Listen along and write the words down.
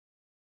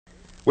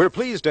We're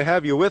pleased to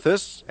have you with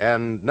us,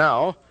 and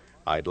now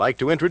I'd like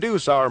to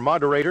introduce our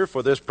moderator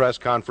for this press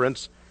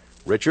conference,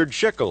 Richard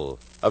Schickel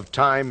of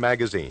Time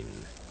magazine.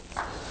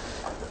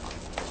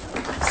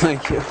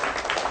 Thank you.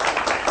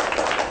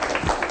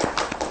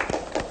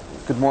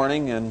 Good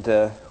morning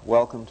and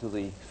welcome to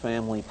the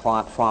Family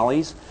Plot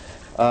Follies.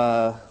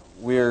 I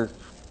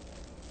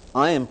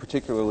am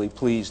particularly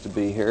pleased to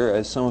be here.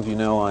 As some of you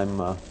know,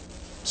 I'm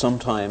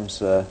sometimes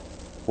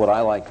what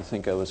I like to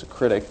think of as a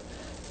critic,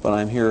 but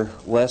I'm here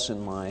less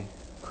in my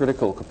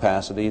critical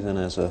capacity than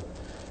as a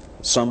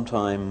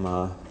sometime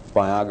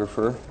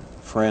biographer,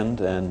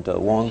 friend, and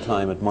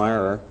longtime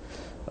admirer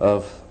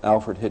of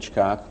Alfred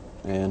Hitchcock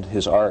and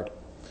his art.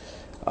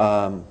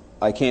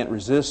 I can't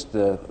resist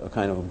a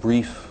kind of a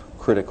brief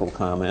critical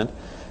comment,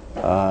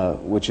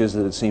 which is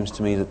that it seems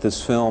to me that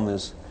this film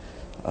is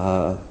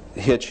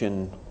Hitch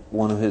in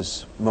one of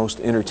his most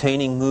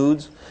entertaining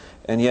moods,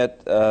 and yet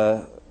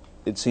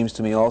it seems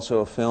to me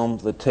also a film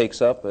that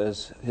takes up,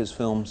 as his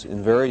films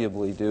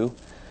invariably do,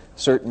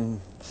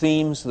 certain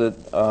themes that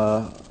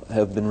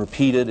have been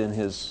repeated in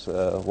his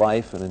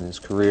life and in his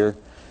career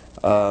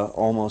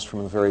almost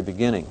from the very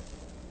beginning.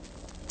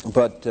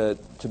 But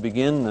to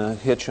begin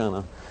Hitch on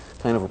a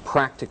kind of a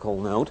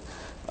practical note,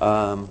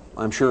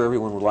 I'm sure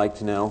everyone would like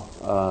to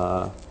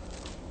know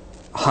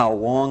how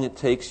long it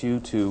takes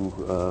you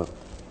to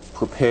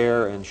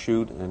prepare and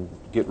shoot and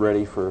get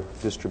ready for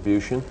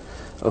distribution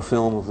a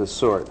film of this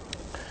sort.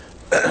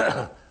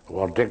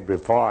 Well, Dick,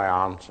 before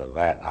I answer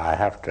that, I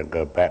have to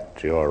go back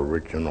to your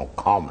original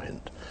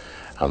comment,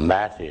 and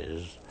that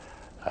is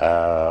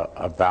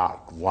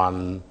about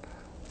one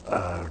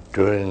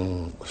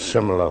doing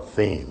similar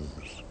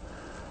themes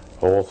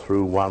all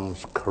through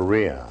one's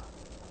career.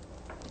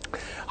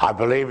 I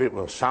believe it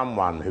was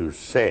someone who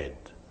said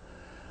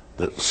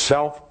that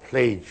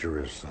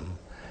self-plagiarism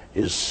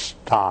is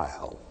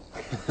style.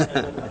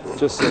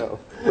 Just so.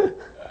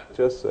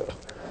 Just so.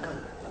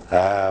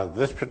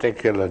 This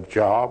particular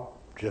job,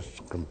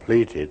 just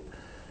completed,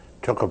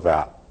 took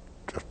about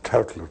a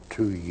total of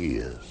 2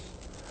 years.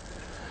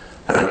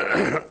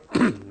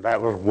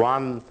 That was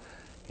 1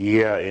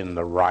 year in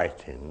the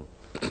writing.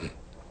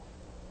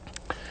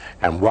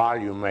 And while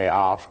you may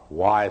ask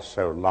why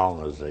so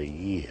long as a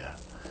year,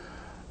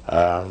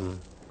 I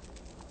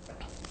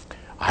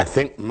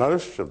think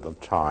most of the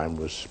time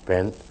was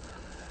spent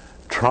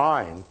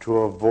trying to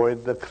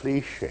avoid the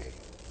cliche,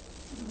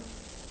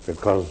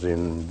 because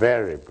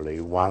invariably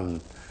one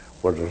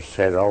would have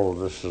said, oh,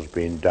 this has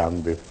been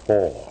done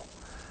before.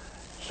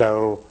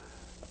 So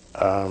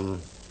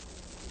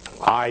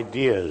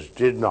ideas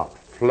did not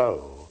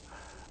flow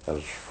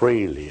as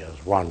freely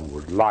as one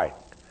would like,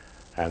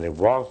 and it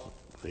was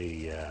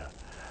the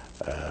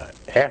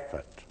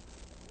effort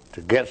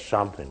to get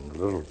something a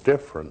little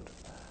different.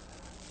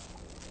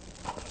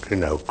 You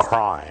know,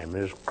 crime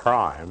is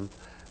crime,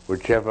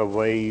 whichever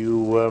way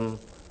you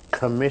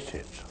commit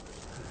it.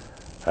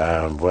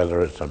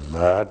 Whether it's a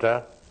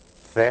murder,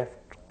 theft,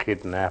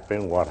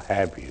 kidnapping, what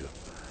have you,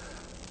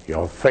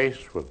 you're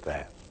faced with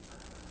that.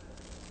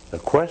 The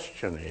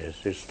question is,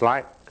 it's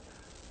like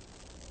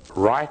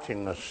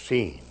writing a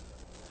scene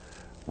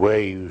where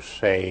you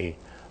say,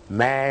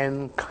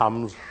 man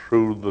comes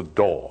through the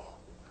door.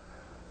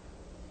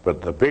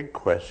 But the big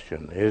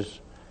question is,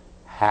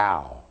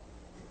 how?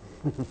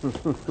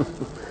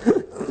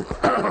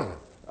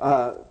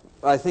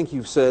 I think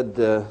you've said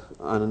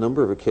on a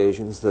number of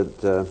occasions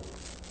that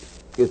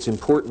it's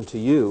important to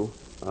you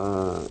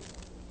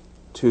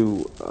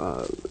to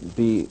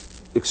be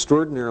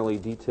extraordinarily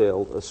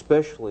detailed,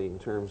 especially in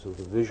terms of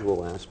the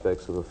visual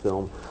aspects of the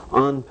film,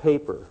 on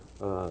paper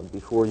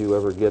before you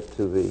ever get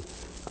to the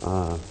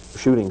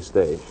shooting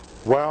stage.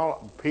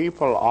 Well,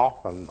 people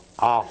often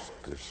ask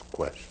this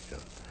question,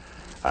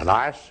 and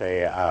I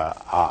say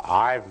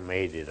I've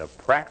made it a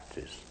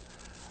practice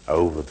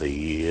over the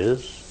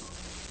years,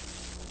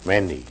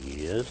 many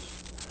years,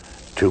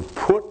 to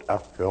put a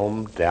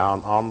film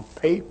down on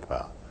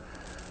paper.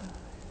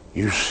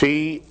 You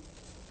see,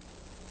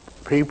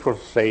 people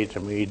say to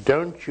me,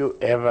 don't you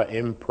ever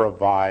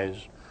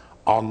improvise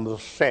on the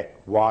set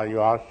while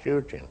you are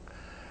shooting?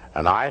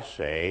 And I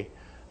say,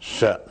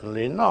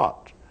 certainly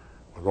not.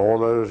 With all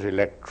those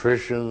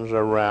electricians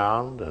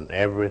around and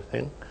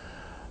everything,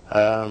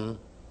 I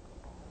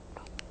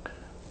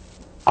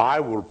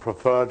would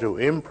prefer to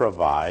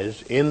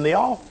improvise in the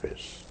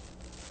office.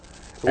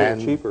 It's a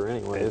little cheaper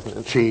anyway, isn't it?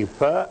 It's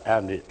cheaper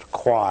and it's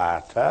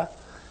quieter.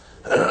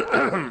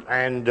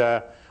 And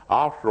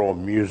after all,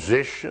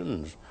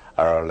 musicians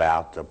are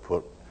allowed to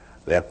put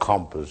their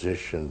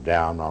composition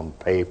down on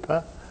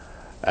paper,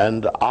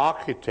 and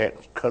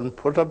architects can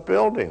put a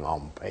building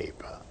on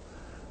paper.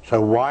 So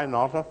why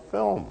not a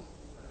film?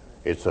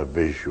 It's a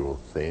visual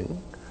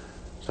thing.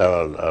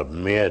 So a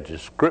mere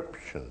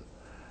description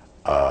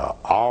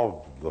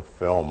of the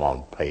film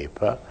on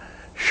paper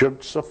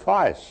should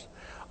suffice.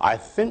 I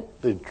think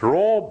the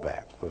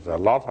drawback that a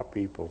lot of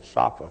people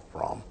suffer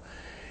from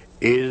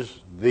is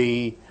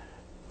the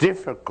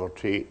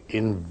difficulty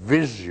in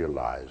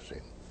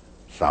visualizing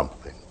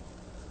something.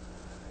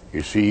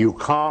 You see, you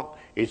can't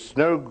it's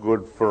no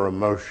good for a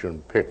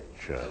motion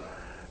picture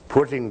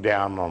putting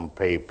down on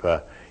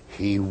paper,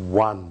 he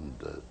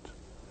wondered.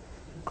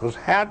 Because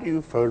how do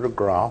you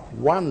photograph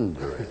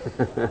wondering?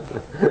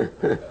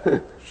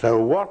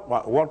 So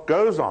what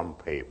goes on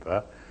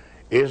paper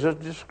is a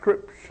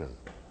description,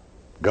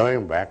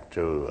 going back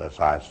to, as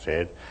I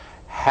said,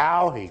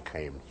 how he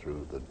came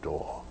through the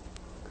door.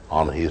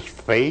 On his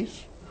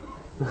face,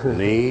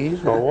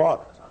 knees, or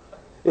what?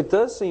 It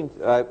does seem,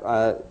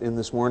 in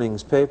this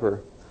morning's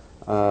paper,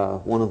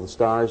 one of the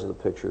stars of the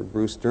picture,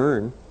 Bruce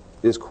Dern,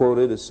 is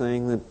quoted as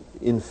saying that,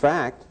 in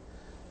fact,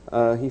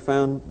 he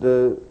found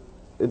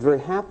it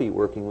very happy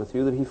working with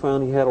you, that he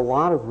found he had a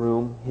lot of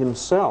room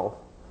himself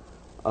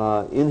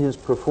in his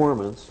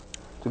performance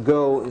to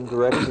go in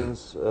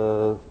directions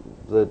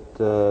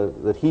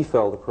that he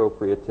felt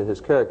appropriate to his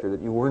character,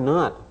 that you were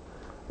not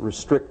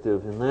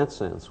restrictive in that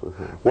sense with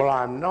him. Well,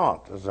 I'm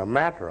not. As a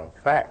matter of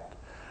fact,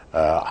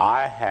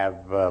 I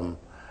have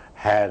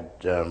had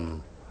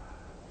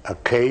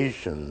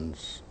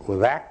occasions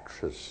with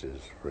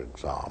actresses, for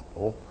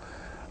example,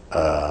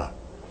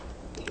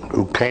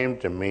 who came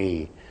to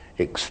me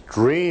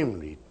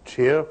extremely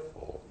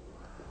tearful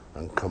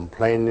and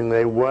complaining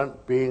they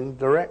weren't being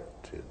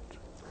directed.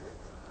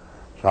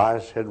 So I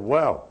said,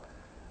 well,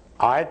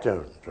 I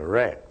don't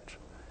direct.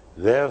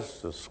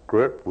 There's the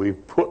script. We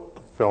put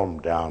the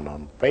film down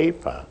on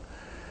paper.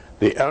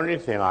 The only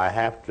thing I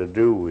have to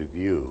do with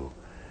you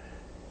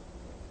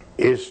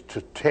is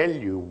to tell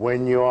you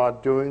when you are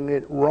doing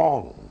it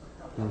wrong.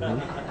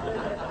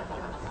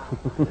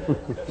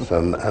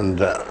 So, and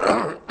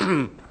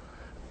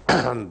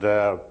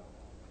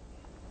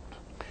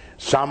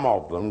some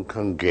of them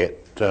can get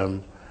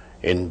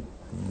in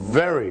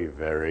very,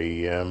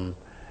 very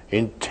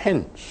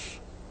intense,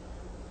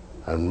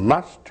 and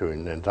much too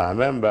intense. I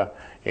remember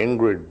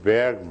Ingrid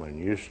Bergman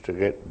used to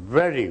get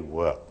very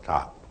worked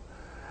up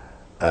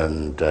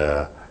and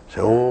say,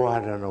 oh, I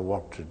don't know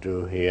what to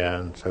do here,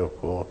 and so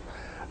forth.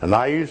 And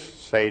I used to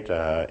say to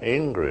her,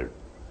 Ingrid,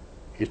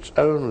 it's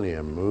only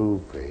a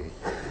movie.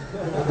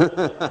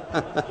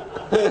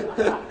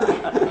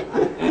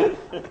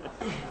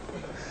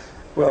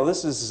 Well,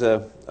 this is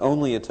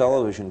only a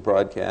television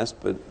broadcast,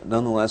 but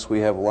nonetheless we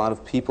have a lot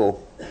of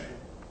people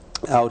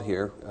out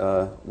here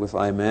with,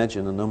 I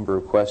imagine, a number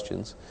of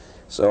questions.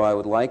 So I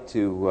would like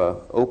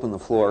to open the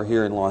floor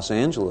here in Los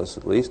Angeles,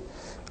 at least,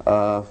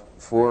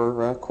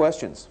 for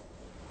questions.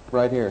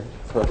 Right here,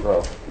 front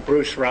row.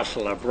 Bruce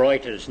Russell of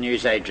Reuters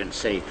News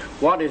Agency.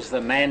 What is the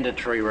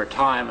mandatory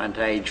retirement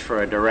age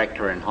for a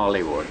director in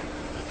Hollywood?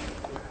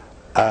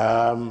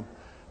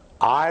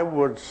 I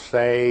would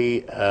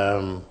say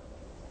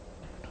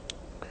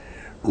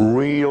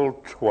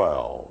real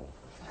 12,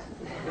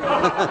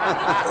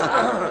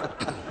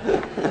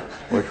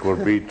 which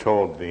would be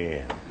toward the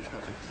end.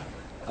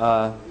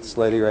 This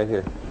lady right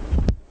here.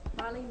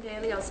 Marlene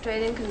Daly,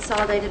 Australian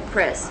Consolidated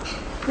Press.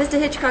 Mr.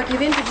 Hitchcock,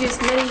 you've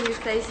introduced many new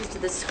faces to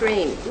the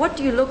screen. What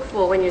do you look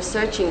for when you're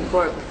searching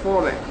for a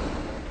performer?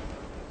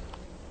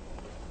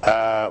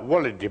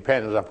 Well, it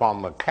depends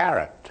upon the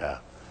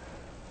character.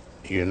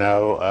 You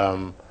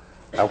know,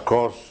 of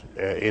course,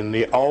 in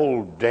the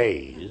old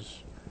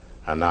days,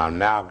 and I'm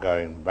now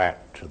going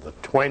back to the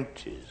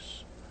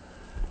 20s,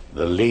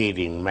 the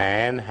leading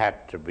man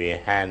had to be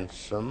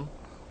handsome,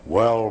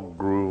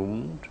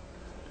 well-groomed,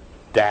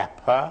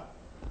 dapper.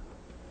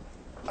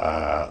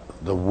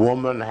 The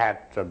woman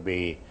had to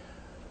be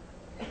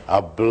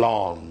a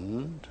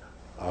blonde,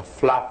 a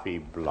fluffy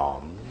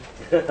blonde,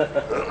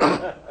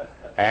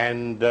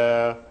 and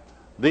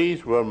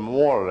these were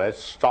more or less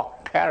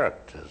stock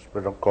characters.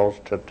 But of course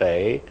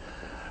today,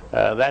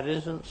 that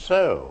isn't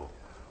so.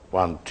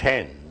 One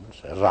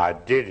tends, as I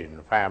did in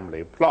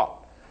Family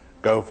Plot,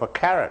 go for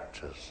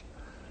characters,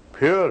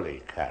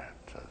 purely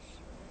characters.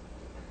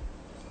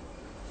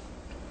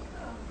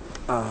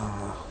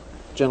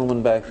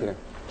 Gentleman back here.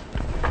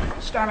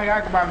 Stanley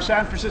Ackerbaum,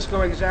 San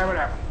Francisco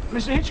Examiner.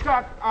 Mr.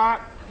 Hitchcock,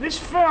 this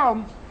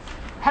film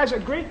has a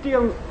great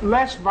deal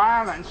less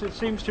violence, it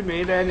seems to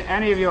me, than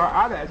any of your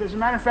others. As a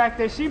matter of fact,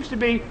 there seems to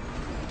be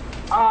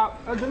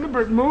a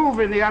deliberate move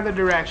in the other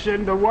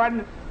direction. The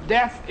one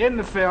death in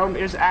the film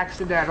is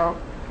accidental.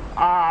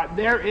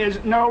 There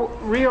is no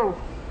real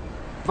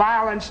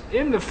violence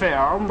in the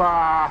film.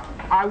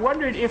 I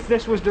wondered if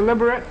this was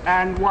deliberate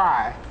and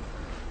why.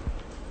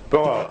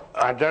 Well,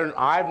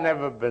 I've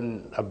never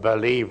been a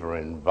believer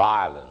in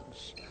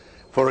violence.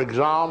 For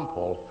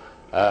example,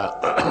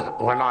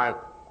 when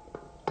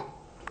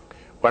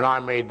I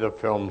made the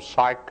film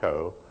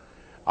Psycho,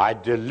 I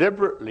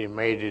deliberately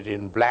made it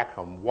in black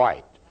and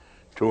white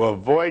to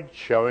avoid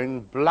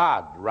showing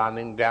blood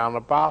running down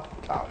a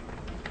bathtub.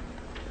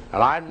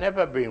 And I've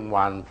never been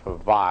one for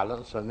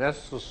violence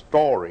unless the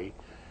story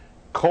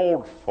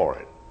called for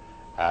it,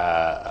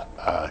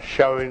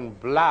 showing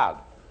blood.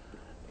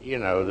 You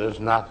know,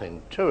 there's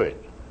nothing to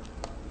it.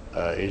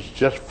 It's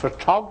just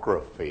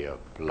photography of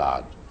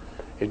blood.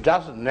 It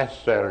doesn't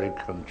necessarily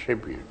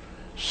contribute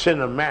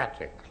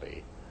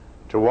cinematically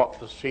to what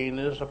the scene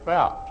is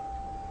about.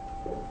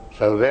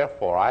 So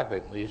therefore, I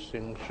think these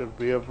things should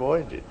be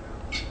avoided.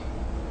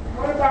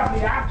 What about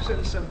the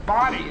absence of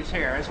bodies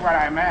here is what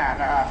I'm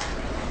at.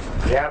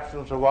 The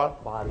absence of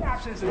what? The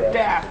absence of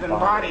death and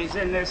bodies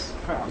in this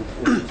film.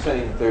 You're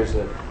saying that there's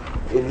a,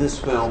 in this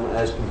film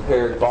as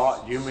compared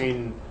to... You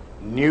mean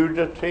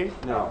nudity?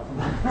 No.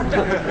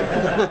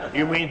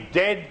 You mean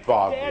dead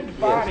bodies? Dead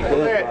bodies.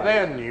 Yes,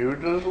 They're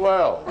nude as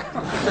well.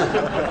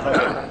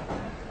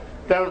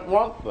 Don't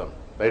want them.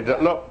 They do,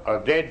 look, a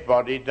dead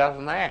body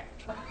doesn't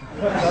act.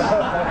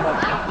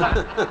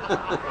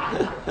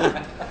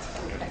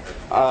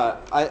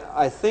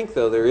 I think,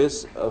 though, there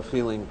is a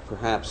feeling,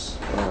 perhaps,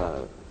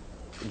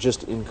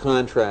 just in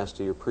contrast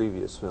to your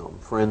previous film,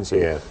 Frenzy,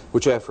 Yes.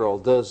 which, after all,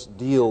 does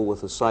deal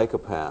with a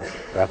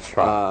psychopath. That's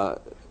right.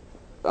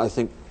 I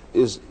think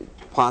is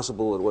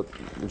possible that what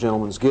the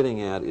gentleman's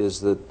getting at is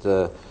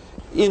that,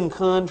 in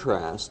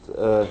contrast,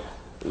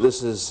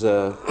 this is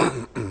a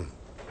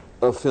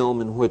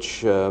film in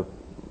which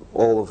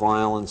all the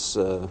violence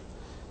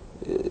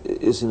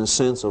is, in a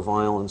sense, a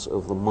violence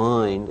of the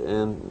mind,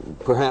 and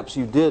perhaps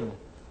you did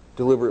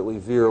deliberately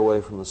veer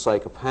away from the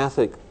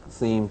psychopathic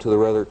theme to the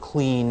rather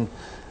clean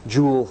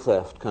jewel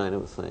theft kind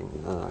of thing.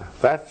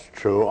 That's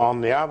true.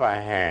 On the other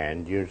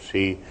hand, you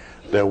see,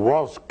 there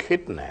was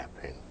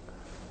kidnapping.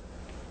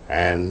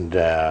 And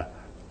the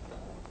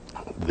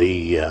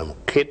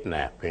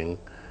kidnapping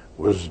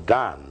was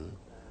done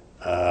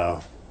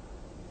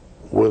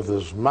with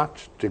as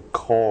much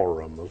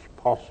decorum as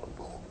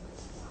possible.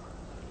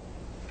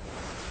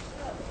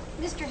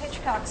 Mr.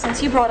 Hitchcock,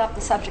 since you brought up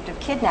the subject of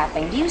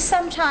kidnapping, do you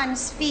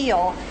sometimes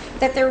feel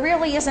that there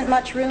really isn't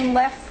much room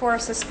left for a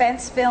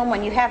suspense film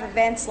when you have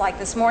events like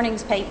this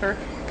morning's paper,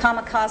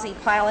 kamikaze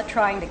pilot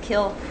trying to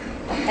kill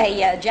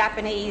a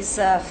Japanese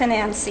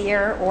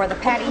financier, or the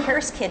Patty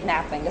Hearst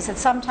kidnapping?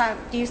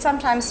 Do you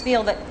sometimes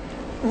feel that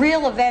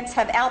real events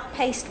have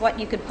outpaced what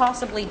you could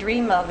possibly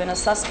dream of in a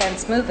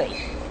suspense movie?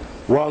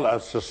 Well, a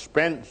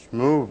suspense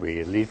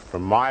movie, at least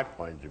from my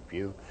point of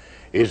view,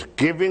 is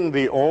giving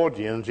the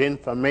audience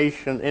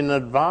information in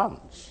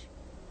advance,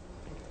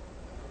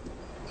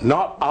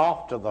 not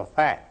after the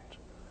fact.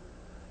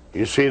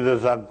 You see,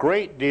 there's a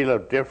great deal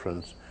of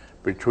difference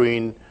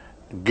between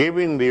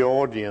giving the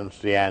audience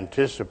the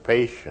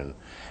anticipation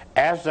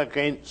as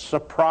against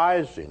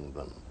surprising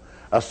them.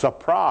 A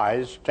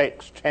surprise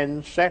takes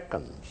 10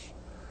 seconds,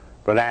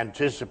 but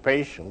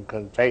anticipation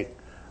can take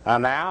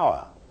an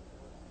hour.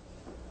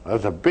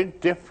 There's a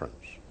big difference.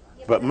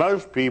 But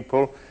most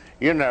people,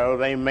 you know,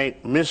 they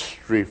make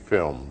mystery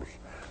films,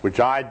 which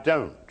I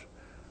don't.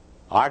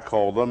 I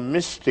call them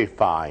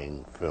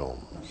mystifying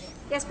films.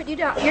 Yes, but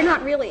you're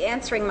not really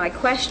answering my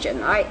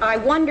question. I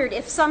wondered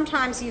if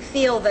sometimes you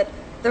feel that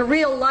the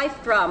real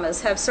life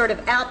dramas have sort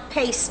of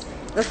outpaced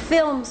the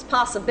film's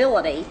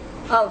possibility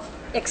of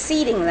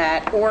exceeding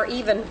that, or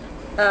even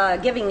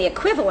giving the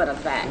equivalent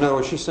of that.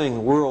 No, she's saying the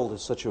world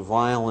is such a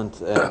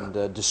violent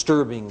and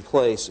disturbing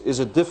place. Is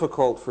it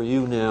difficult for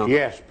you now?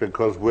 Yes,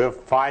 because we're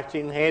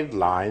fighting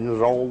headlines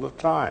all the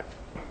time.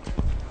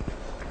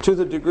 To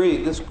the degree,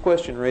 this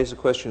question raised a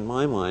question in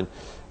my mind.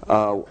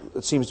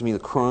 It seems to me the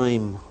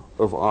crime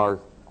of our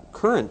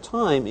current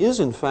time is,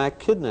 in fact,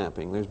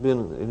 kidnapping. There's been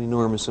an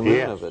enormous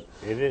amount of it.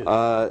 It is.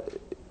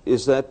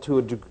 Is that to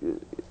a degree?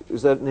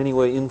 Does that in any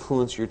way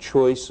influence your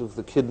choice of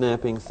the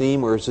kidnapping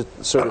theme, or is it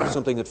sort of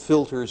something that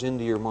filters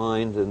into your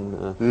mind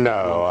and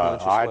no,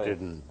 I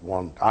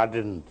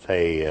didn't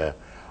say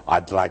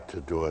I'd like to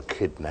do a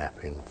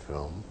kidnapping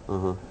film.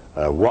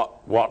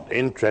 What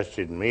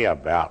interested me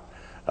about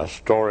a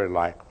story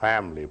like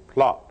Family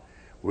Plot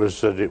was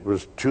that it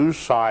was two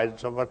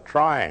sides of a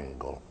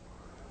triangle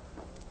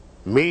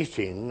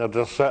meeting at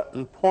a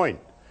certain point.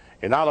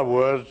 In other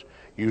words,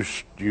 you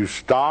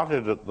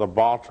started at the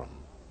bottom.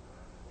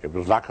 It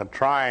was like a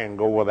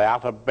triangle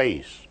without a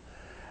base.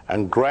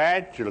 And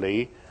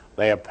gradually,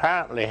 they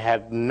apparently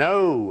had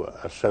no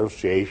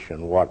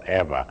association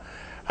whatever.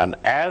 And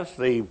as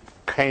they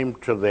came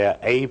to their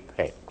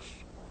apex,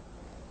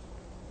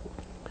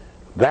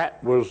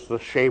 that was the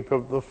shape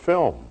of the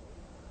film.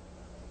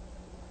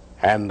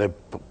 And the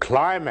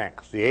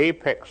climax, the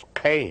apex,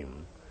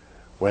 came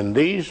when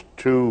these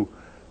two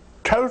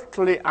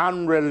totally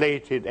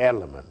unrelated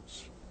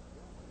elements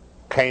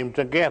came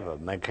together.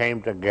 And they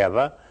came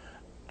together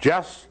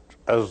just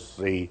as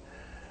the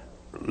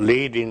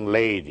leading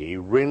lady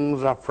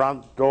rings a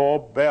front door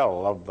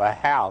bell of the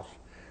house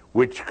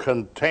which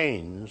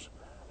contains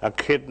a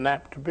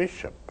kidnapped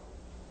bishop.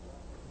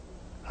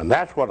 And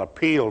that's what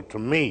appealed to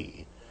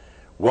me,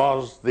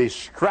 was the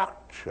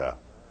structure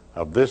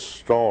of this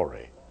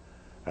story.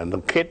 And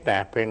the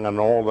kidnapping and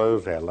all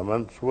those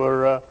elements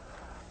were,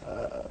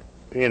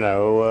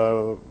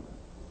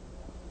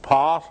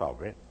 part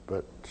of it,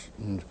 but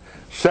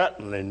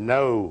certainly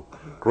no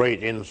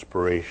great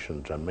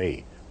inspiration to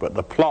me. But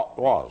the plot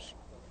was.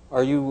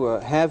 Are you?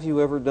 Have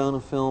you ever done a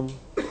film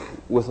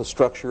with a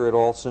structure at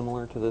all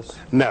similar to this?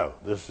 No,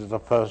 this is the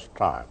first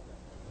time.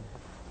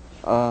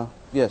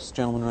 Yes,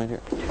 gentleman right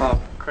here.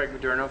 Craig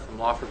Moderno from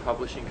Lawford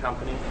Publishing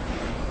Company.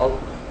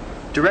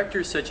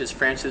 Directors such as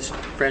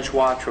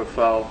Francois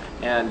Truffaut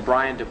and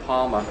Brian De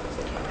Palma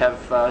have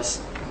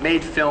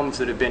made films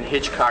that have been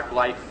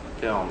Hitchcock-like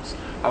films.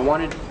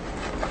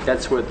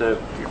 That's what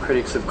the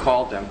critics have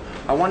called them.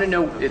 I want to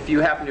know if you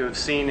happen to have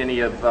seen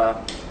any of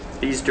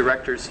these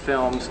directors'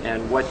 films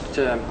and what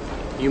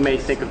you may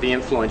think of the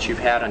influence you've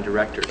had on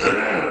directors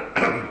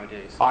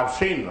nowadays. I've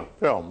seen the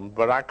film,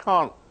 but I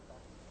can't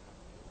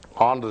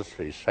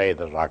honestly say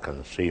that I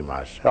can see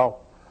myself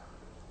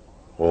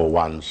or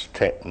one's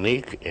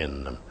technique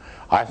in them.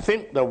 I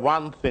think the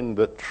one thing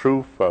that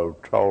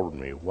Truffaut told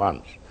me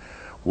once,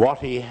 what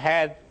he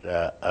had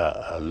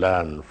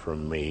learned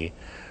from me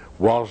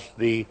was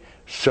the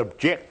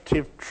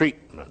subjective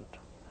treatment.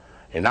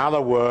 In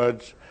other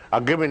words,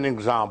 I'll give you an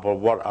example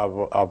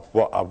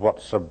of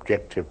what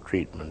subjective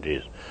treatment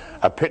is.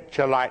 A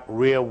picture like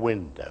Rear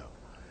Window.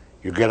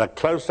 You get a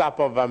close-up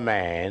of a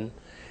man,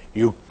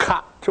 you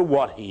cut to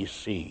what he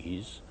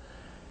sees,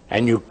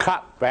 and you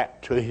cut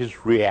back to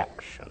his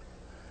reaction.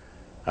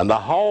 And the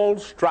whole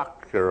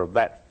structure of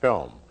that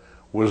film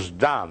was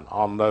done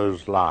on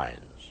those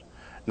lines.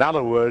 In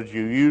other words,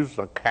 you use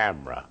the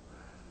camera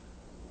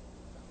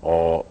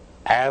or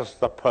as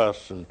the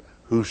person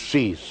who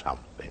sees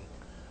something.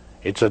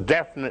 It's a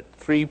definite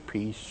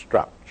three-piece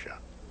structure.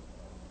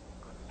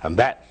 And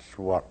that's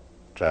what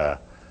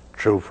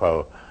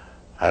Truffaut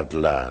had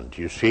learned.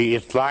 You see,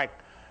 it's like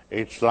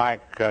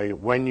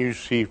when you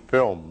see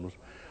films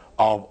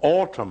of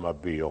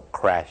automobile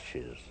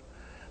crashes,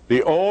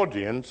 the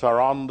audience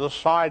are on the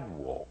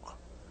sidewalk.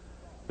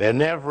 They're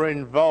never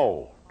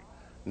involved.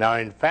 Now,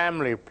 in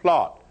Family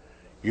Plot,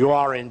 you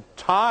are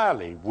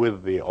entirely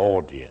with the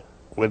audience,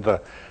 with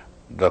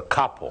the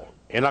couple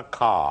in a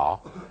car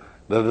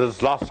that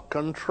has lost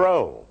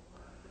control.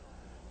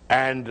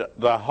 And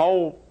the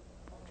whole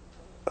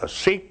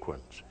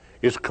sequence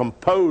is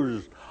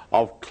composed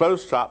of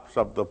close-ups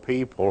of the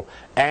people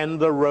and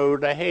the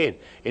road ahead.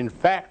 In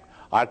fact,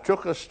 I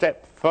took a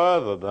step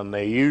further than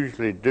they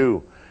usually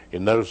do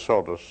in those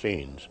sort of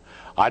scenes.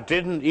 I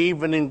didn't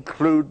even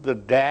include the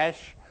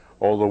dash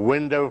or the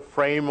window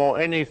frame or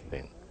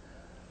anything.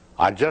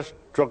 I just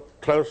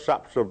took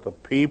close-ups of the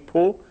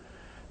people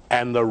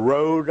and the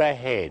road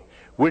ahead,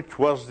 which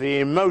was the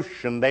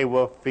emotion they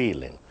were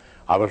feeling.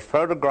 I was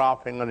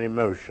photographing an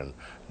emotion,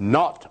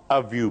 not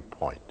a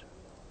viewpoint.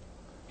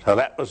 So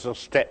that was a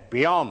step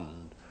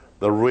beyond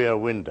the Rear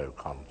Window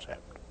concept.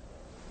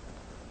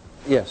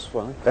 Yes,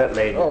 well. That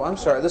lady. Oh, I'm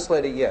sorry. This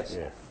lady, yes.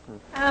 Yeah.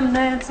 I'm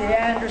Nancy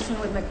Anderson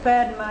with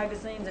McFadden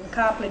Magazines and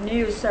Copley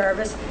News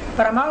Service,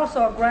 but I'm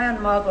also a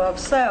grandmother of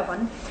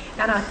 7,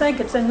 and I think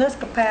it's in this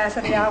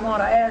capacity I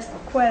want to ask the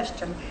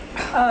question.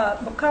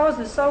 Because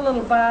there's so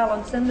little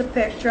violence in the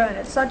picture and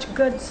it's such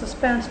good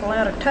suspenseful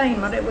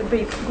entertainment, it would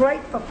be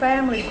great for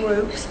family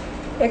groups,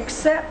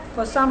 except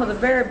for some of the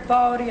very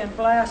bawdy and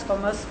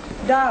blasphemous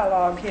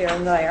dialogue here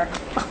and there.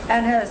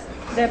 And has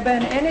there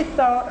been any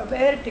thought of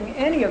editing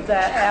any of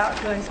that out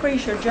to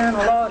increase your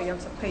general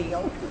audience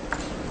appeal?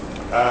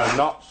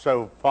 Not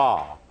so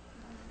far.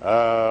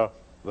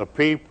 The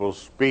people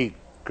speak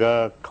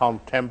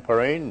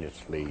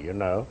contemporaneously, you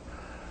know.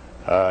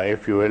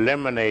 If you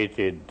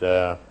eliminated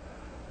that,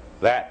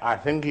 I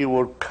think you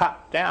would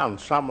cut down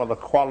some of the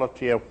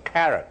quality of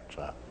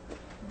character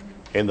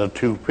in the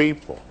two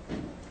people.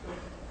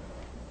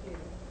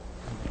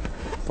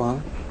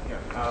 Father?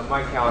 Yeah,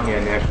 Mike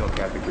Callahan, National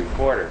Catholic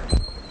Reporter.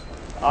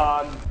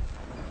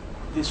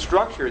 The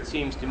structure, it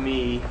seems to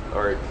me,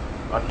 or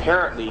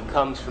apparently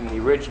comes from the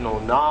original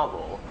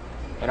novel,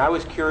 and I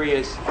was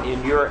curious,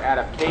 in your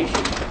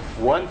adaptation,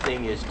 one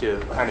thing is to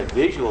kind of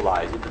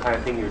visualize it, the kind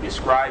of thing you're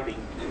describing,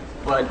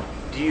 but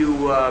do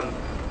you,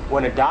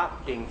 when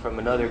adopting from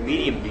another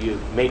medium, do you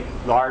make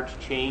large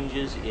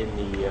changes in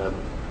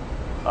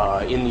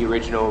the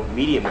original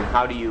medium, and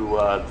how do you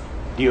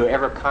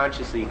ever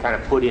consciously kind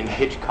of put in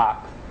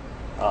Hitchcock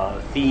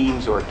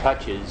themes or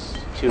touches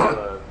to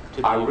the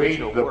I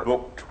original read the work?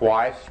 book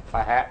twice,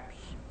 perhaps,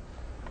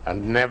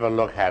 and never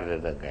look at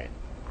it again,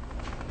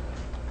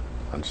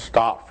 and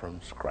start from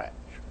scratch.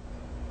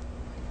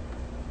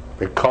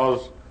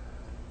 Because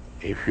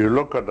if you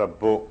look at a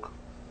book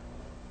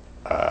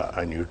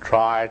and you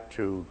try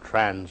to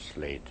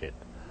translate it,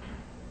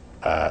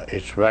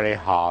 it's very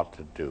hard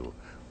to do.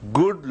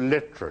 Good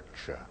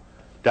literature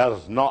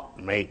does not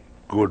make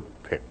good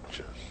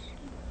pictures.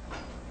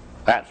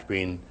 That's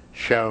been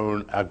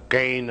shown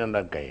again and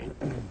again.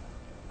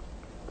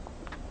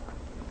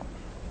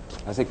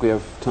 I think we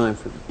have time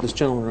for this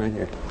gentleman right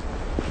here.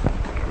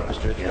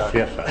 Yes,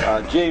 yes,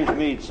 sir. James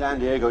Mead, San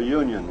Diego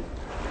Union.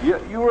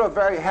 You were a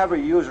very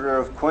heavy user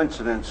of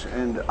coincidence,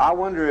 and I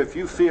wonder if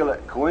you feel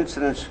that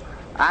coincidence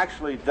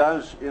actually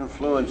does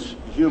influence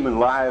human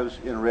lives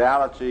in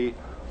reality,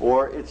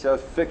 or it's a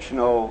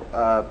fictional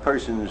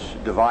person's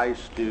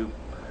device to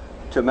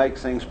make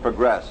things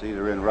progress,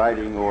 either in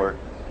writing or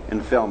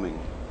in filming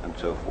and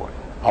so forth.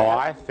 Oh,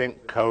 I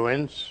think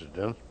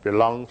coincidence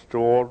belongs to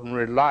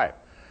ordinary life.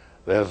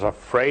 There's a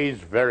phrase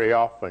very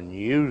often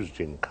used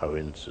in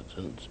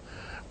coincidence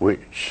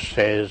which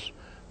says,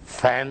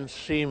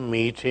 "Fancy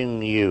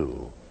meeting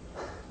you."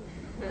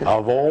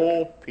 Of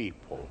all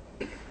people.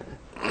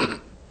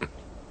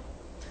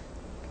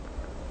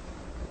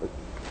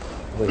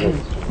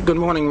 Good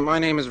morning. My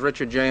name is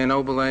Richard J.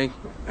 Obele,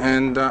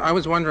 and I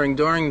was wondering,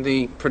 during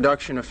the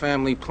production of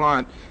Family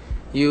Plot,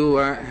 you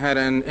had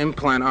an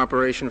implant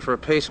operation for a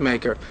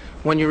pacemaker.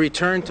 When you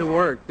returned to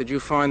work, did you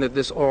find that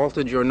this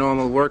altered your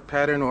normal work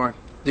pattern, or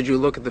did you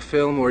look at the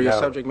film or your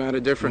subject matter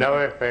differently? No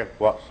effect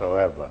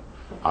whatsoever.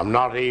 I'm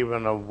not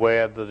even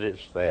aware that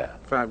it's there.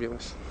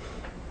 Fabulous.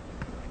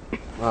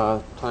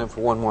 Time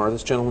for one more.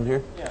 This gentleman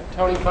here. Yeah,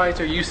 Tony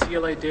Pfizer,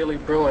 UCLA Daily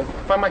Bruin.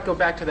 If I might go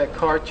back to that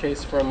car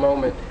chase for a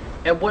moment,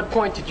 at what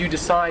point did you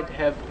decide to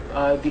have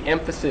the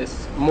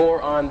emphasis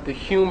more on the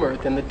humor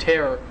than the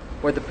terror,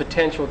 or the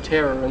potential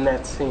terror in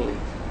that scene?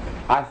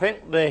 I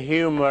think the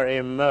humor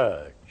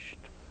emerged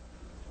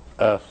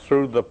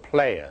through the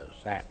players,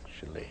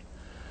 actually.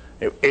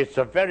 It's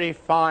a very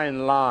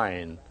fine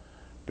line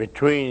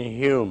between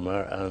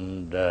humor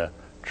and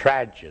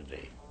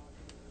tragedy.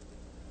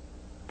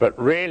 But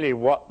really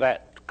what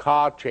that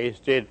car chase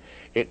did,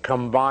 it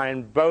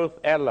combined both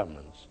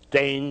elements,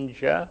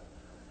 danger,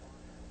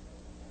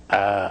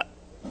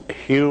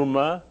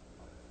 humor,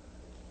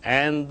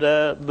 and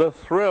the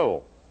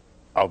thrill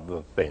of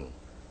the thing.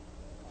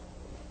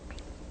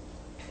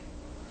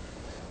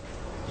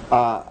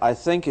 I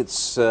think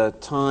it's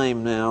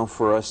time now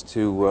for us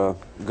to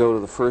go to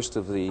the first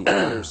of the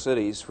other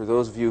cities. For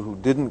those of you who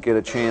didn't get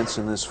a chance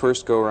in this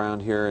first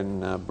go-around here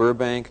in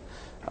Burbank,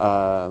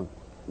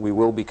 we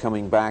will be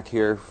coming back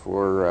here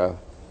for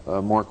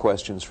more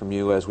questions from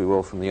you, as we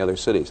will from the other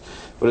cities.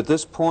 But at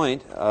this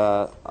point,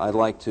 I'd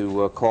like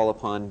to call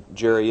upon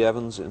Jerry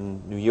Evans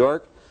in New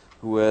York,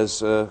 who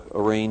has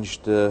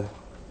arranged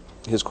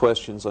his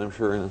questions, I'm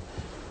sure, in an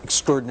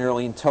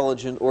extraordinarily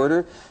intelligent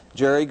order.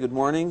 Jerry, good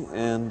morning,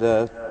 and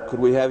could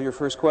we have your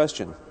first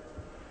question?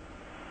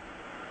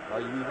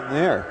 Are you even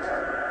there?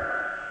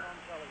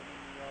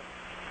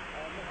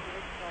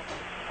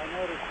 I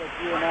noticed that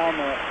you and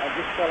Alma are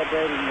just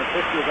celebrating the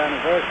 50th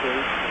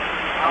anniversary,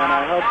 and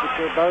I hope that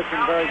you're both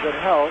in very good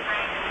health.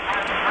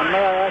 And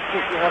may I ask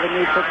if you have a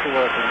new picture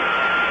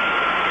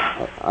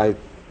working?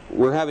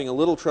 We're having a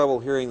little trouble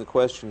hearing the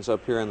questions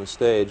up here on the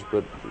stage,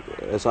 but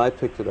as I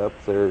picked it up,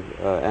 they're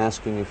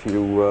asking if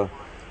you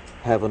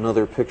have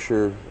another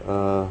picture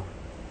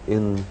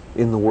in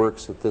the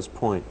works at this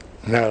point.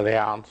 No, the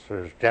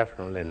answer is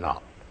definitely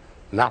not.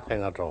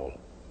 Nothing at all.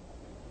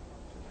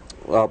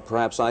 Well,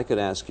 perhaps I could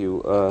ask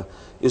you,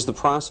 is the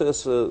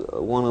process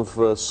one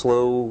of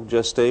slow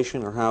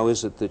gestation, or how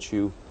is it that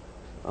you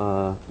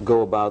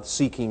go about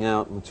seeking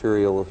out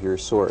material of your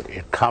sort?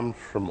 It comes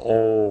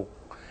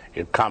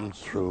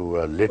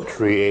through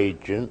literary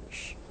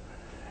agents.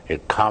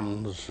 It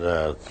comes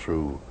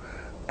through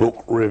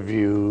book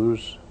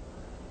reviews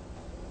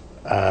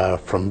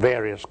from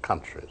various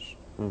countries.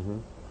 Mm-hmm.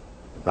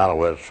 In other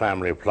words,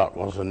 Family Plot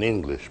was an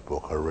English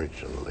book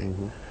originally.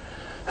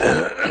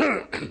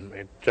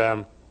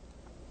 Mm-hmm.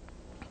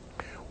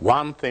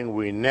 One thing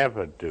we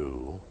never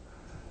do,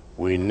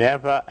 we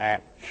never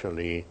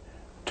actually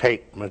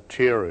take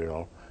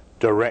material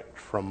direct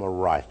from a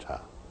writer.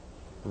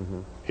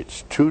 Mm-hmm.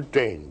 It's too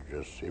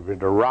dangerous. If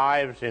it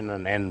arrives in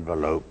an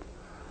envelope,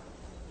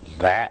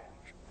 by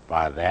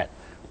that,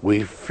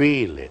 we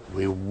feel it,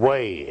 we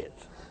weigh it.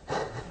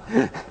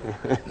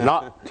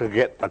 Not to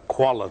get the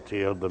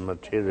quality of the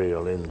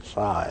material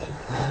inside.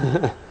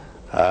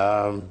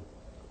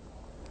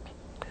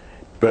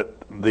 But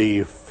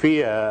the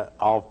fear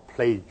of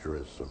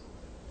plagiarism,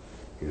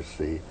 you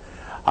see.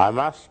 I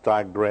must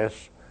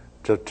digress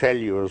to tell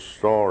you a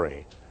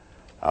story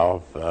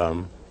of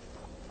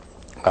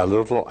a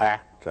little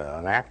actor,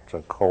 an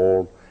actor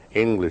called,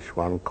 English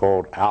one,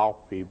 called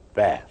Alfie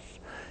Bass.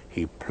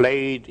 He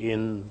played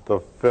in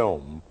the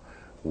film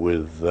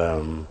with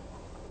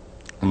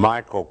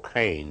Michael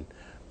Caine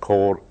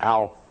called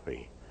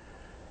Alfie.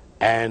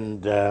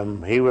 And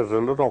he was a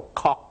little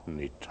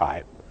Cockney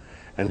type,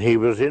 and he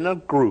was in a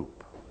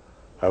group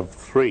of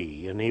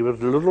 3, and he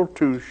was a little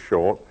too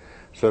short,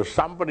 so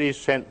somebody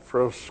sent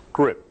for a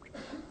script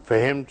for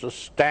him to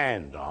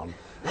stand on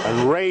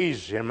and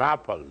raise him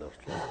up a little.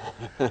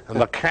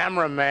 And the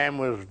cameraman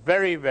was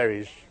very,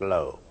 very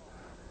slow.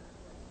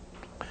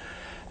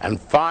 And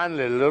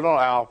finally, little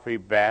Alfie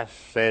Bass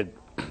said,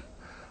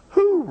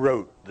 "Who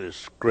wrote this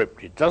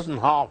script? It doesn't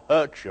half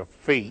hurt your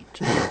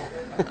feet."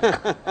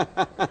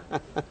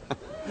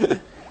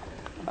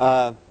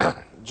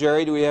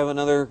 Jerry, do we have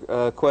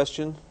another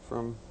question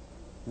from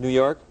New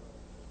York?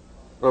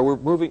 Or we're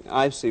moving,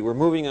 I see, we're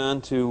moving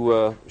on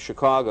to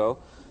Chicago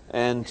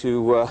and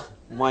to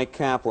Mike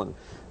Kaplan.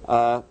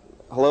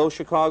 Hello,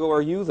 Chicago,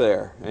 are you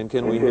there? And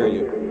can we hear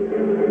you?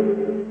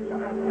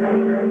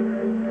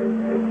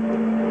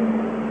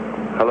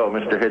 Hello,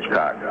 Mr.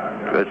 Hitchcock.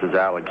 This is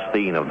Alex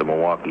Steen of the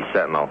Milwaukee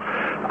Sentinel.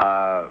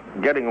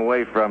 Getting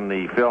away from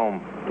the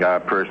film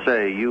per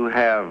se, you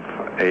have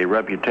a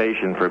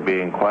reputation for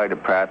being quite a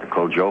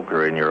practical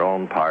joker in your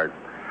own part.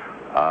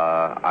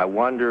 I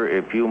wonder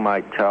if you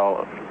might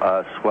tell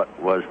us what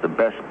was the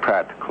best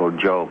practical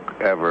joke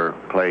ever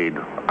played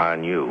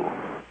on you.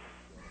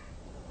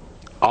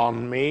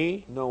 On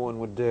me? No one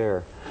would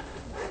dare.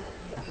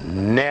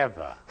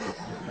 Never.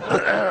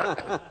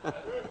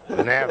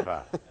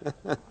 Never.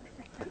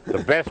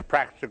 The best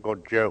practical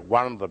joke,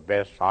 one of the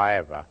best I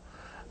ever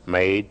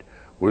made,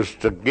 was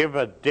to give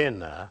a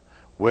dinner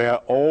where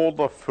all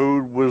the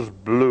food was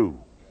blue.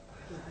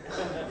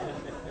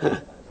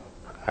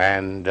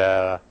 And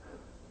I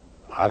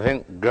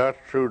think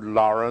Gertrude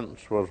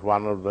Lawrence was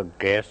one of the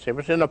guests. It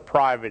was in a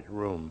private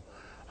room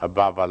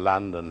above a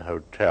London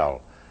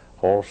hotel.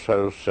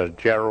 Also Sir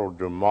Gerald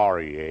du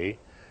Maurier,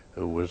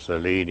 who was the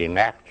leading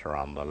actor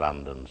on the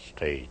London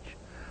stage.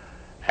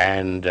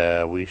 And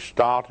we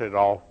started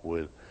off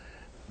with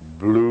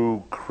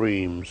blue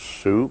cream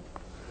soup,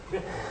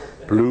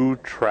 blue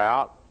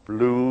trout,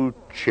 blue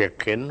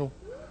chicken,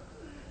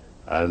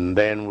 and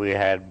then we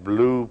had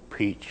blue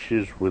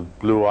peaches with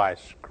blue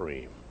ice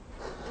cream.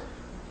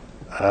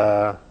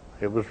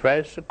 It was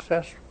very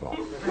successful.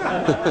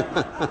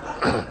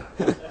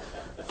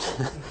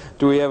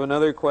 Do we have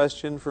another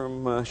question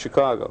from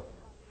Chicago?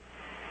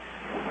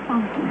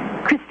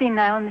 Christine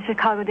Nile in the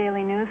Chicago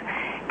Daily News.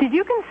 Did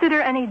you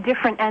consider any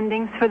different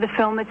endings for the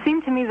film? It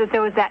seemed to me that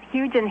there was that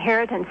huge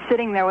inheritance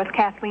sitting there with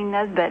Kathleen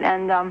Nesbitt.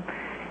 And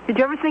did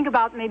you ever think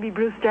about maybe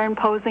Bruce Dern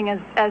posing as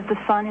the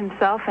son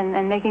himself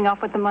and making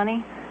off with the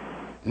money?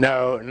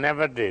 No,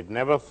 never did.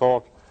 Never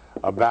thought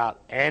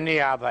about any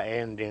other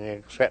ending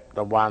except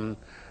the one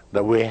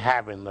that we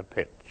have in the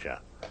picture.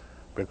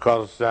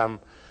 Because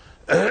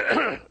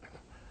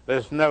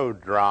there's no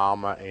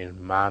drama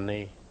in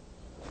money.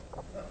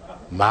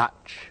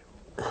 Much.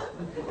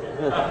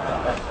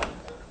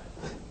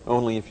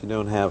 Only if you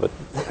don't have it.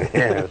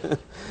 Yes.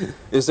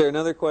 Is there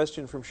another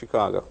question from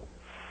Chicago?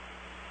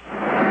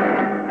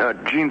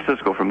 Gene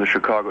Siskel from the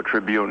Chicago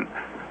Tribune.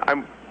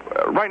 I'm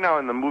right now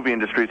in the movie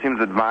industry. It seems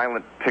that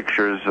violent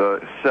pictures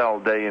sell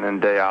day in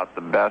and day out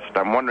the best.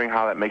 I'm wondering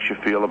how that makes you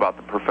feel about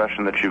the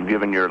profession that you've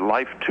given your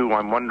life to.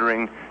 I'm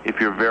wondering if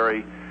you're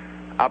very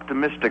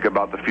optimistic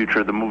about the future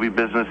of the movie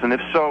business, and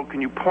if so,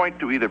 can you point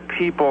to either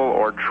people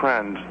or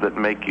trends that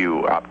make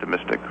you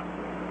optimistic?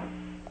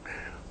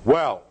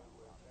 Well,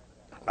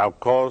 of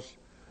course,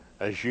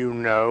 as you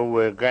know,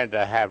 we're going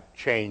to have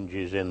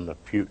changes in the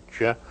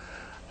future.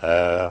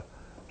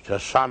 To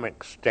some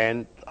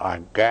extent, I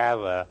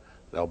gather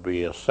there'll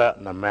be a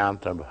certain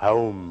amount of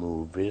home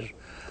movies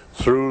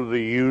through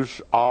the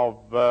use of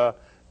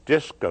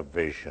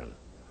Discovision.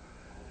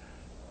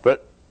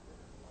 But,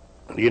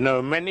 you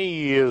know, many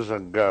years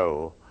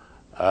ago,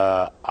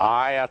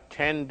 I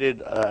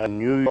attended a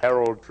New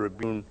Herald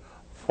Tribune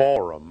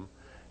forum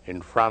in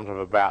front of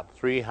about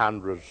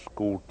 300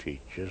 school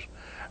teachers,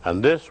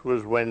 and this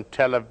was when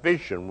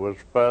television was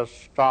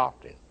first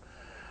starting.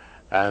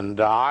 And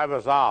I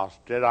was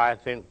asked, did I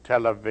think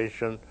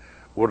television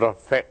would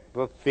affect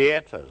the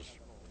theaters?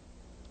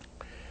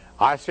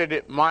 I said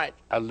it might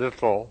a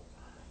little,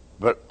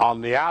 but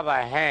on the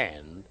other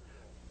hand,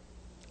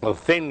 the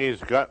thing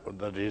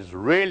that is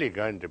really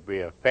going to be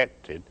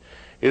affected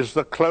is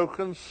the cloak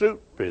and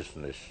suit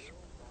business,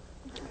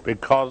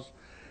 because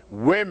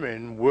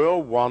women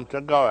will want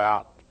to go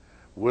out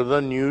with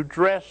a new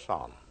dress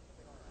on.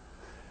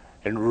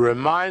 It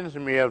reminds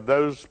me of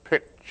those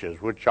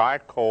pictures which I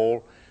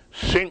call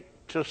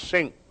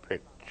sink-to-sink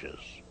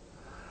pictures.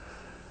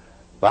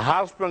 The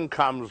husband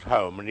comes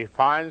home and he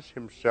finds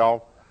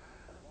himself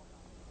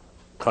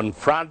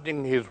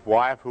confronting his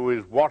wife who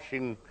is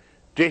washing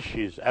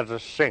dishes at a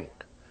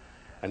sink.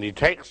 And he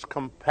takes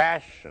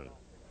compassion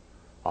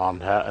on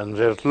her and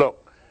says,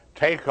 look,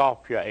 take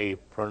off your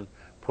apron,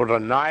 put a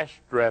nice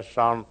dress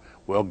on,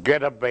 we'll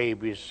get a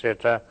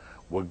babysitter,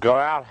 we'll go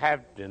out,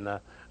 have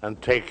dinner,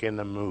 and take in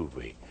a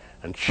movie.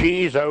 And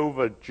she's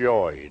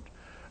overjoyed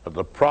at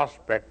the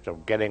prospect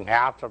of getting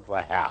out of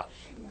the house.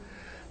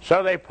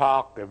 So they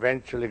park,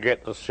 eventually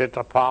get the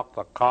sitter, park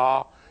the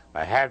car,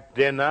 they have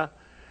dinner,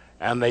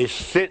 and they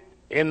sit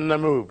in the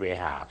movie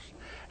house.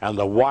 And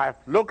the wife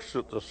looks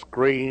at the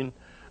screen,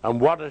 and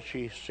what does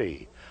she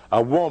see?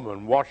 A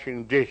woman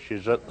washing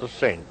dishes at the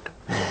sink.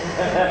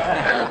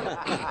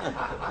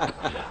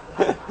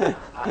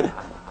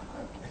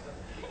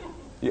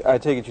 I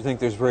take it you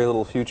think there's very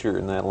little future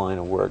in that line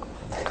of work.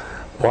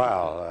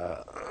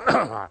 Well,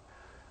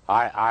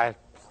 I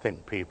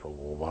think people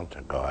will want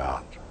to go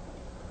out.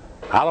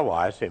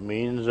 Otherwise, it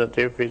means that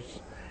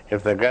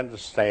if they're going to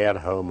stay at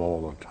home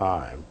all the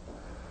time,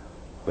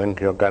 then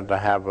you're going to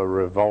have a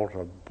revolt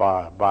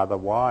by the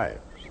wives.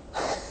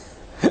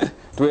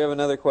 Do we have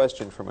another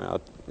question from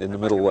out in the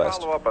Middle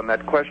West? Follow up on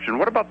that question.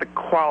 What about the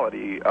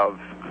quality of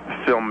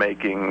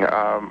filmmaking?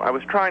 I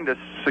was trying to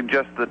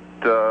suggest that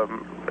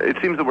it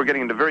seems that we're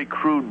getting into very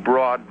crude,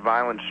 broad,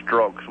 violent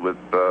strokes with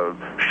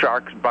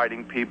sharks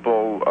biting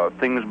people,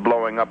 things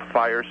blowing up,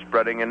 fire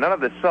spreading, and none of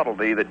the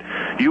subtlety that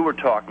you were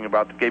talking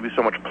about that gave you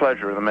so much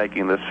pleasure in the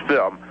making of this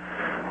film.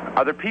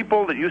 Are there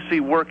people that you see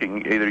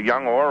working, either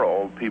young or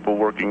old people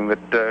working,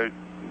 that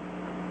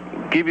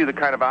give you the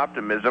kind of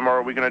optimism, or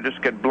are we going to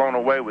just get blown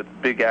away with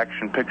big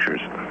action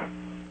pictures?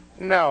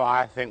 No,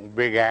 I think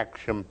big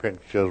action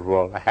pictures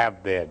will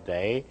have their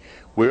day.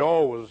 We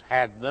always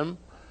had them.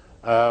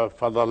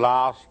 for the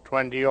last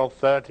 20 or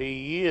 30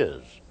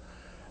 years.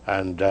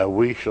 And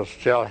we shall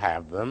still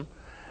have them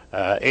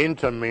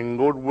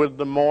intermingled with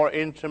the more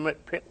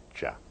intimate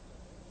picture.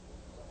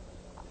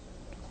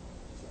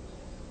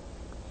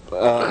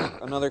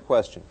 Another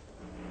question.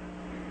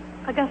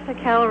 Augusta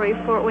Callery,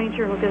 Fort Wayne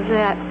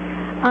Journal-Gazette.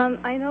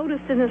 I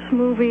noticed in this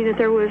movie that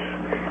there was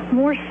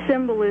more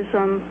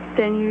symbolism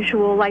than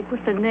usual, like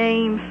with the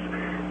names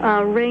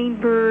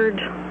Rainbird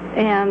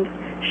and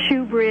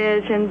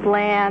Shoebridge and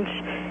Blanche,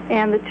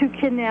 and the two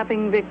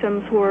kidnapping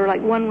victims were,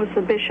 like, one was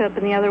the bishop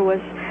and the other was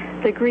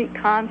the Greek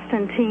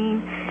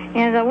Constantine.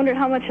 And I wondered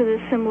how much of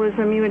this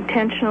symbolism you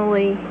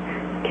intentionally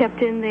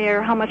kept in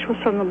there, how much was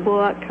from the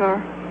book, or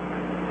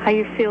how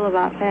you feel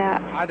about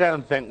that. I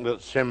don't think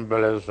that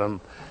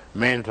symbolism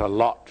meant a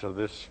lot to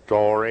this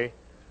story.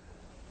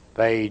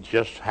 They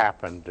just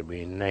happened to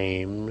be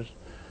names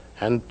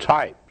and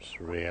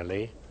types,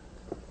 really.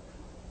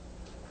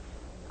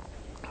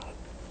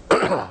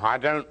 I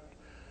don't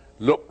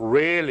look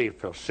really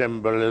for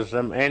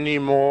symbolism any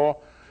more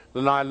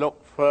than I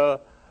look for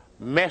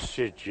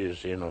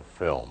messages in a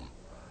film.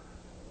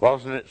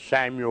 Wasn't it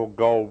Samuel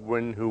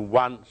Goldwyn who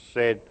once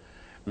said,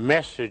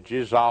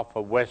 "Messages are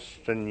for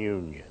Western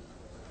Union"?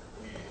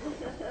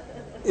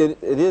 It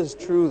is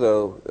true,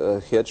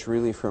 though, Hitch,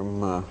 really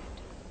from,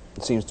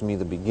 it seems to me,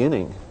 the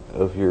beginning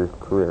of your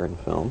career in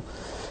film,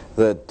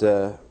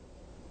 that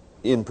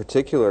in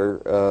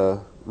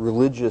particular,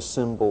 religious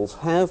symbols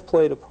have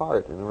played a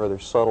part in a rather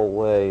subtle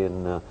way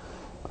in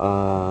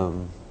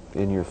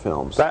your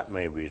films. That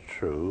may be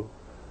true,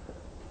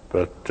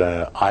 but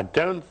I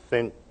don't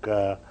think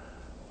in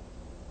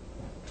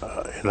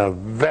a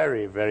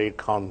very, very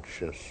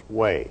conscious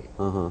way.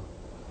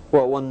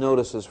 Well, one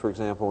notices, for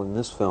example, in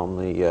this film,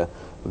 the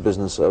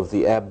business of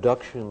the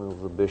abduction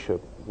of the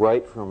bishop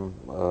right from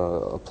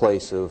a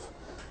place of,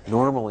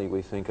 normally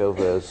we think of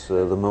as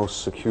the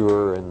most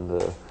secure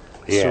and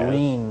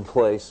serene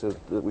place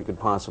that we could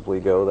possibly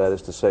go, that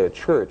is to say a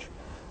church.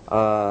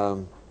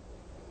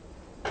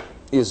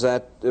 Is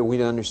that,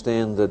 we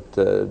understand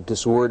that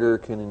disorder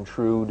can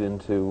intrude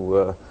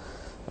into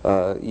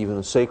even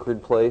a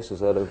sacred place?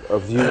 Is that a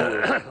view?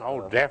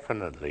 Oh,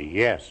 definitely,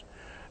 yes.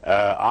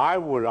 I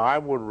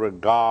would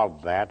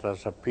regard that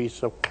as a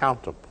piece of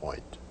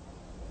counterpoint,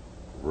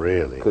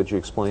 really. Could you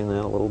explain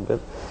that a little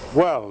bit?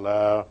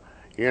 Well,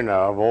 you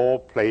know, of all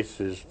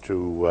places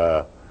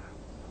to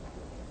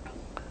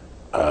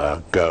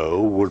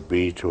go would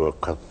be to a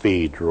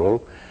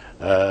cathedral,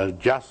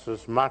 just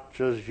as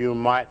much as you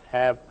might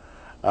have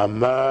a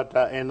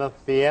murder in a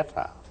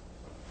theater.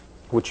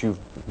 Which you've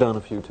done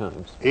a few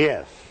times.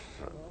 Yes,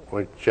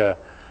 which,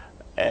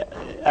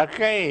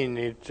 again,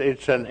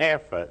 it's an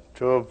effort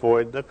to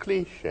avoid the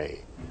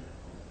cliche.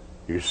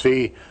 You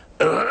see,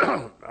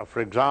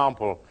 for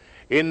example,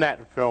 in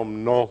that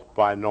film North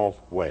by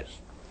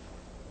Northwest,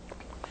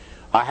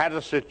 I had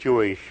a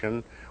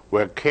situation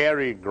where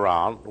Cary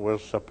Grant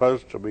was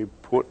supposed to be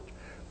put,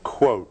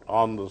 quote,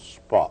 on the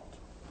spot.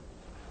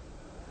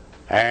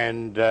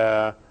 And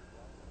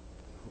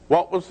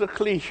what was the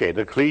cliche?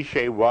 The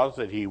cliche was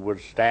that he would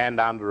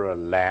stand under a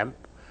lamp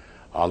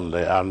on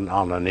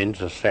an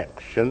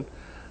intersection,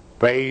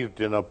 bathed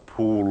in a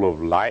pool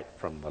of light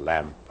from the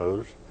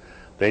lamppost.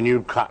 Then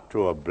you'd cut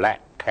to a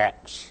black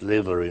cat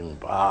slithering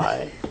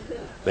by.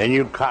 Then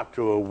you'd cut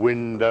to a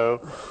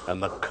window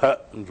and the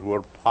curtains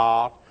would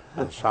part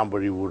and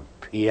somebody would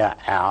peer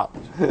out.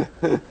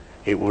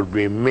 It would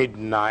be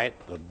midnight,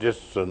 the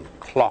distant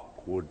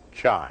clock would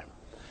chime.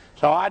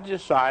 So I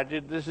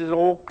decided this is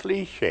all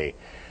cliche.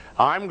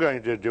 I'm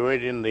going to do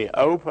it in the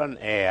open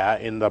air,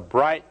 in the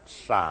bright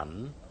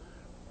sun,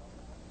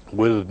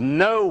 with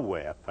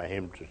nowhere for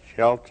him to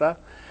shelter,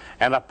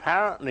 and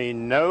apparently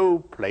no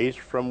place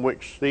from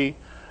which the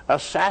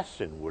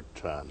assassin would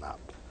turn up.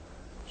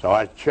 So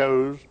I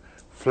chose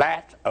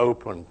flat,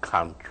 open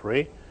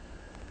country,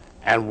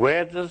 and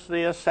where does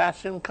the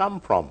assassin come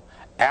from?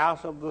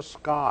 Out of the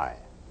sky.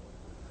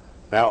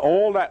 Now,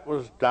 all that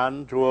was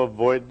done to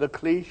avoid the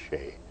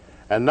cliche.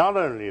 And not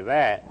only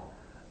that,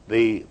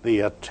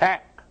 the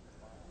attack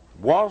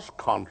was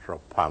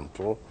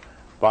contrapuntal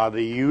by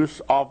the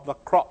use of the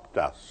crop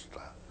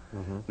duster.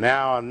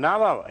 Now,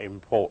 another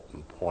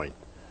important point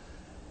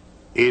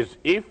is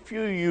if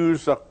you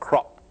use a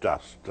crop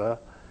duster,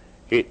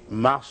 it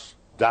must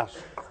dust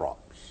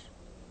crops.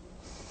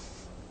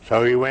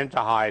 So he went to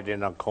hide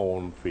in a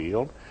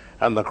cornfield,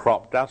 and the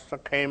crop duster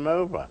came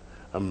over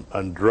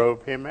and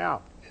drove him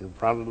out in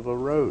front of the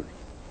road.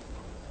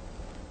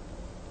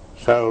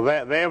 So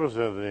there was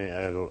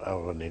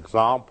an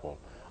example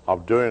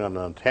of doing an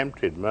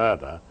attempted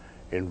murder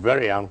in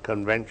very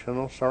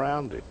unconventional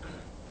surroundings.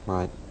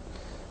 Right.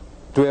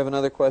 Do we have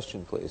another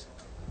question, please?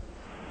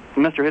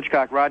 Mr.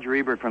 Hitchcock, Roger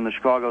Ebert from the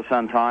Chicago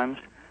Sun-Times.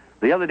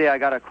 The other day I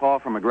got a call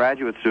from a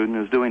graduate student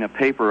who's doing a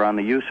paper on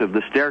the use of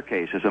the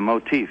staircase as a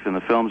motif in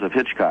the films of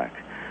Hitchcock.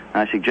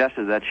 I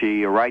suggested that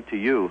she write to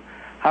you.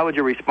 How would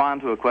you respond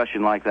to a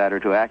question like that, or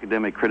to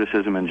academic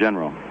criticism in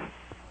general?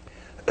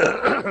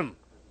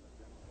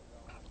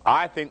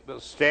 I think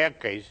that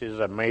staircases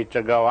are made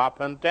to go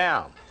up and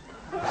down.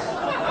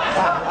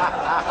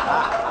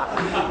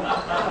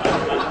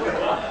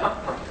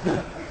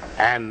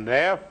 And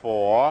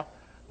therefore,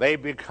 they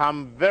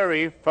become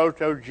very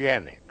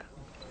photogenic.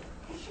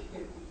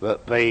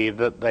 That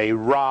they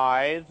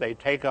rise, they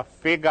take a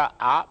figure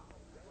up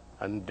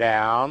and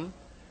down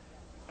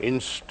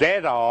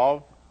instead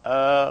of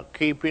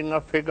keeping a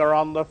figure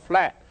on the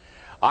flat.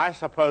 I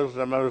suppose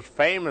the most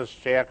famous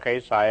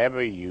staircase I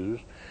ever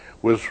used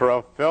was for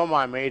a film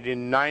I made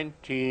in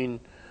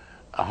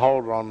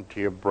hold on to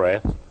your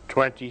breath,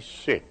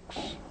 26.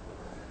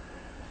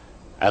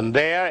 And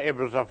there it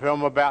was a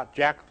film about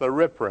Jack the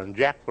Ripper, and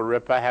Jack the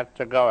Ripper had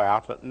to go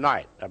out at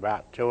night,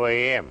 about 2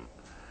 a.m.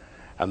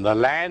 And the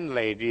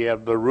landlady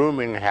of the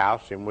rooming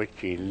house in which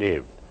he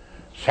lived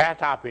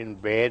sat up in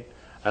bed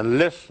and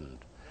listened.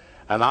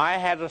 And I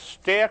had a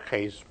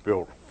staircase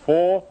built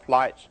 4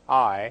 flights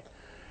high,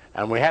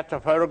 and we had to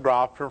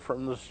photograph her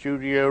from the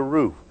studio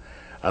roof.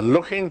 And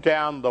looking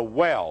down the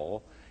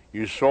well,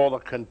 you saw the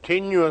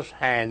continuous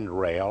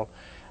handrail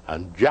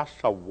and just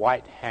a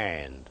white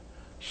hand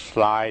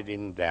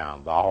sliding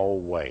down the whole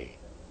way.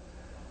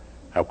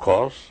 Of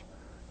course,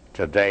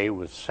 today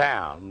with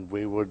sound,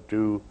 we would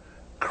do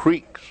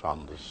creaks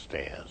on the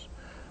stairs.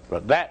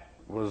 But that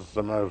was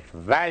the most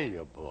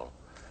valuable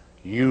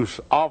use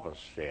of a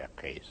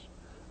staircase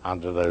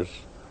under those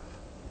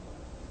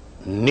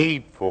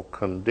needful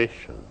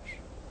conditions.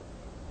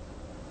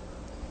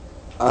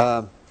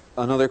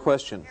 Another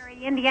question.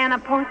 Indiana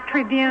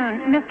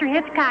Post-Tribune. Mr.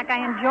 Hitchcock,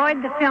 I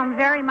enjoyed the film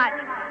very much,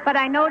 but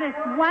I noticed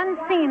one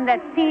scene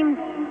that seemed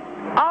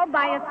all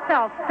by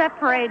itself,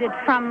 separated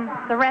from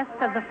the rest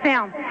of the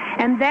film,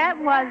 and that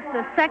was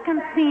the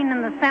second scene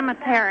in the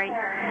cemetery,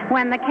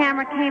 when the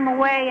camera came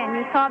away and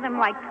you saw them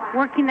like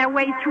working their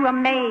way through a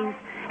maze,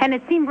 and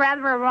it seemed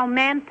rather a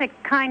romantic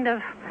kind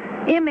of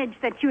image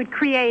that you had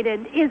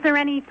created. Is there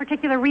any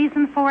particular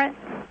reason for it?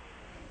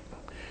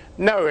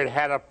 No, it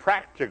had a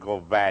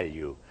practical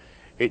value.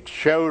 It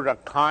showed a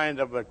kind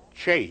of a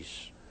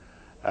chase,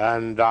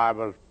 and I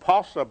was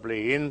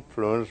possibly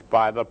influenced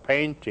by the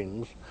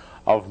paintings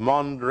of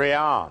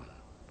Mondrian,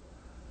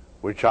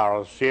 which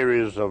are a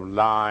series of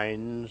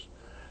lines,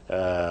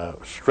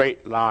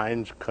 straight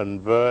lines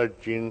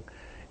converging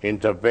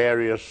into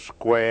various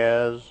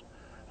squares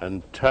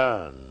and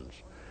turns.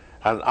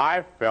 And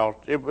I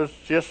felt it was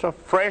just a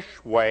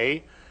fresh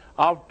way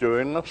of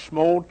doing a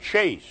small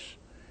chase.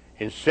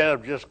 Instead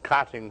of just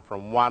cutting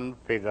from one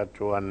figure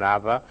to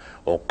another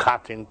or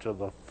cutting to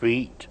the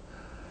feet,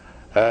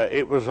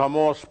 it was a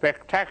more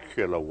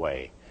spectacular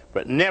way.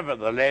 But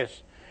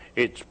nevertheless,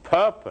 its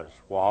purpose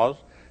was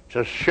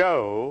to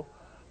show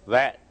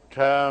that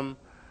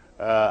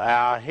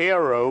our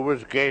hero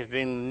was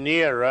getting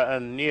nearer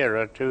and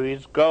nearer to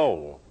his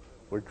goal,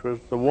 which was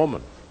the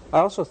woman. I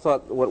also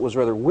thought what was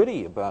rather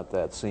witty about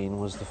that scene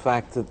was the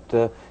fact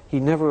that he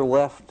never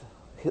left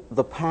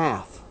the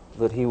path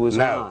that he was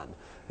on.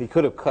 He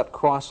could have cut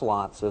cross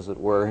lots, as it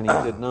were, and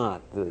he did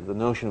not. The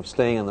notion of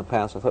staying on the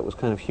path I thought was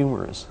kind of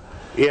humorous.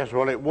 Yes,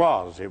 well, it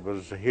was. It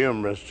was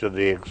humorous to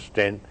the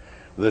extent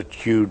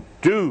that you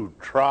do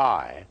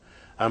try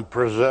and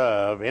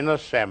preserve in a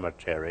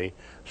cemetery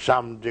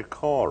some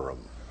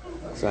decorum.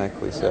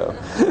 Exactly so.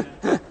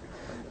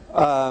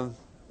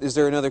 Is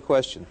there another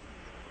question?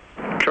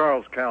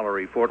 Charles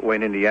Callery, Fort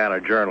Wayne,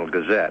 Indiana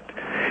Journal-Gazette.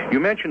 You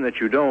mentioned that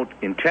you don't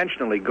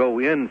intentionally go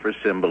in for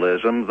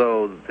symbolism,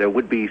 though there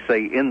would be,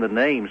 say, in the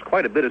names,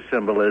 quite a bit of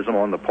symbolism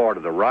on the part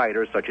of the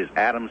writer, such as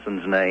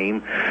Adamson's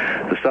name,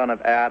 the son of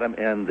Adam,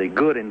 and the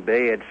good and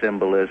bad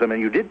symbolism. And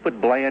you did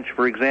put Blanche,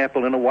 for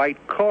example, in a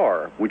white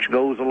car, which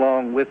goes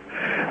along with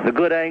the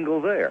good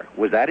angle there.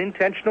 Was that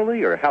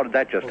intentionally, or how did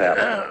that just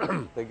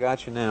happen? They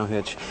got you now,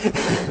 Hitch.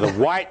 The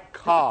white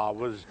car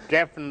was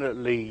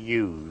definitely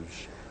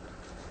used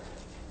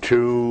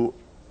to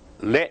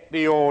let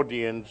the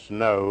audience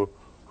know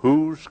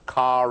whose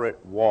car it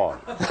was.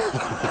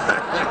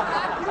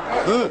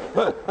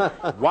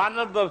 One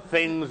of the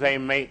things they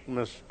make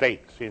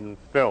mistakes in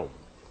film,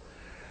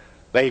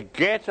 they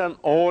get an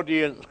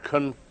audience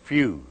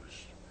confused.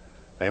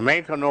 They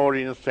make an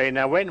audience say,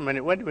 now wait a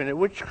minute,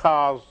 which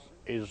cars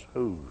is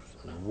whose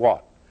and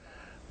what?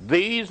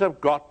 These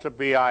have got to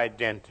be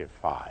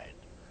identified.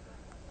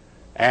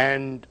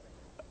 And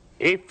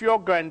if you're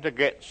going to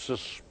get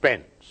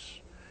suspense,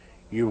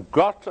 you've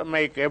got to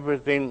make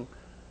everything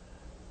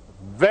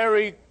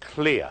very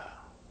clear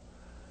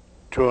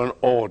to an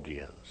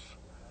audience,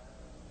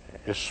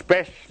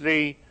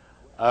 especially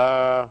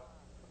where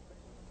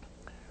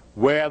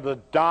the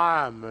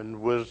diamond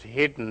was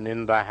hidden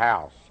in the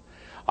house.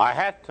 I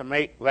had to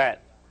make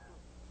that,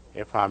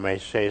 if I may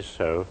say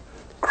so,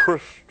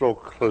 crystal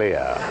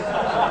clear.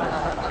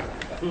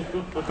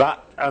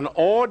 But an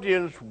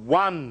audience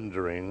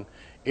wondering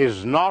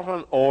is not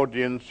an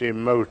audience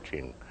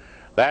emoting.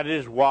 That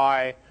is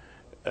why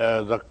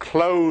the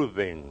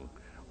clothing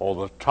or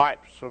the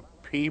types of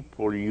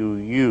people you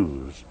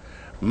use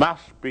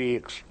must be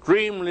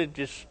extremely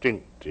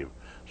distinctive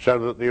so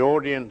that the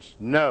audience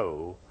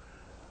know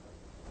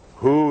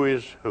who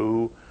is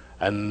who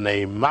and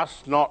they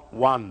must not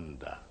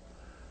wonder.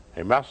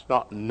 They must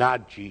not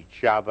nudge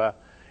each other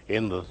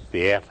in the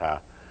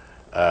theater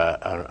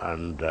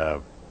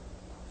and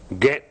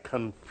get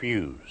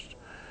confused.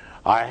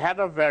 I had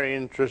a very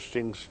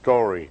interesting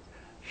story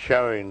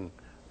showing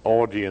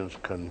audience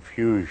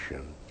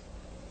confusion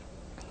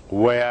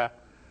where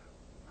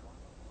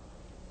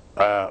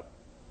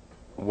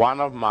one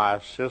of my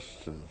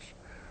assistants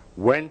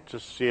went to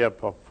see a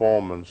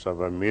performance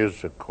of a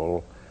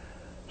musical,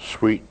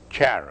 Sweet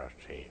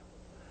Charity.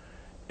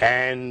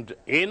 And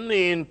in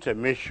the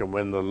intermission,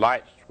 when the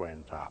lights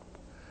went up,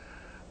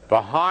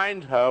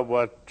 behind her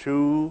were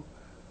two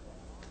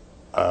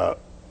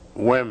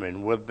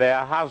women with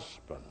their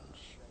husbands.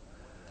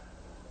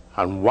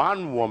 And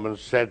one woman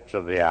said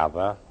to the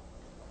other,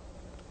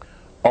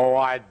 "Oh,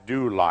 I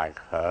do like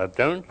her,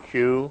 don't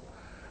you?"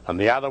 And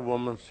the other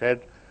woman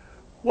said,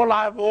 "Well,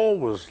 I've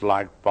always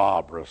liked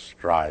Barbara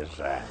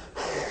Streisand."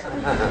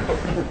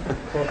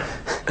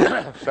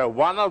 So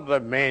one of the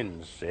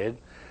men said,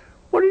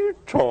 "What are you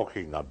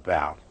talking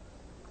about?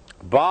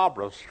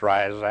 Barbara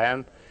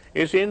Streisand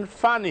is in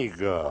Funny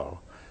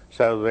Girl."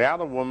 So the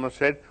other woman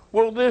said,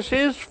 "Well, this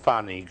is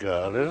Funny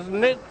Girl,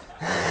 isn't it?"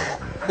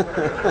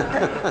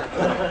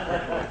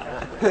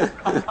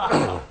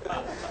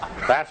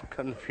 That's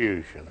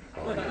confusion.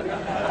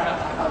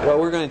 Well,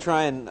 we're going to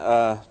try and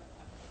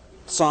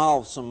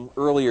solve some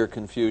earlier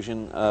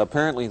confusion.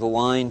 Apparently the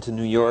line to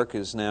New York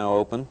is now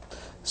open,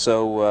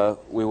 so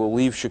we will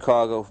leave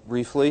Chicago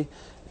briefly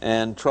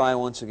and try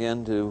once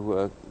again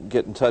to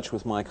get in touch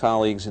with my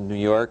colleagues in New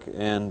York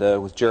and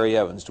with Jerry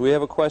Evans. Do we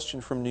have a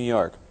question from New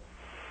York?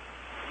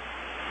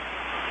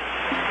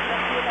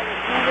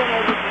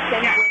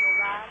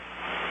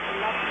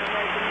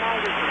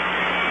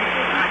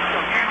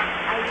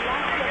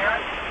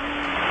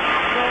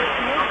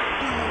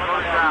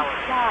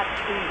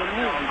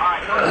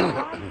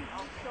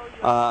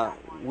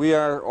 We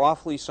are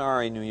awfully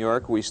sorry, New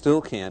York. We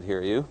still can't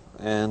hear you,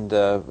 and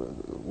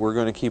we're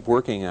going to keep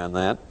working on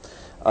that.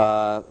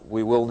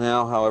 We will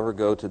now, however,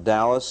 go to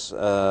Dallas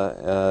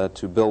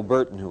to Bill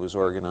Burton, who is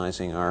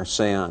organizing our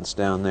seance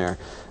down there.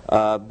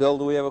 Bill,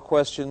 do we have a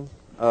question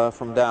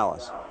from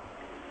Dallas?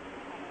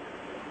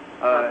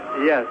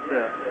 Yes.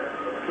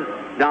 This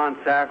is Don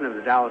Saffron of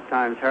the Dallas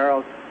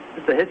Times-Herald.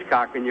 Mr.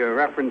 Hitchcock, in your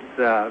reference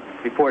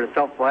before to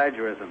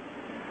self-plagiarism,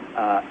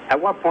 at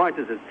what point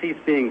does it cease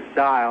being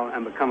style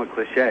and become a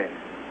cliche?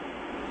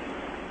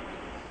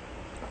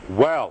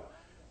 Well,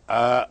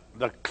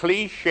 the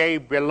cliche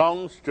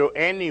belongs to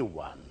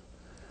anyone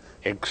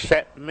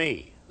except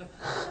me.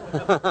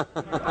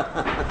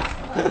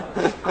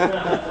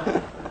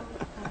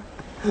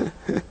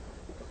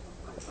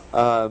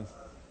 Well,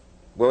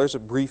 there's a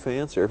brief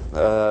answer.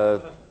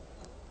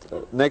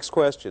 Next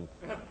question.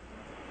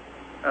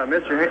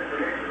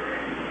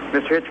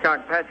 Mr.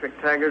 Hitchcock, Patrick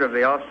Taggart of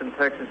the Austin,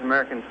 Texas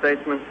American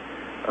Statesman.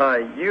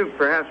 You,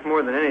 perhaps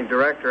more than any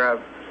director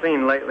I've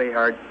seen lately,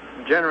 are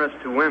generous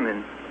to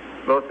women,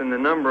 both in the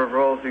number of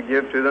roles you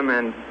give to them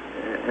and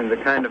the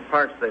kind of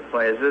parts they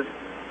play. Is this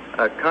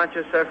a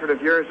conscious effort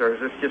of yours, or is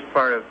this just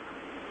part of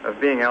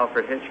being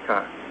Alfred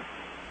Hitchcock?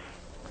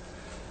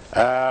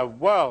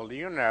 Well,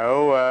 you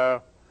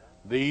know,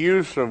 the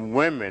use of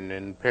women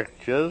in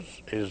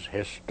pictures is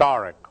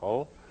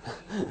historical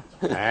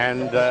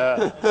and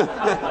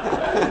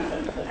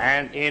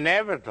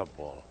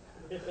inevitable.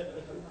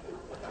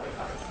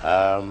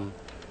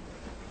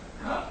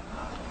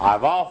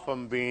 I've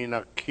often been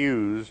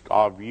accused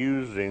of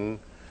using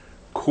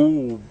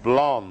cool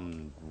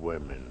blonde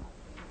women.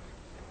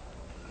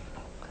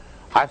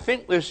 I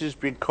think this is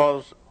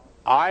because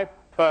I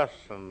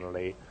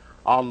personally,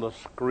 on the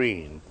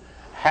screen,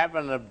 have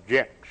an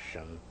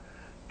objection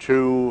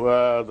to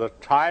the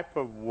type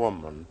of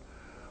woman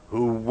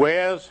who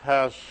wears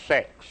her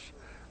sex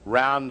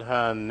round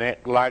her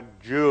neck like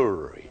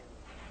jewelry.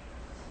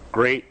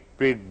 Great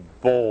big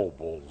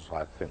baubles,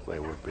 I think they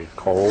would be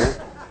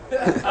called.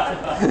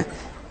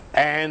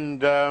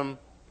 And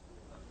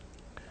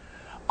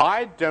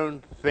I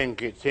don't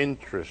think it's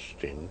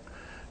interesting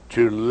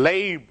to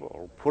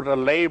put a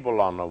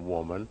label on a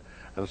woman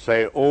and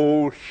say,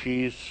 oh,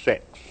 she's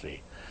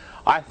sexy.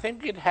 I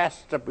think it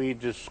has to be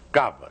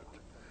discovered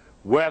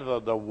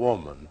whether the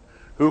woman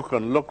who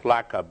can look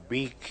like a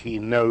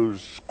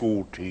beaky-nosed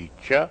school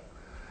teacher,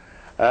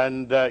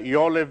 and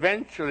you'll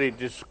eventually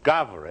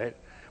discover it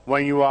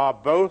when you are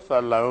both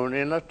alone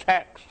in a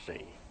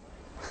taxi.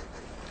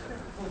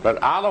 But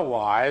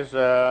otherwise,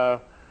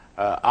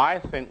 I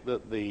think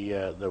that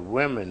the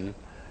women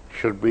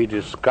should be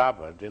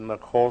discovered in the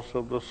course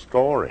of the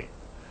story.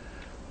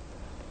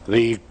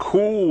 The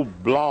cool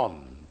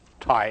blonde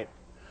type,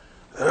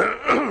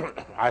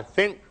 I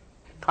think,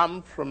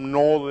 comes from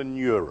Northern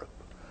Europe.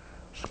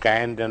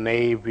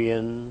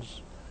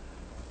 Scandinavians,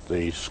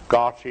 the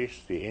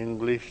Scottish, the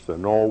English, the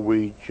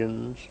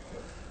Norwegians,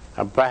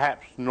 and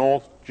perhaps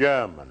North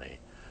Germany.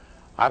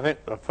 I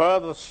think the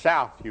further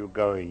south you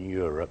go in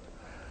Europe,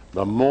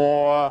 the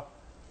more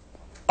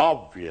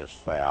obvious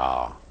they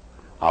are.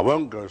 I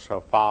won't go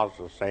so far as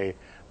to say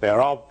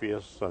they're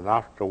obvious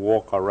enough to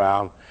walk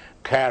around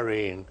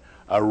carrying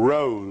a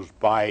rose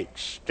by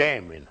its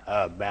stem in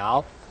her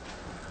mouth.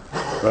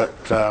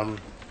 But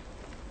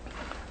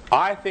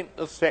I think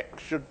the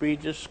sex should be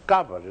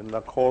discovered in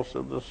the course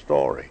of the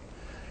story.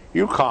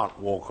 You can't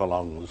walk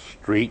along the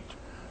street,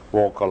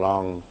 walk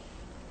along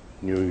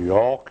New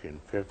York in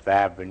Fifth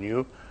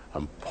Avenue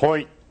and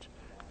point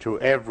to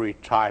every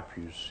type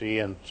you see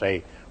and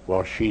say,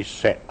 well, she's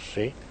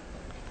sexy,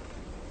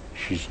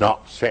 she's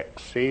not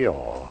sexy,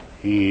 or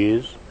he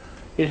is.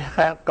 It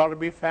has got to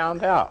be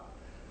found out.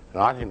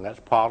 And I think that's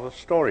part of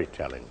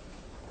storytelling.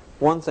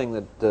 One thing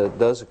that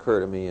does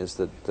occur to me is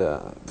that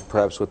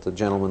perhaps what the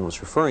gentleman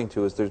was referring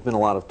to is there's been a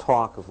lot of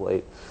talk of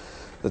late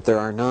that there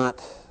are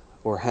not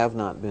or have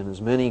not been as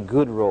many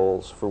good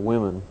roles for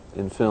women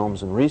in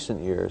films in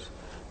recent years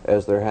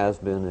as there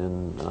have been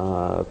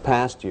in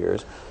past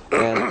years,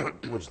 and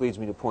which leads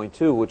me to point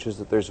two, which is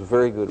that there's a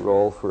very good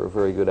role for a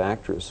very good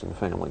actress in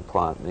Family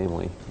Plot,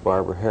 namely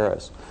Barbara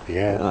Harris.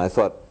 Yeah. And I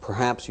thought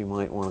perhaps you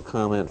might want to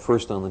comment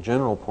first on the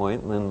general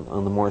point and then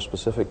on the more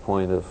specific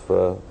point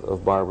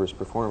of Barbara's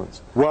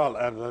performance. Well,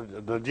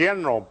 the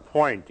general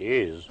point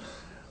is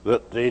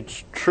that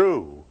it's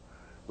true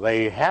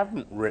they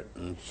haven't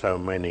written so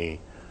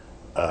many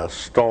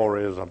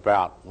stories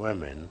about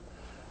women.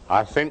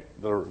 I think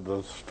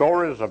the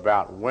stories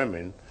about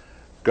women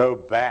go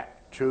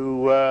back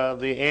to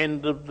the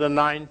end of the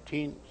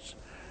 19th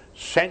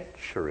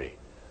century.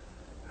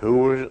 Who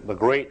was the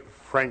great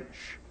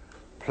French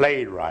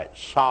playwright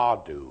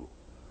Sardou,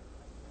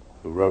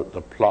 who wrote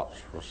the plots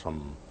for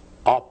some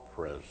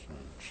operas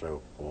and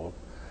so forth.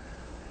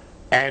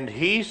 And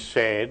he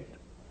said,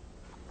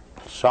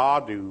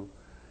 Sardou,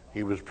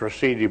 he was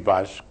preceded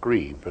by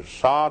Scribe, but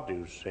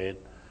Sardou said,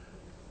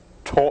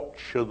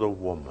 torture the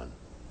woman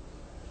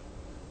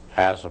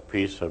as a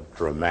piece of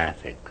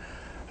dramatic.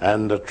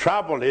 And the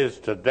trouble is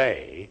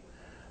today,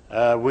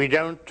 we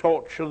don't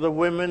torture the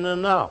women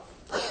enough.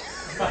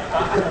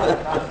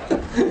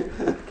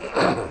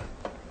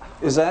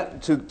 Is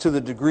that to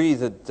the degree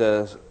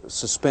that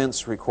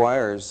suspense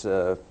requires,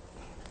 I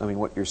mean,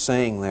 what you're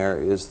saying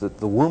there is that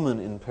the woman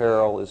in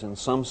peril is in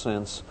some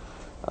sense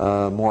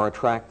more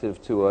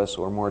attractive to us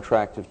or more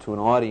attractive to an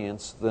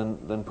audience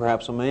than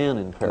perhaps a man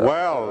in peril?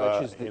 Well,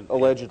 which is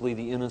allegedly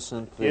the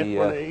innocent,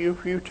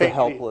 the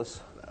helpless.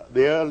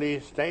 The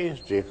earliest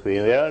days, Dick, the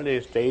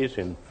earliest days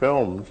in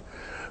films,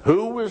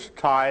 who was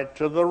tied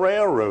to the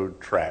railroad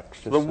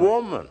tracks? The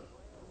woman.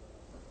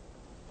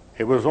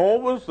 It was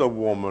always the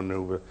woman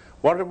who was...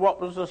 What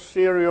was the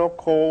serial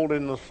called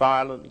in the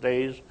silent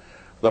days?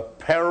 The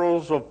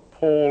Perils of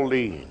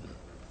Pauline.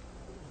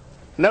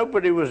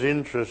 Nobody was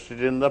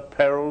interested in the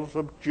perils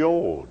of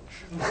George.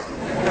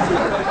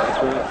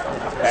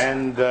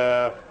 And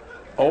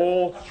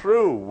all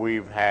through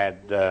we've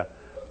had the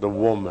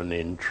woman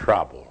in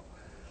trouble.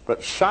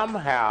 But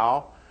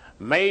somehow,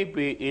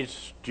 maybe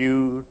it's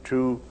due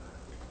to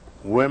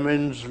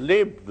women's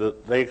lib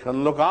that they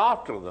can look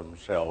after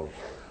themselves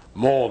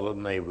more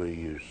than they were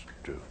used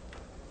to.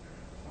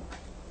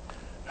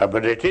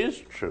 But it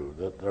is true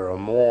that there are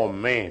more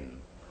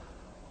men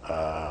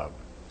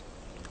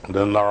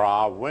than there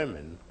are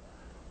women,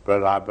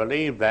 but I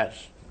believe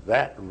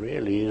that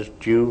really is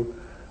due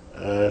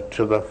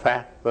to the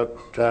fact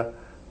that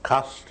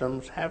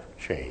customs have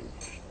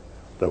changed,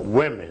 that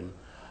women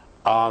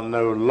are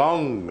no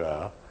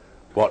longer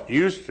what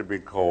used to be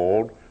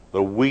called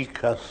the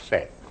weaker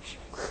sex.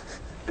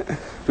 Do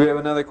we have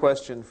another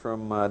question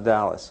from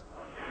Dallas?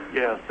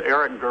 Yes,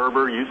 Eric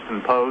Gerber,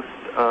 Houston Post.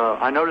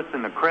 I noticed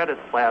in the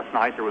credits last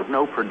night there was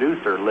no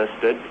producer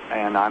listed,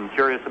 and I'm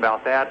curious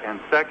about that. And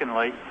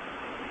secondly,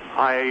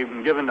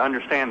 I'm given to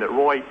understand that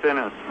Roy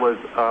Finnis was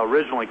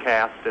originally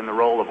cast in the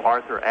role of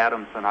Arthur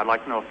Adamson. I'd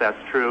like to know if that's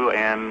true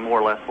and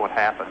more or less what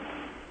happened.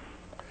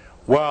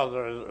 Well,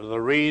 the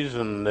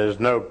reason there's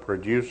no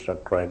producer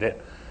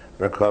credit,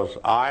 because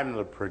I'm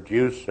the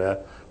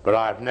producer, but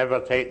I've never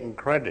taken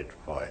credit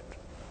for it.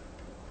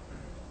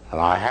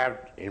 And I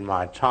have, in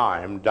my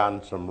time,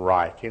 done some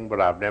writing, but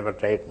I've never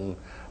taken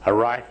a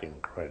writing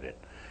credit.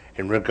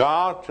 In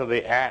regard to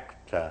the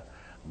actor,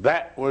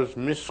 that was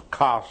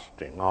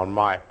miscasting on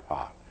my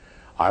part.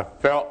 I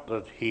felt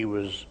that he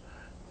was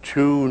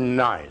too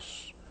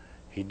nice.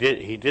 He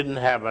didn't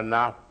have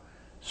enough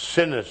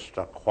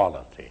sinister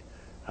quality.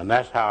 And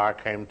that's how I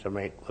came to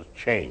make the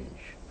change.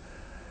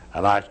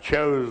 And I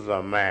chose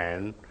a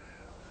man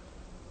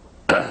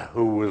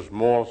who was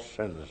more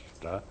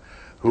sinister,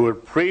 who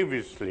had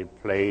previously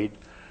played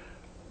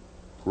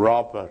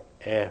Robert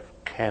F.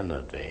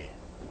 Kennedy.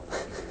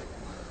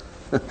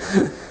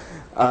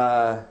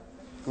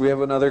 We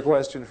have another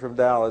question from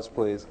Dallas,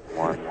 please.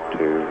 1, 2, 3.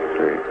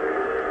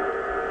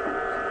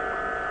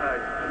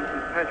 This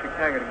is Patrick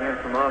Taggart again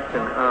from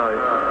Austin.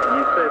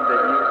 You said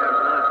that you have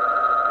not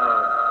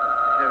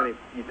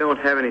you don't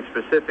have any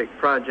specific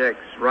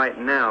projects right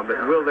now,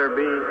 but will there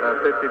be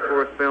a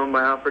 54th film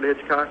by Alfred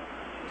Hitchcock?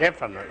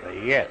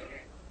 Definitely, yes.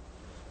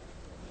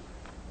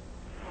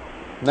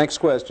 Next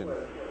question.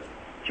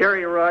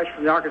 Jerry Rush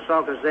from the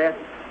Arkansas Gazette.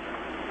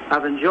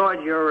 I've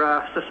enjoyed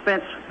your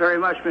suspense very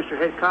much, Mr.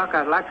 Hitchcock.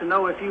 I'd like to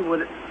know if you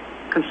would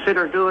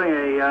consider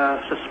doing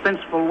a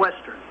suspenseful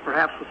Western,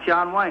 perhaps with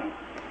John Wayne.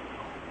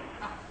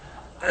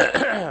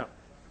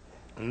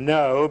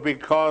 No,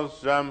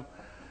 because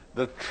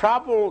the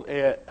trouble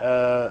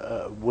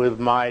with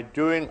my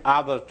doing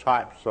other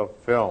types of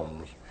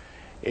films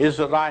is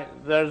that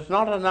there's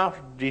not enough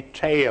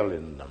detail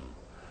in them.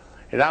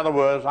 In other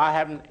words, I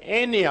haven't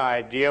any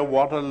idea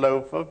what a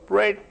loaf of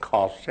bread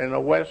costs in a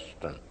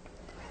Western.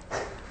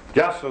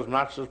 Just as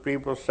much as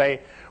people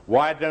say,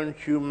 why don't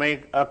you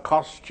make a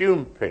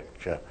costume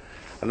picture?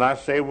 And I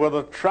say, well,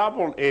 the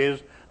trouble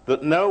is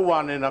that no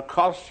one in a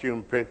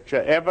costume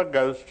picture ever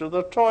goes to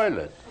the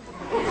toilet.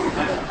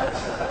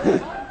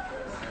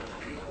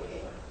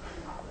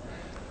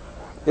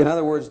 In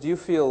other words, do you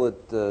feel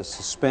that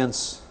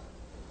suspense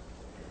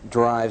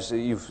derives,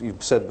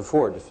 you've said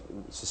before,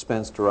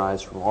 suspense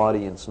derives from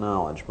audience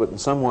knowledge, but in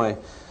some way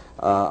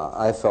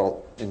I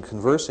felt in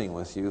conversing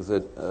with you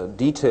that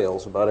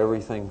details about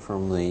everything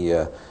from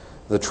the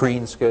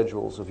train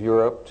schedules of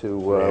Europe to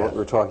what we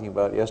were talking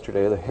about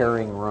yesterday, the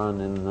herring run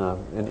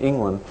in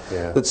England,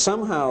 that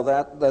somehow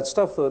that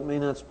stuff, though it may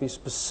not be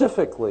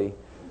specifically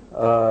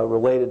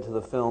related to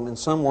the film, in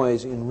some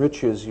ways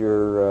enriches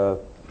your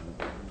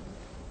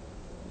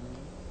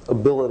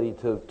ability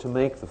to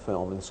make the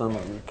film. In some,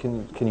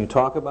 can you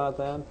talk about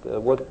that?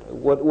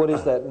 What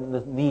is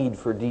that need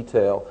for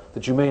detail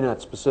that you may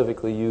not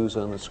specifically use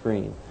on the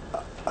screen?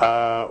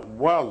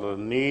 Well, the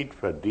need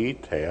for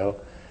detail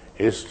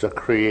is to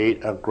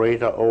create a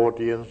greater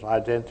audience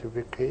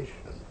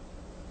identification.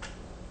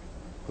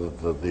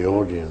 The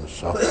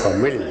audience are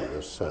familiar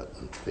with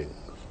certain things.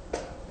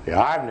 Yeah,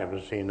 I've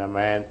never seen a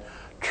man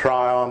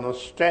try on a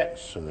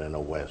Stetson in a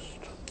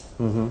Western.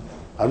 Mm-hmm.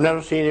 I've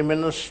never seen him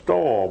in a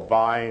store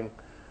buying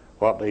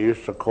what they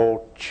used to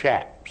call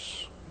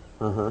chaps.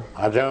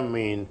 I don't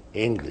mean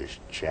English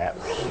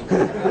chaps,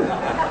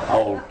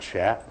 old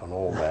chap and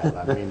all that.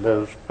 I mean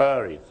those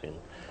furry things.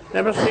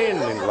 Never seen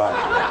anything like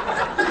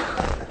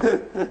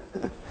that.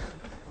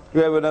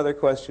 You have another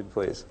question,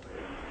 please.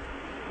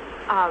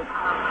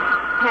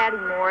 Patty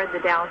Moore, the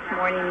Dallas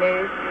Morning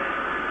News.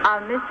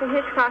 Mr.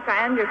 Hitchcock,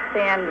 I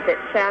understand that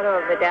Shadow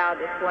of a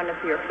Doubt is one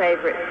of your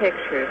favorite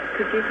pictures.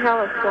 Could you tell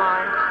us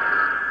why?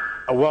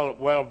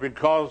 Well,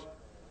 because,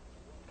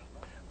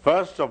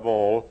 first of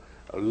all,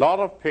 a lot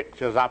of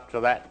pictures up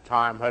to that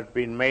time had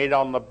been made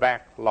on the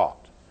back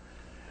lot.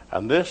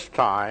 And this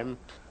time,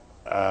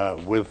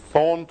 with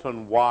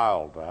Thornton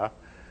Wilder,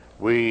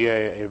 we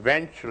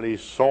eventually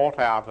sought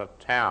out a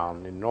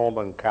town in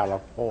Northern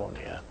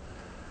California,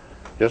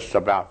 just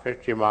about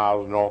 50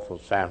 miles north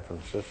of San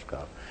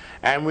Francisco.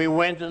 And we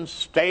went and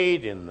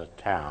stayed in the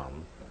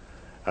town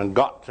and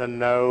got to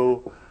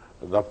know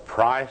the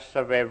price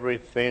of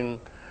everything,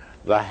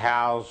 the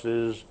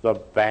houses, the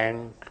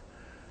bank,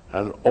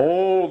 and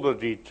all the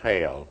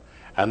detail.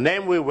 And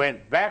then we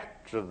went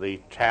back to the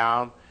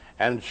town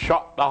and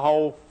shot the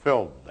whole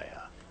film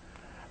there.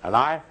 And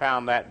I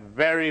found that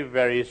very,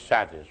 very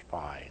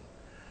satisfying.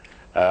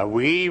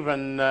 We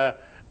even, there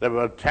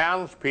were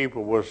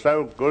townspeople were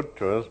so good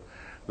to us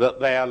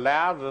that they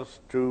allowed us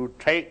to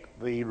take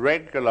the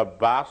regular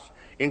bus,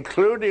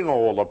 including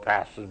all the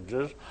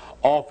passengers,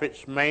 off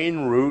its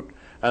main route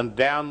and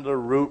down the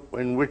route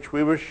in which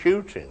we were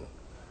shooting.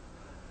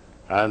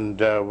 And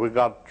we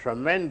got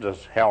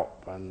tremendous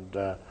help. And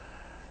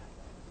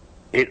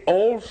it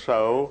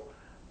also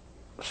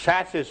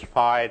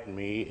satisfied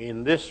me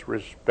in this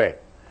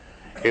respect.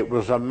 It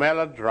was a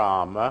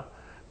melodrama,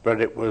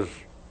 but it was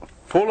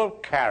full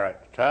of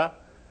character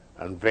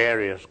and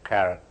various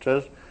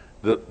characters.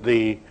 That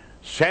the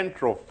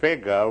central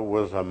figure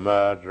was a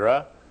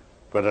murderer,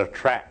 but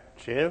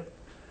attractive,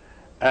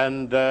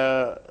 and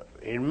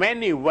in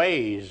many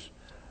ways,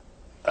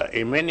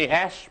 in many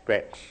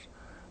aspects,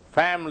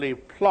 Family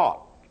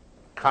Plot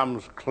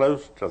comes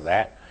close to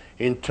that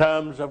in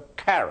terms of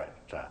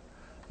character,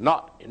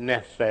 not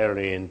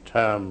necessarily in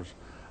terms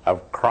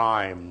of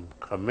crime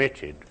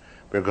committed,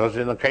 because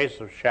in the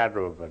case of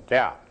Shadow of a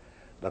Doubt,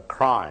 the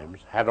crimes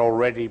had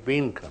already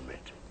been committed.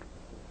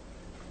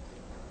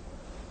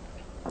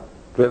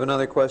 Do we have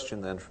another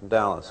question then from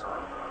Dallas?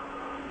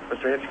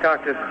 Mr.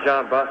 Hitchcock, this is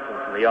John Buston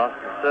from the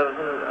Austin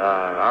Citizen.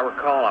 I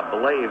recall, I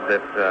believe,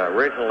 that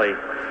originally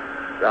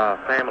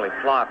Family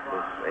Plot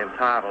was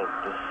entitled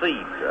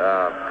Deceit.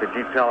 Could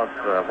you tell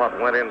us what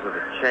went into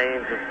the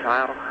change of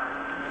title?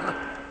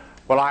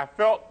 Well, I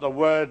felt the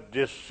word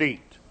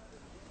deceit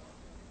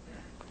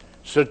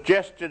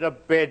suggested a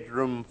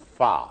bedroom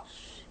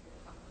farce.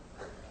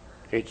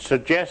 It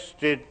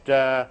suggested,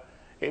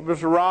 it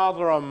was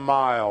rather a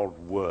mild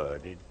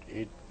word.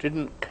 It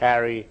didn't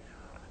carry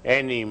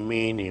any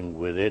meaning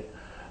with it.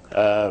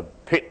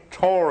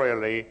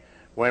 Pictorially,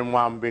 when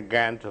one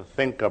began to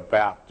think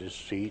about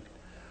deceit,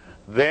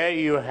 there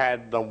you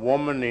had the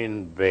woman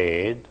in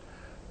bed,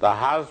 the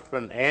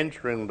husband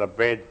entering the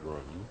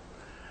bedroom,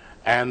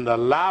 and the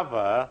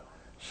lover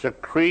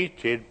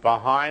secreted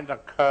behind a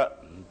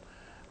curtain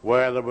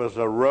where there was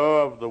a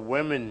row of the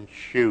women's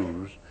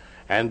shoes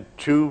and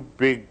two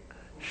big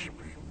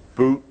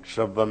boots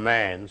of the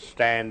man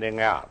standing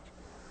out.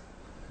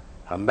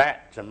 And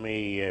that, to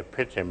me,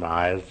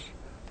 epitomized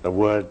the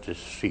word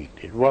deceit.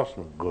 It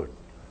wasn't good,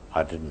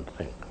 I didn't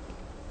think.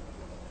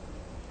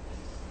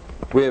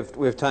 We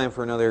have time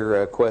for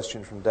another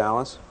question from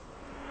Dallas.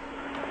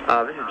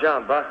 This is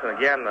John Buston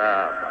again.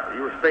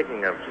 You were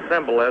speaking of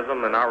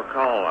symbolism, and I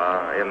recall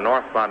in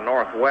North by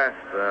Northwest,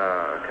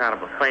 kind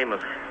of a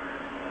famous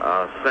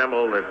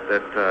symbol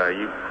that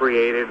you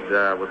created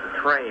with the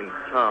train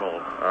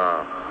tunnel.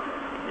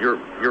 You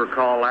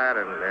recall that,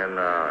 and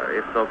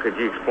if so, could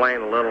you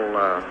explain a little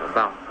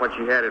about what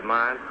you had in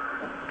mind?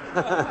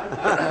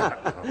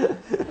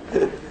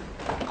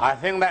 I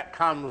think that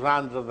comes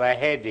under the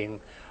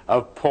heading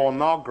of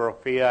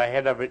pornography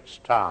ahead of its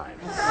time.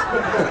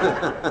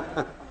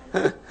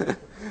 Do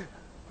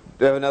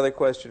you have another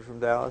question from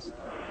Dallas?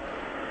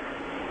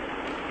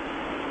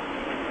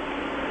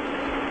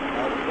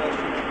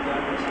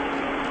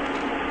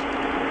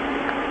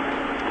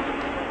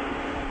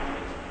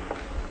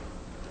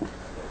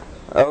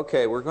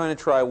 Okay, we're going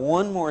to try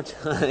one more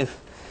time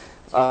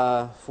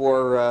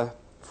for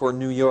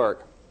New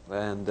York,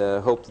 and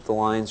hope that the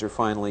lines are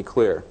finally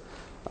clear.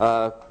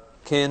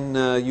 Can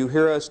you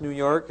hear us, New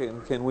York,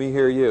 and can we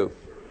hear you?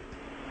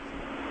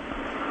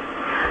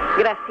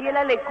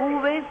 Graciela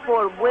Lecube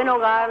for Buen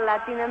Hogar,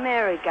 Latin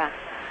America.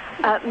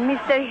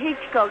 Mr.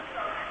 Hitchcock,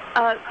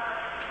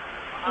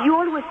 you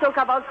always talk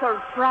about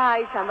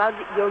surprise about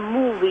your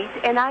movies,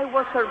 and I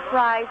was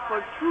surprised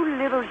for two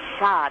little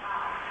shots.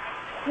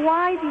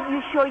 Why did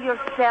you show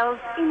yourself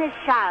in a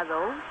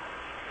shadow,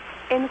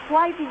 and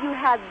why did you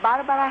have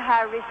Barbara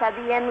Harris at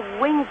the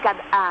end wink at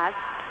us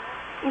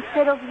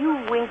instead of you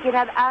winking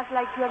at us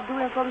like you are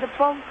doing from the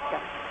poster?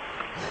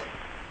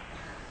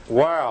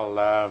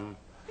 Well,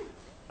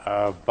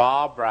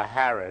 Barbara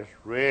Harris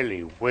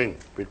really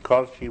winked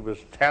because she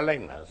was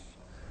telling us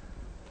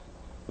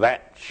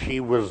that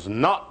she was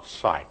not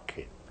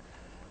psychic,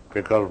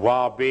 because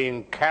while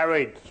being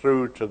carried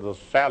through to the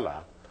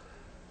cellar,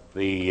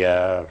 the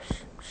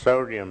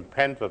sodium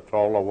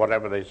pentothal or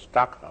whatever they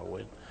stuck her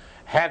with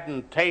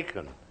hadn't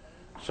taken,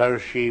 so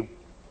she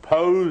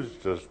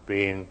posed as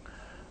being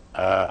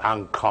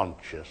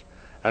unconscious,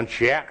 and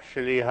she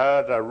actually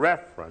heard a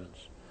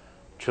reference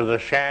to the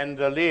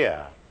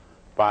chandelier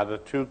by the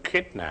two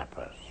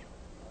kidnappers.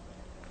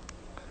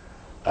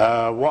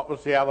 What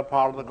was the other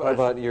part of the question?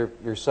 About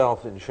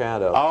yourself in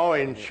shadow. Oh,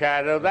 in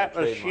shadow. That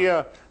was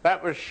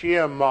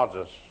sheer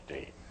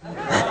modesty.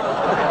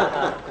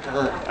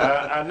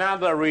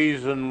 Another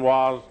reason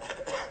was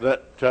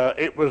that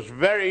it was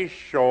very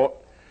short,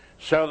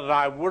 so that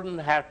I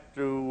wouldn't have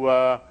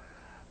to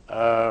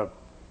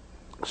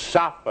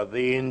suffer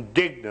the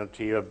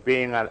indignity of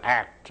being an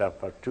actor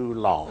for too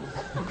long.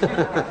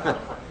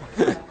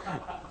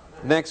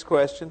 Next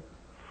question.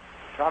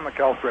 Tom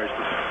McElfresh,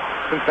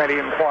 Cincinnati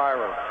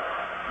Enquirer.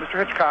 Mr.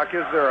 Hitchcock,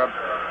 is there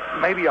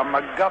maybe a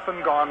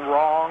MacGuffin gone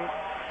wrong?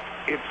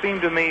 It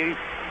seemed to me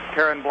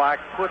Karen Black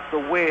put the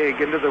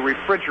wig into the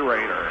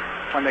refrigerator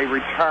when they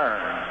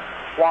returned.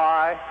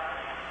 Why?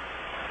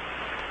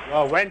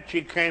 Well, when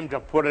she came to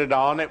put it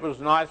on, it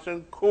was nice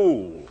and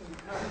cool.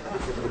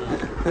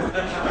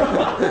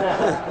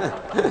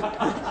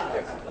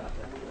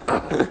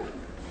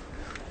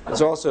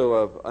 It's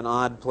also an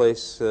odd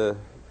place to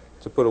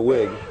put a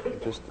wig,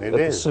 just at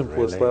the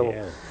simplest level.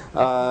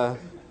 Yeah.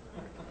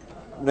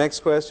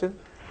 Next question.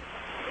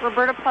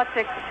 Roberta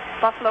Plutzik,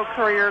 Buffalo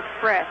Courier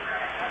Express.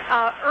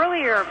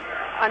 Earlier,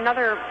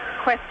 another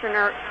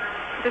questioner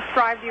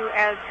described you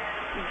as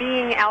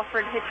being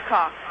Alfred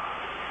Hitchcock.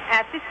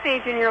 At this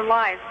stage in your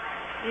life,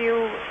 do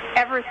you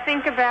ever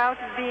think about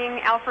being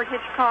Alfred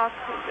Hitchcock,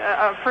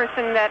 a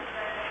person that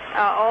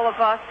all of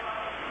us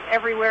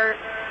everywhere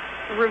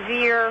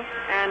revere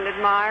and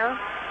admire? Do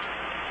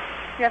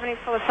you have any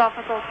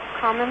philosophical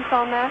comments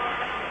on that?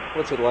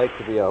 What's it like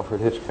to be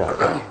Alfred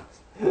Hitchcock?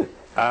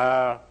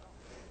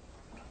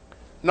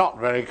 Not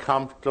very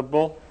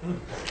comfortable.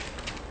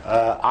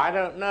 I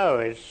don't know.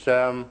 It's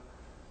I'm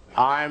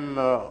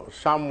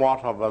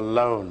somewhat of a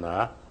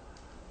loner.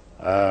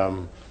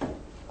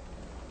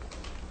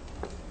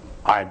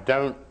 I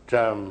don't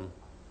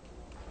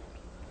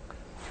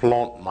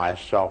flaunt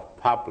myself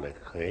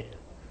publicly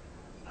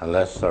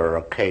unless there are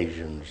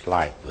occasions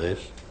like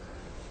this.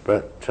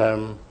 But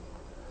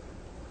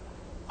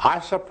I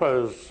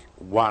suppose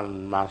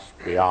one must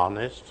be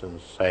honest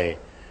and say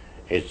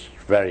it's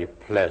very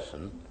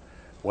pleasant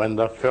when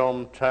the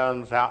film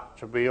turns out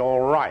to be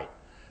all right.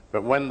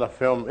 But when the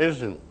film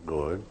isn't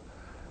good,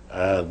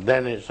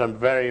 then it's a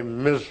very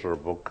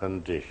miserable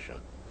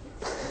condition.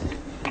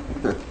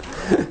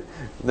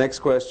 Next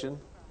question.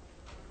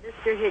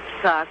 Mr.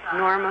 Hitchcock,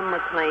 Norma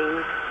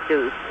McLean's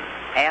Deuce,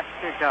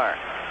 After Dark.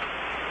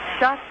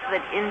 Shots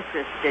that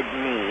interested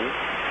me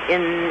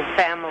in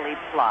Family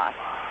Plot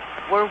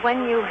were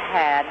when you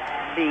had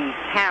the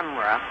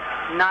camera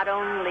not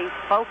only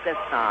focus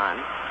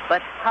on,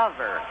 but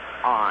hover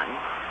on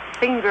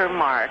finger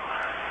marks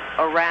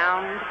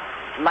around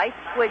light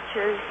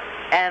switches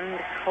and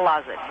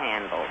closet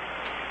handles.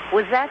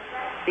 Was that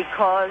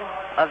because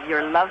of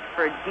your love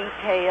for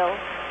detail,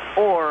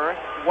 or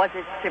was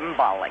it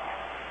symbolic?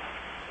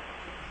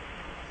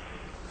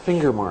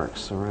 Finger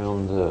marks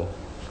around.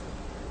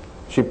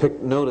 She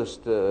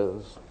noticed.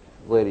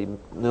 Lady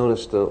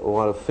noticed a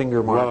lot of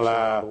finger marks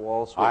around the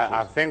wall switches.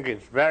 I think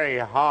it's very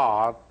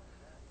hard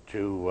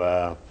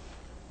to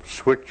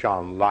switch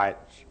on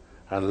lights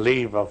and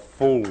leave a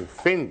full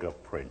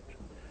fingerprint.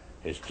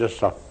 It's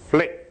just a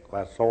flick,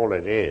 that's all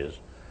it is,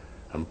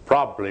 and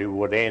probably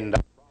would end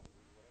up.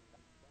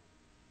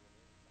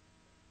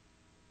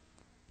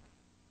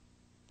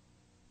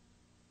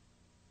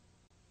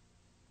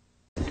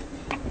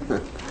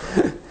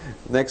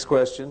 Next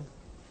question.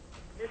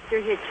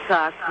 Mr.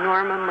 Hitchcock,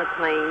 Norma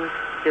McLean's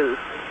Deuce,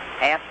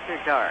 After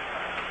Dark.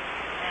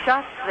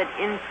 Shots that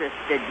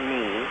interested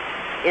me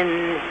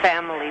in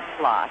family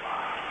plot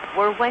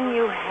were when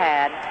you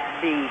had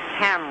the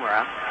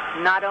camera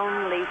not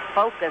only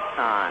focus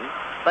on,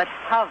 but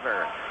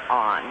hover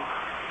on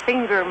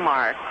finger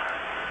marks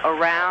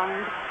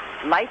around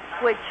light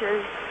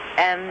switches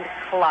and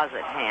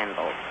closet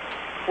handles.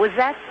 Was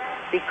that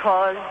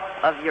because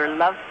of your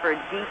love for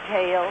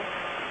detail,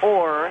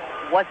 or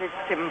was it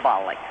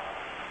symbolic?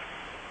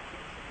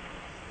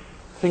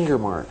 Finger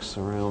marks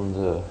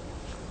around.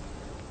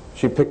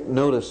 She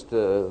noticed.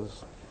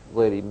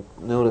 Lady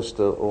noticed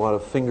a lot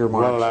of finger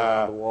marks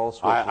around the wall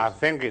switches. I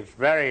think it's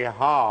very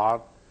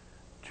hard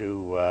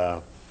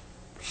to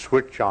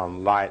switch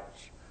on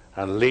lights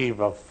and leave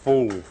a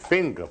full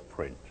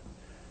fingerprint.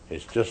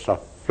 It's just a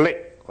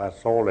flick,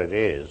 that's all it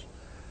is,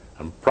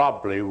 and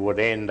probably would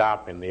end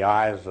up in the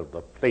eyes of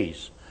the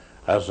police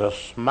as a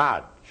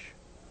smudge.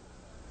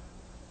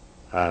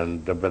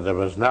 And but there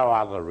was no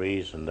other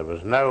reason. There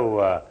was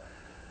no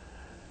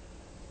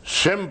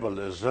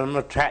symbolism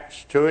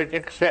attached to it,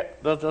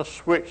 except that a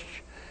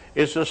switch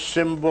is a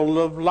symbol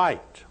of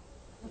light.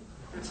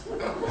 We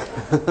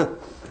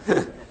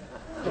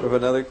have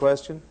another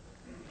question?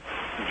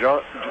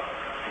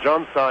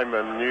 John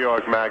Simon, New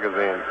York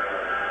Magazine.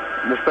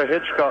 Mr.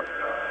 Hitchcock,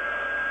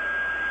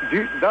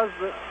 does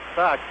the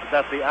fact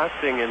that the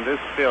acting in this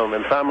film,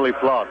 in Family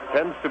Plot,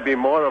 tends to be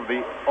more of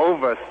the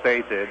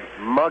overstated,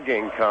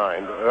 mugging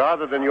kind,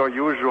 rather than your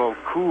usual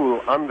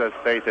cool,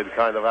 understated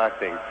kind of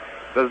acting,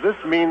 does this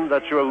mean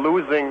that you're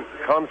losing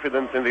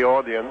confidence in the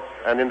audience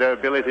and in their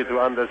ability to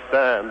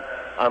understand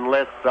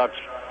unless such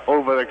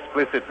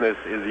over-explicitness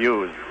is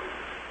used?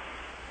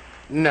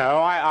 No,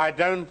 I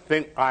don't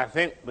think. I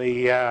think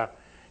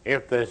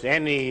if there's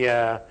any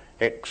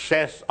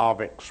excess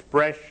of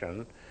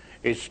expression,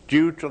 it's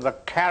due to the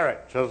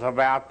characters of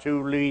our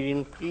two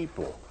leading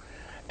people,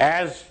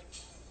 as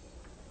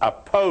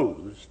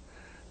opposed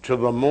to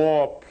the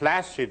more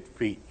placid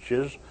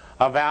features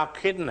of our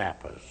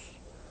kidnappers.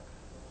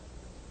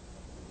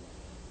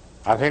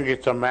 I think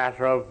it's a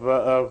matter of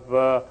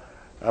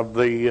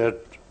the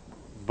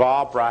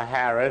Barbara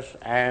Harris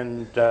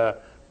and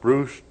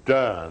Bruce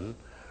Dern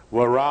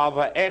were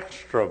rather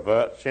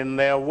extroverts in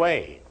their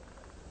way,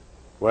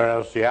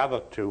 whereas the other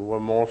two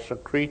were more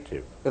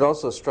secretive. It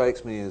also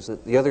strikes me as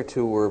that the other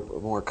two were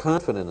more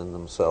confident in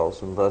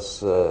themselves and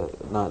thus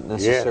not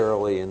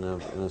necessarily in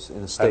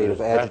a state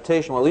of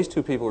agitation. While these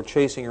two people were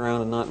chasing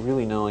around and not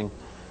really knowing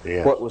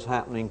what was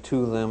happening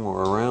to them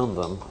or around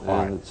them.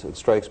 And it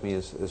strikes me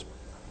as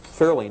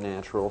fairly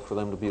natural for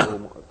them to be a little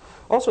more.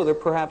 Also, they're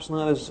perhaps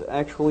not as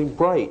actually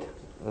bright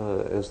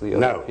as the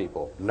other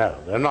people. No,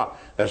 they're not.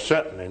 They're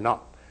certainly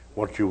not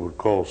what you would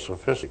call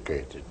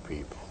sophisticated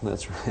people.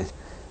 That's right.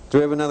 Do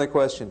we have another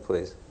question,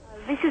 please?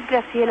 This is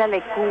Graciela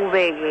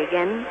Lecube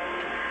again.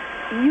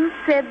 You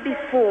said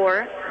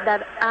before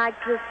that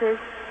actresses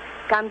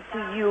come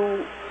to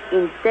you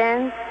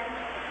intense,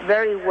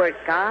 very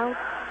worked out,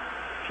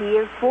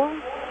 tearful.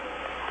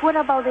 What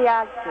about the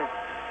actors?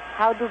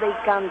 How do they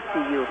come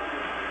to you?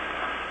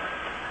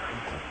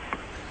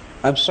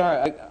 I'm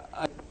sorry,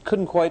 I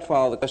couldn't quite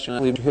follow the question. I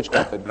believe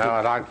Hitchcock. No,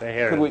 I'd like to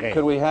hear it again.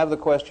 Could we have the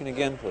question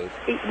again, please?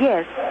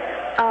 Yes.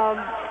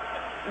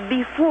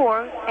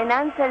 Before, in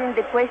answering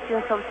the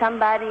questions of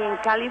somebody in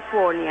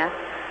California,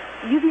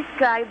 you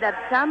described that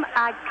some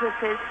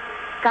actresses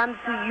come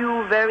to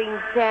you very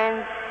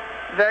intense,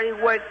 very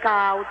worked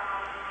out,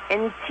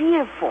 and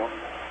cheerful.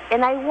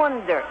 And I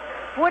wonder,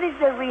 what is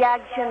the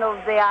reaction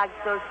of the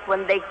actors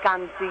when they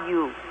come to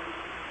you?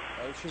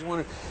 She's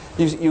wondering,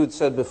 you had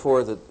said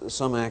before that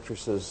some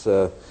actresses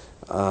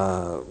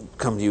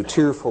come to you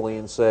tearfully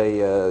and say,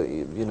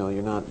 you know,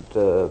 you're not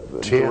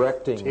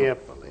directing.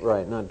 Tearfully.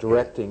 Right, not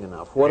directing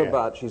enough. What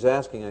about, she's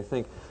asking, I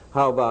think,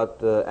 how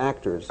about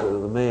actors,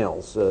 the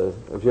males?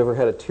 Have you ever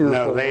had a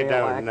tearful male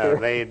actor? No,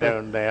 they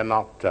don't. They're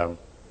not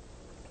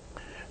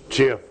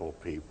cheerful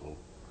people.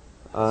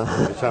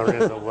 It's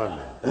only the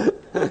women.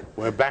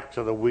 We're back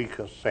to the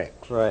weaker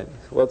sex. Right.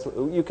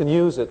 Well, you can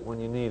use it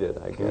when you need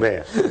it, I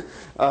guess. Yes.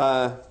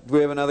 Do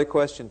we have another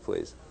question,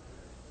 please?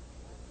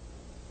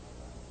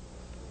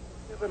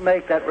 You ever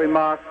make that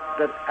remark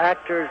that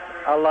actors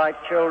are like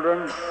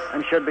children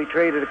and should be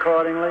treated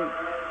accordingly?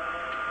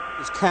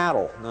 It's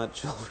cattle, not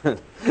children.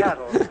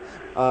 Cattle.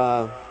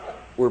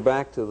 we're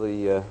back to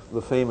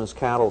the famous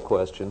cattle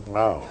question.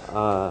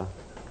 Oh.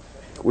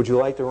 Would you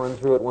like to run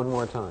through it one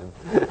more time?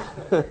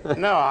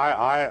 No,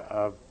 I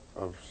have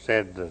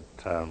said that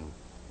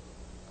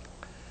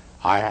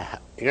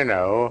you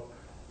know,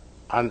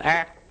 an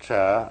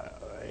actor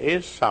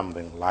is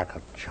something like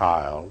a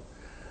child.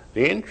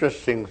 The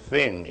interesting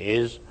thing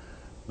is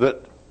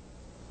that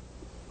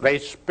they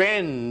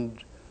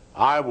spend,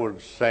 I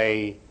would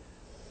say,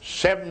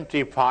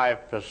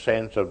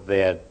 75% of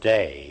their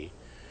day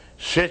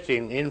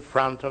sitting in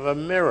front of a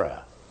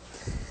mirror.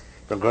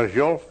 Because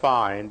you'll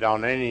find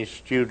on any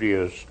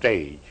studio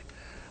stage,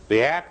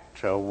 the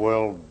actor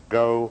will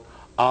go,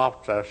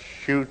 after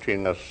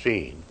shooting a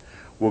scene,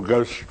 will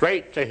go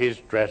straight to his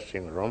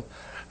dressing room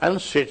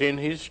and sit in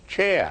his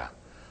chair.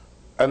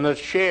 And the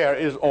chair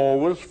is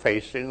always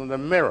facing the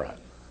mirror.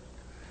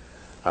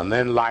 And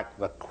then, like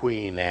the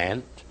queen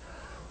ant,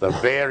 the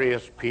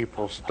various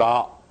people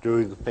start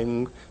doing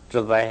things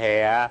to the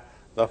hair,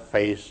 the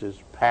face is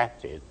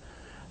patted.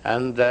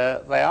 And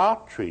they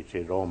are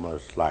treated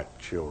almost like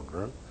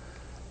children.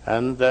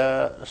 And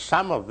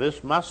some of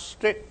this must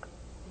stick.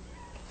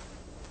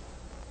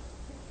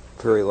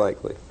 Very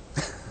likely.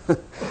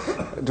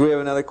 Do we have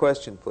another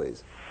question,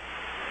 please?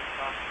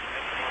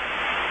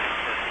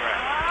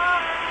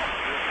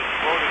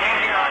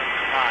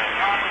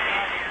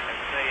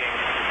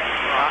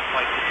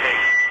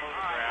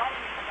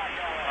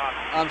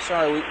 I'm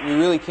sorry, we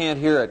really can't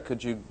hear it.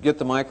 Could you get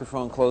the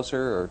microphone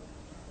closer or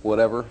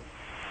whatever?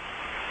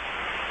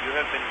 You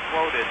have been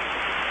quoted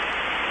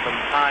from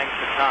time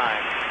to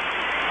time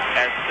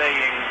as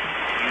saying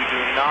you do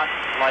not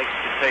like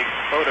to take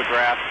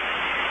photographs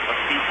of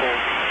people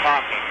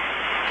talking,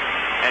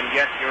 and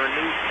yet your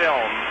new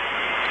film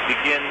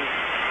begins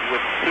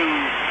with two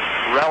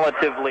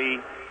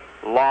relatively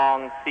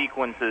long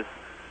sequences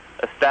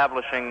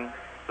establishing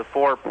the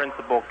four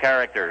principal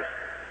characters.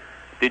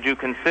 Did you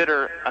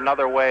consider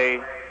another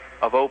way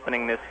of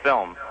opening this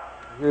film?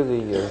 Hear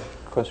the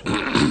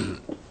question.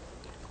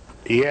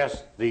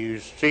 Yes, you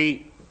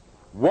see,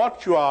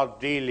 what you are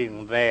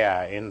dealing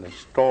there in the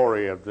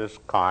story of this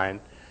kind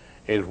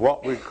is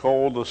what we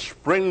call the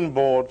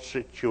springboard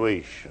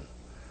situation.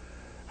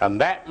 And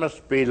that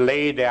must be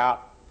laid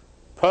out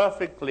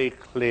perfectly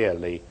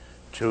clearly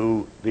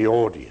to the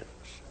audience.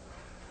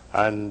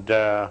 And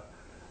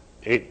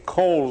it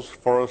calls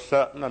for a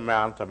certain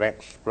amount of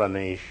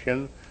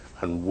explanation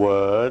and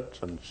words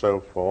and so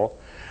forth.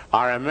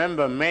 I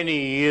remember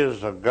many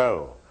years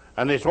ago,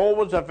 and it's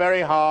always a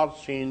very hard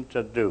scene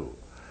to do.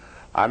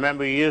 I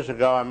remember years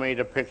ago I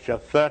made a picture,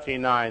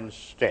 39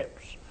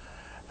 Steps,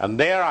 and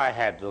there I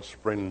had the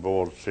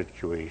springboard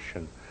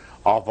situation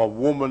of a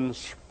woman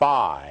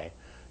spy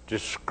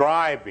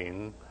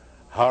describing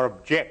her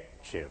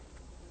objective.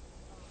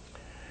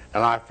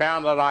 And I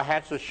found that I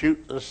had to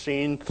shoot the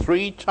scene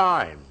 3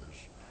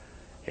 times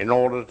in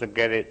order to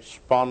get it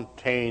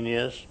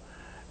spontaneous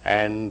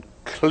and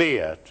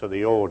clear to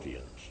the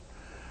audience.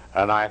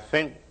 And I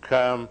think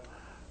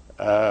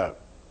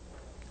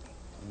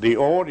the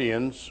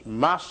audience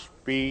must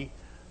be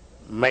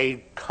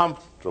made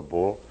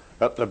comfortable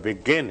at the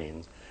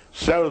beginning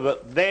so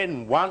that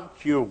then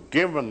once you've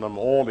given them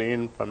all the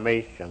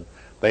information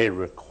they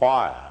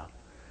require,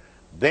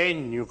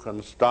 then you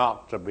can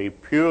start to be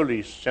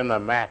purely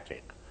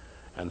cinematic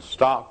and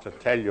start to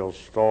tell your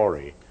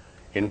story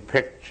in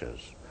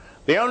pictures.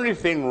 The only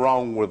thing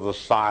wrong with the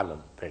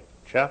silent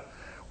picture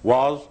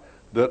was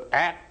that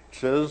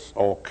actors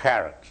or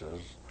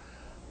characters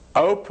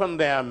opened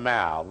their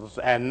mouths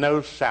and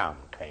no sound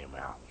came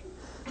out.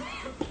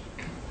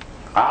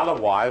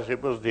 Otherwise,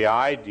 it was the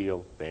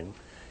ideal thing,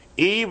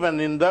 even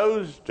in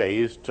those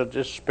days, to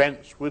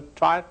dispense with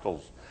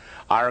titles.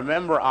 I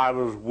remember I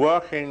was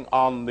working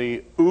on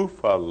the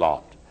Ufa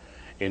lot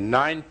in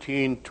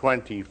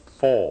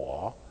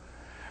 1924,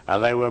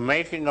 and they were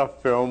making a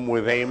film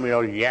with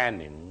Emil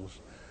Jannings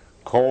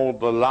called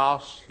The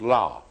Last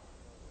Laugh.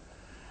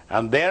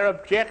 And their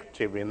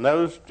objective in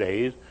those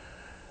days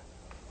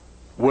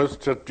was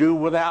to do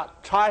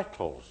without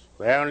titles.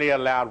 They only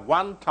allowed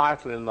one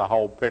title in the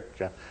whole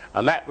picture,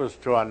 and that was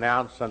to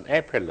announce an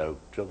epilogue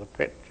to the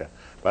picture.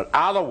 But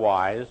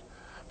otherwise,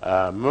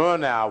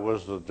 Murnau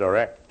was the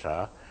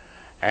director,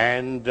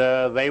 and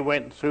they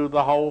went through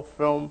the whole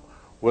film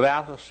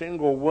without a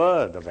single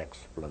word of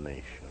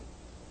explanation.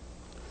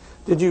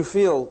 Did you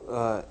feel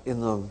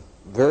in the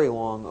very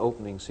long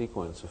opening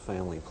sequence of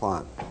Family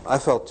Plot, I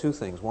felt 2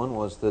 things. One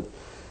was that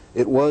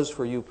it was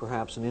for you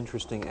perhaps an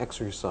interesting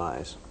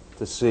exercise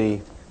to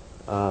see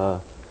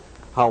how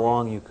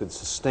long you could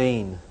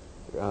sustain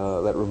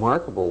that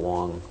remarkable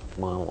long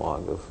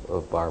monologue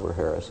of Barbara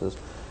Harris's.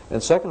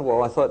 And second of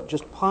all, I thought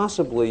just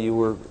possibly you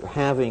were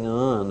having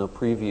on a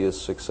previous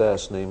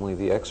success, namely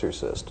The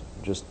Exorcist,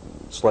 just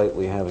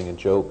slightly having a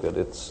joke at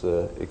its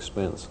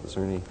expense. Is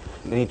there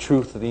any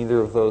truth in either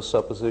of those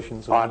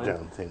suppositions? I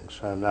don't think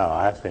so, no.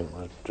 I think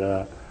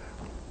that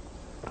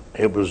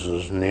it was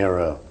as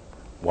near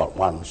what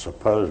one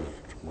supposed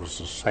was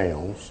a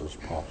seance as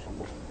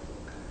possible,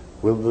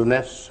 with the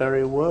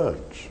necessary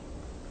words.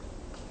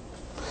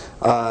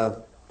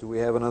 Do we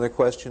have another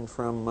question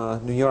from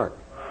New York?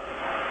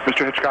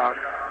 Mr. Hitchcock,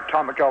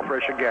 Tom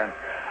McElfresh again.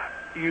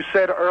 You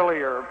said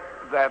earlier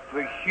that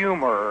the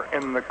humor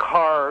in the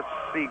car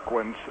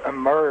sequence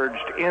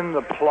emerged in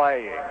the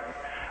playing.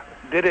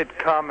 Did it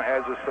come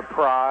as a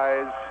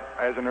surprise,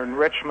 as an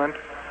enrichment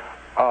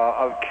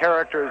of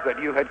characters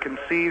that you had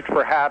conceived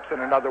perhaps in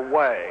another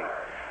way?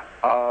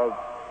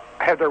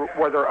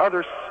 Were there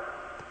other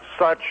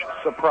such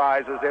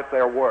surprises, if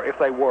they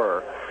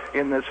were,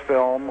 in this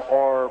film,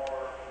 or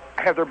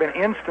have there been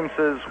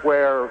instances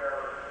where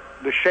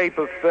the shape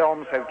of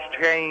films have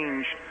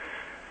changed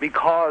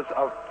because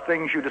of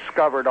things you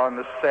discovered on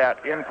the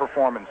set in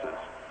performances,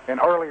 in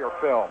earlier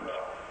films?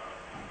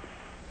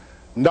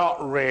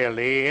 Not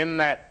really. In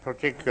that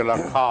particular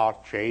car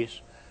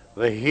chase,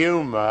 the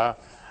humor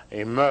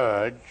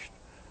emerged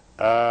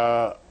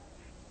by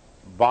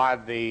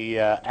the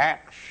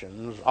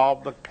actions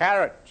of the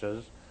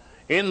characters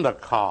in the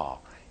car.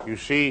 You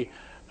see,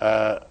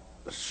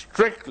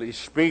 strictly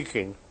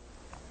speaking,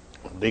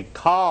 the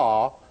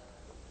car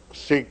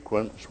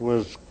sequence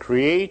was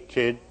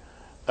created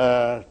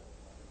to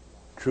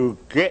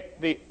get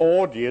the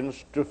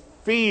audience to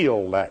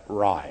feel that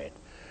ride.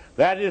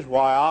 That is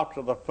why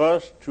after the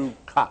first two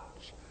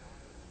cuts,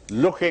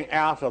 looking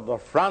out of the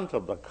front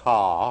of the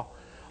car,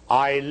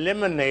 I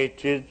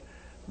eliminated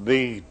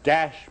the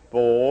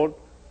dashboard,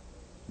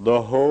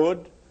 the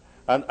hood,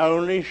 and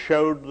only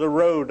showed the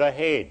road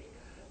ahead.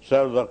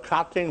 So the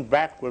cutting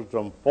backwards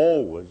and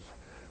forwards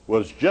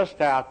was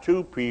just our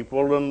two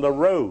people and the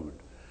road.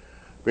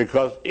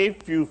 Because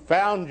if you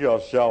found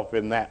yourself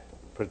in that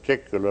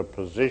particular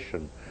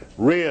position,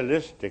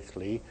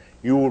 realistically,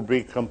 you would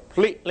be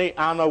completely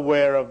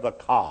unaware of the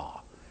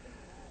car.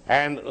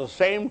 And at the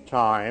same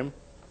time,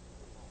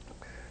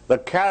 the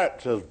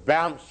characters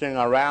bouncing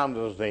around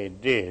as they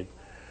did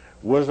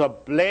was a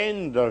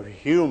blend of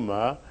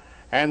humor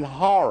and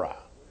horror.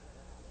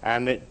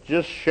 And it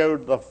just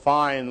showed the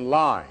fine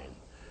line.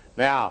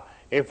 Now,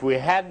 if we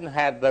hadn't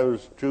had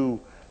those two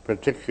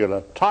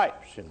particular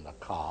types in the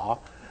car,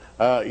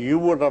 you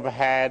would have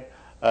had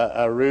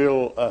a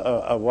real,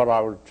 what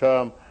I would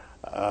term,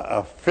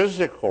 a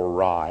physical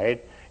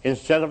ride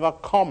instead of a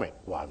comic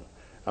one.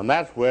 And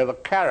that's where the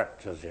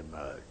characters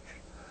emerge,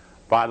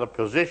 by the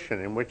position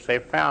in which they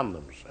found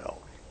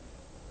themselves.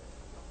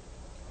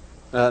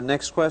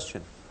 Next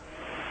question.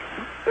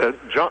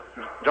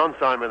 John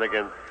Simon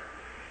again.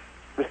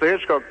 Mr.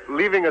 Hitchcock,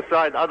 leaving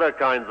aside other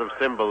kinds of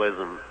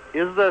symbolism,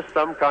 is there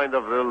some kind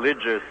of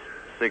religious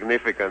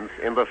significance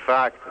in the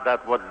fact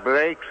that what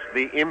breaks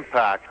the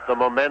impact, the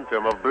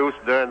momentum of Bruce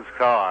Dern's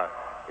car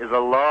is a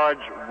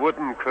large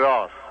wooden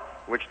cross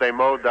which they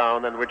mow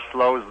down and which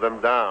slows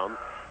them down,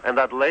 and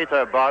that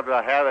later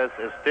Barbara Harris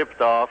is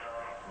tipped off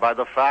by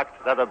the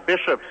fact that a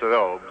bishop's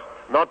robes,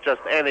 not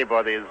just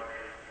anybody's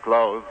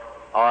clothes,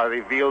 are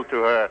revealed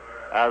to her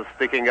as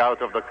sticking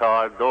out of the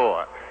car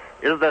door?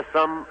 Is there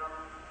some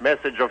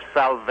message of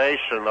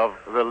salvation, of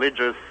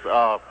religious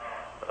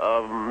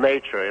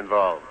nature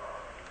involved?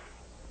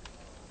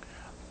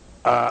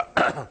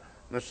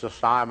 Mr.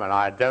 Simon,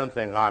 I don't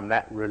think I'm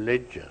that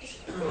religious.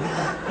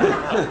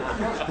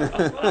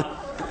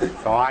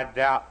 So I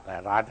doubt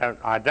that.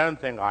 I don't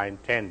think I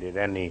intended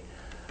any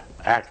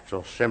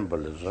actual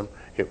symbolism.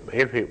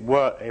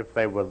 If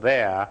they were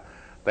there,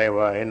 they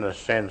were in a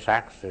sense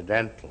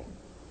accidental.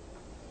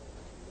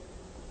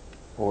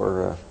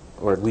 Or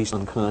at least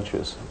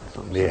unconscious. In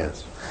some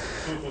yes.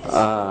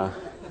 Sense.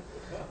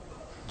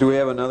 Do we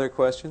have another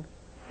question?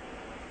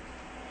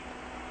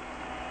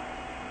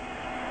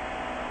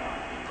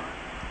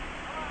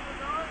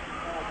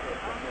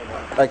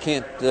 I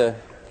can't hear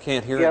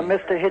you. Yeah,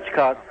 Mr.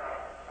 Hitchcock,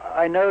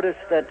 I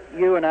noticed that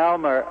you and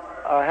Alma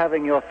are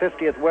having your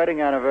 50th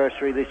wedding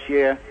anniversary this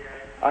year.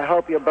 I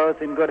hope you're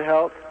both in good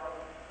health.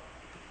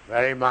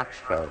 Very much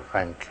so,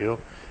 thank you.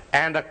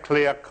 And a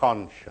clear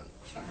conscience.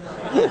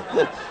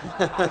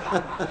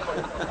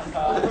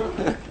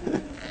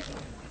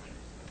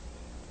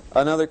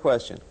 Another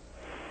question.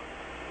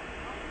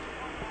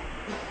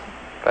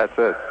 That's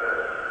it.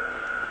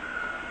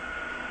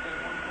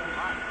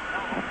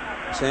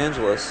 Los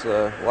Angeles,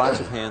 lots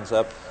of hands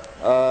up.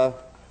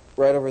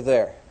 Right over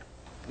there.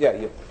 Yeah,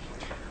 you.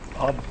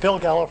 Bill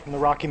Gallo from the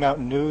Rocky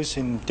Mountain News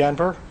in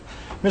Denver.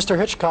 Mr.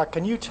 Hitchcock,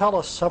 can you tell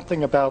us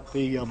something about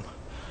the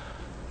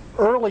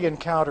early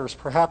encounters,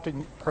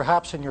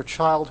 perhaps in your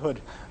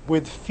childhood,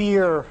 with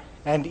fear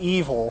and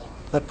evil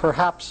that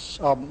perhaps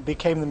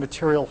became the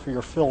material for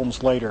your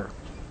films later?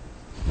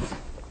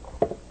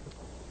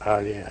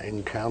 Yeah,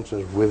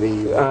 encounters with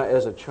evil.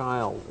 As a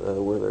child,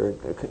 were there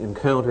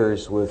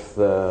encounters with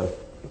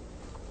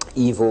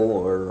evil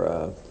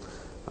or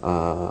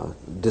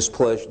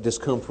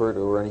discomfort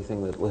or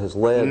anything that has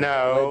led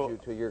you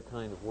to your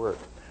kind of work?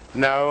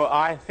 No,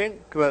 I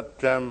think that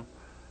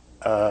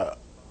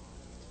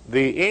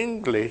the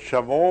English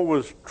have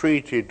always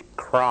treated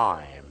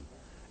crime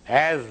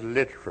as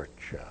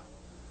literature.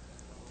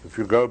 If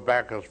you go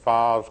back as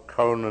far as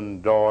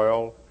Conan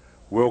Doyle,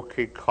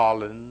 Wilkie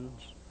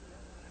Collins,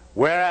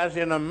 whereas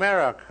in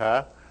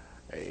America,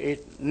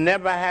 it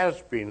never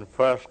has been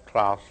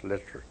first-class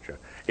literature.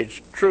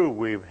 It's true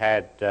we've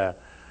had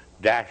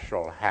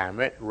Dashiell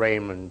Hammett,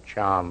 Raymond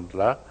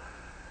Chandler,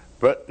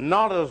 but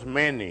not as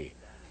many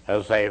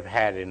as they've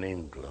had in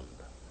England.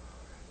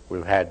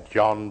 We've had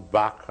John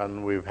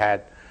Buchan, we've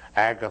had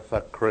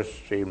Agatha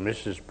Christie,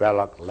 Mrs.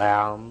 Belloc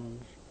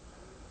Lowndes,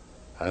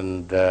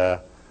 and,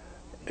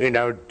 you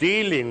know,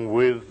 dealing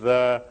with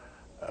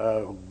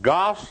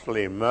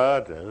ghastly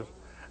murders,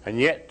 and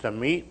yet to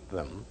meet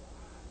them,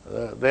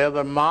 they're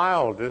the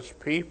mildest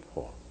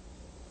people.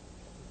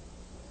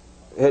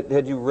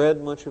 Had you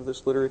read much of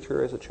this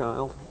literature as a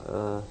child?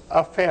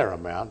 A fair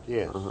amount,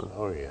 yes.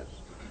 Oh, yes.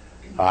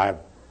 I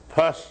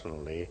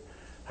personally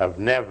have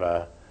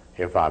never,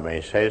 if I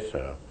may say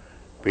so,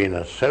 been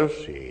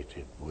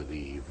associated with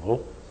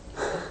evil.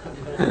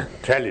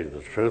 Tell you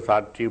the truth,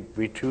 I'd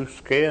be too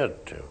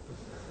scared to.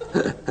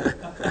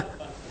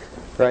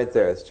 Right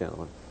there, this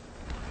gentleman.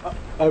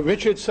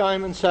 Richard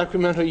Simon,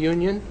 Sacramento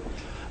Union.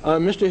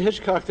 Mr.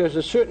 Hitchcock, there's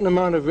a certain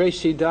amount of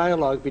racy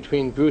dialogue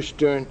between Bruce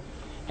Dern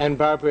and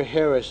Barbara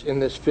Harris in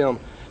this film.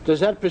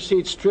 Does that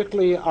proceed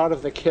strictly out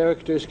of the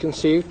characters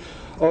conceived,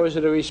 or is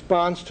it a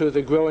response to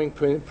the growing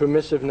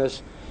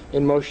permissiveness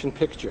in motion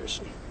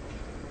pictures?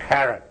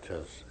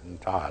 Characters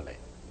entirely,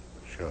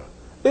 sure.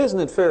 Isn't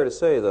it fair to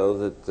say,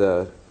 though,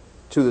 that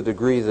to the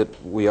degree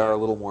that we are a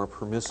little more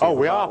permissive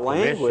about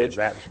language,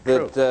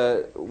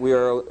 that we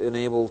are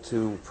enabled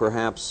to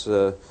perhaps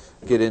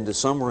get into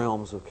some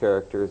realms of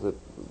character that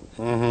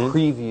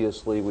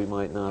previously we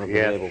might not have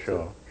been able to?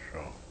 Sure.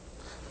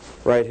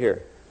 Right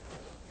here.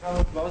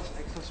 Carl Klaus,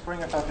 Axel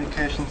Springer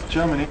Publications,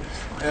 Germany.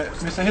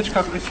 Mr.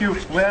 Hitchcock, if you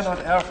were not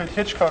Alfred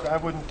Hitchcock, I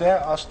wouldn't dare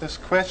ask this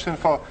question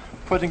for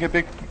putting a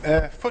big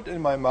foot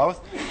in my mouth.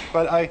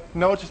 But I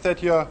noticed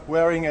that you're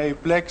wearing a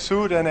black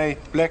suit and a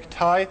black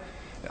tie.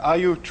 Are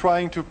you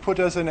trying to put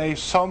us in a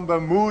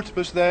somber mood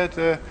with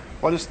that?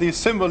 What is the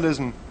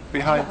symbolism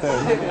behind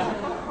that?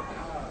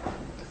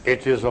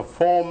 It is a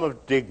form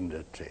of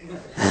dignity.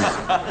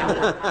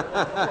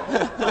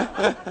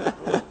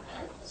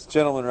 This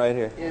gentleman right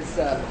here. Is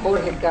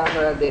Jorge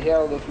Cámara, the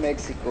Herald of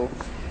Mexico.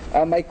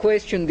 My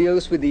question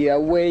deals with the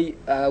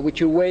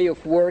with your way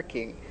of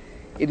working.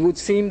 It would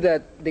seem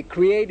that the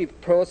creative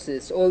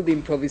process, all the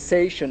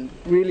improvisation,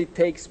 really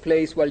takes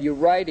place while you're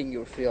writing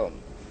your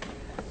film.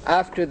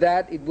 After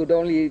that, it would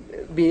only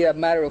be a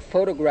matter of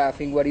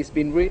photographing what has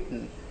been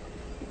written.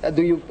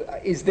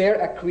 Is there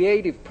a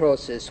creative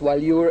process while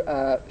you're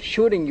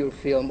shooting your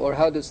film, or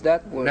how does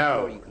that work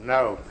for you?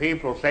 No.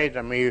 People say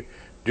to me,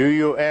 do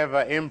you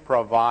ever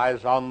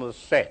improvise on the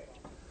set?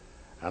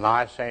 And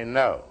I say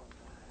no.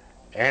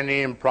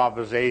 Any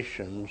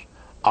improvisations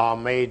are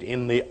made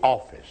in the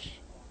office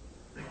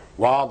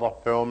while the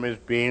film is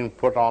being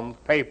put on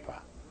paper.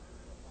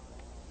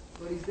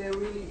 But is there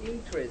really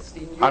interest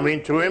in I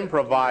mean, to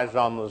improvise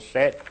on the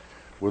set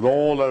with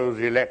all those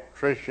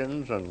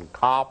electricians and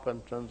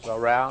carpenters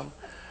around,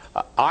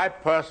 I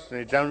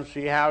personally don't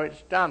see how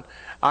it's done.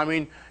 I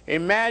mean,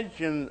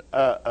 imagine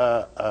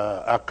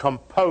a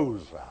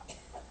composer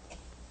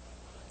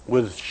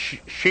with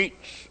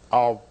sheets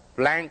of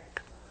blank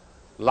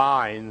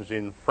lines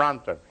in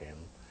front of him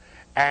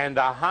and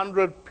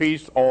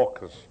 100-piece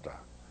orchestra.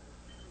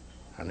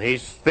 And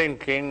he's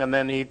thinking, and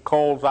then he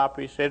calls up,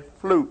 he said,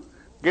 "Flute,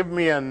 give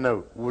me a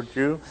note, would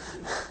you?"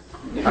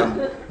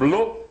 And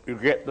look, you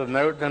get the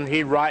note, and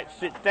he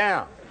writes it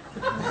down.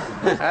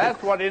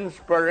 That's what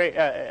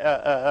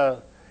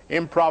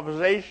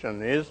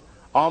improvisation is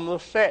on the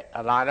set,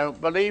 and I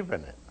don't believe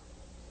in it.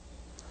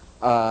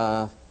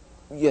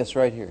 Yes,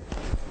 right here.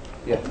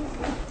 Yeah.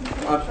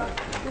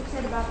 You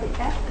said about the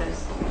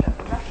actors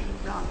rushing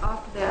down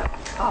off their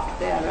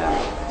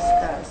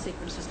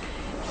sequences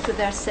to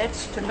their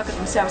sets to look at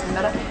themselves in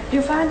the mirror. Do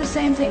you find the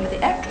same thing with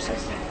the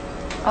actresses?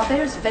 Are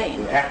they as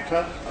vain? The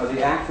actors? Are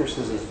the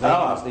actresses as vain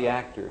as the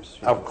actors?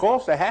 Of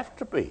course they have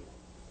to be.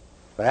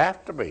 They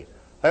have to be.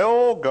 They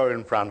all go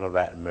in front of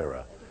that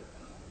mirror.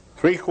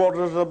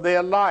 3/4 of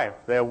their life,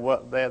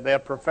 their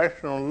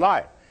professional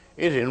life,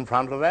 is in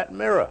front of that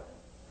mirror.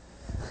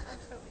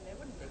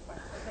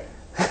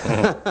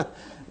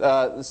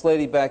 This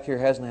lady back here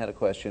hasn't had a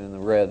question in the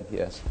red,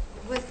 yes.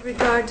 With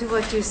regard to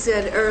what you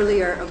said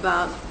earlier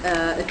about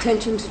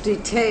attention to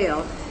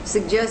detail,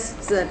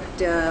 suggests that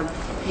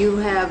you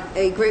have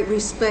a great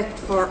respect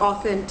for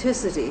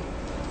authenticity.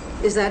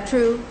 Is that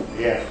true?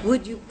 Yes.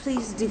 Would you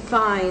please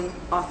define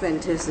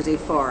authenticity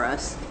for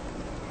us?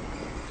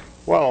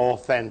 Well,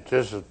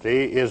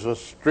 authenticity is a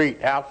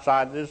street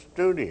outside this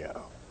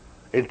studio.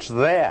 It's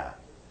there.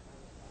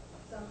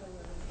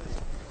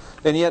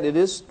 And yet it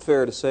is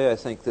fair to say, I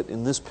think, that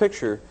in this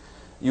picture,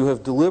 you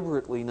have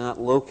deliberately not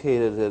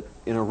located it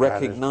in a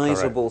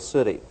recognizable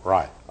city.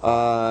 Right.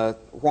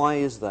 Why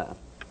is that?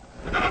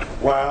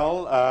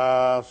 Well,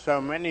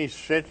 so many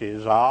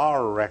cities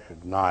are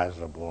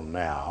recognizable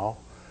now.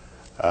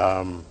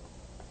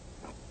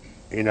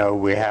 You know,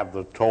 we have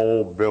the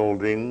tall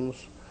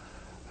buildings,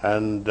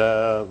 and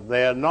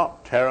they're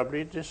not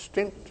terribly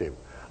distinctive,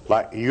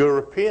 like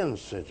European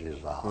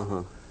cities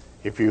are.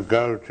 If you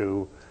go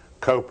to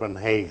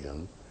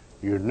Copenhagen,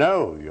 you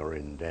know you're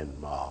in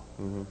Denmark.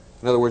 Mm-hmm.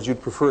 In other words,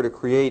 you'd prefer to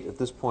create, at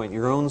this point,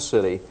 your own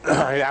city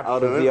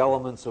out of the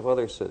elements of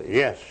other cities.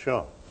 Yes,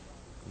 sure.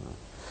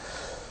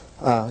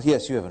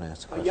 Yes, you haven't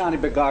asked a question. Yanni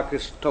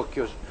Begakis,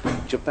 Tokyo,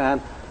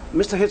 Japan.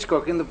 Mr.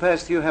 Hitchcock, in the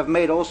past you have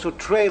made also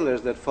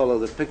trailers that follow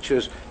the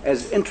pictures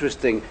as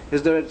interesting.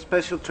 Is there a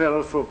special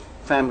trailer for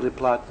Family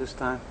Plot this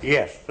time?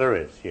 Yes, there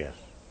is, yes.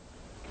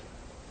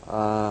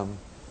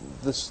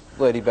 This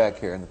lady back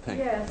here in the pink.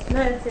 Yes,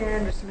 Nancy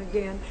Anderson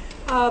again.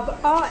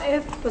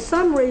 If for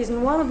some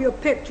reason one of your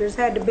pictures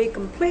had to be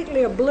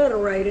completely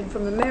obliterated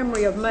from the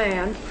memory of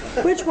man,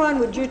 which one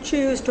would you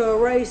choose to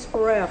erase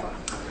forever?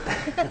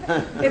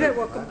 If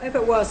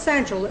it were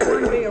essential that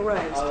one be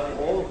erased.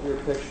 All of your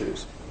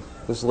pictures.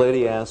 This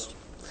lady asked,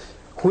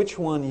 which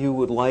one you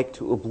would like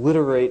to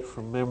obliterate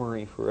from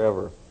memory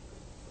forever?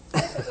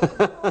 One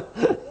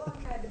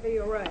had to be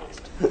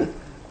erased.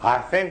 I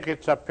think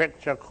it's a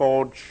picture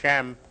called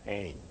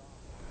Champagne.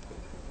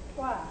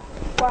 Why?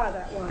 Why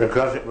that one?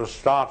 Because it was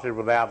started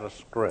without a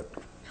script.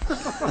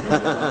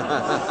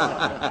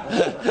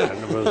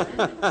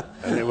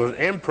 and it was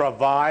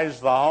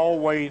improvised the whole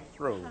way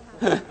through.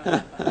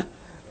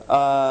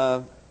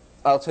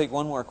 I'll take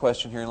one more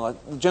question here.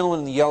 The gentleman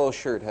in the yellow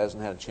shirt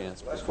hasn't had a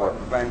chance before.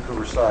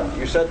 Vancouver Sun.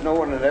 You said no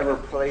one had ever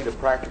played a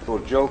practical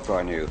joke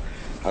on you.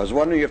 I was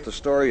wondering if the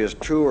story is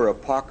true or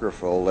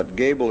apocryphal that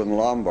Gable and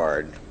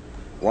Lombard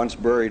once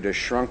buried a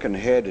shrunken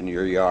head in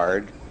your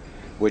yard,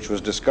 which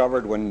was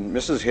discovered when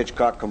Mrs.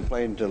 Hitchcock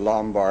complained to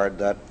Lombard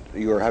that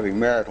you were having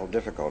marital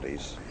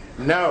difficulties.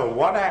 No,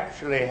 what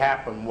actually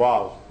happened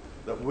was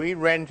that we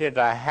rented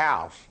a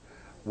house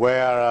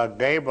where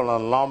Gable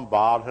and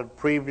Lombard had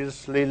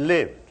previously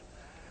lived.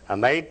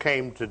 And they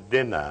came to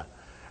dinner,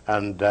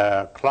 and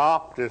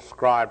Clark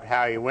described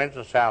how he went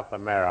to South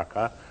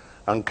America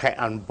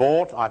and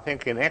bought, I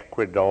think in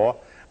Ecuador,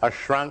 a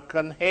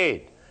shrunken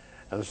head.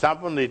 And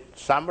somebody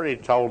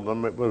told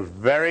them it was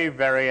very,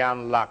 very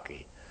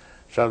unlucky.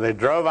 So they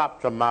drove up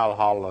to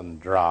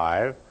Mulholland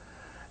Drive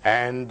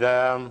and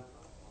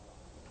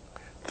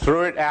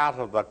threw it out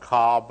of the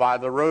car by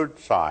the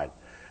roadside.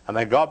 And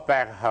they got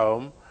back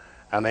home,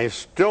 and they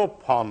still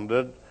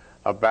pondered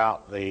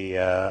about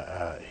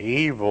the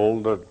evil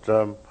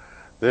that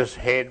this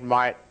head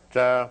might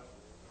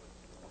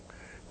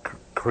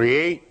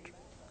create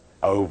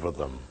over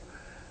them.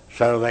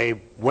 So they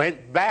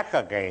went back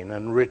again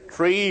and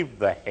retrieved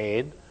the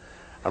head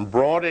and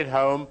brought it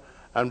home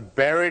and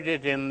buried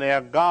it in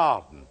their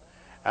garden.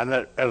 And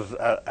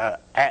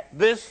at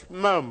this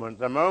moment,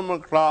 the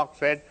moment Clark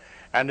said,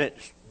 and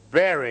it's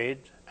buried,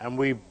 and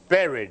we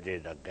buried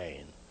it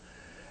again.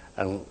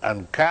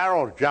 And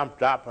Carol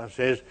jumped up and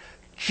says,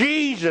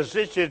 Jesus,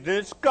 it's in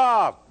this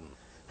garden.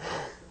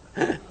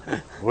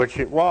 Which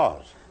it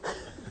was.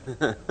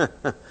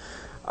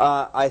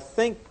 I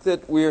think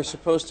that we are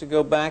supposed to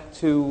go back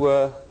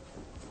to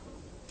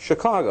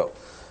Chicago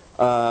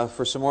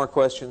for some more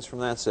questions from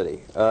that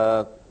city.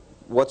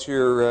 What's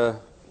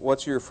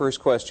your first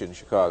question,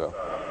 Chicago?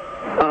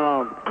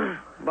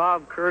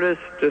 Bob Curtis,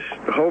 just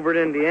Hobart,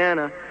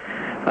 Indiana.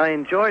 I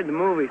enjoyed the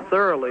movie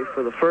thoroughly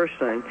for the first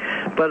thing,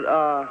 but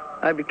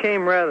I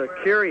became rather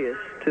curious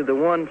to the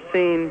one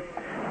scene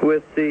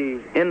with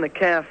in the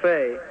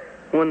cafe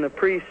when the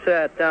priest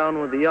sat down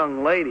with the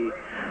young lady.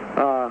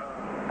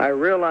 I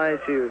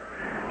realized you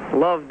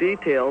love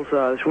details.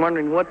 I was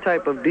wondering what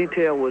type of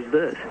detail was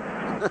this?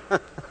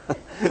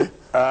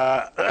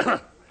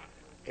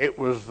 It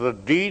was the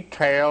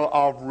detail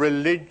of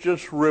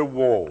religious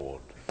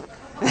reward.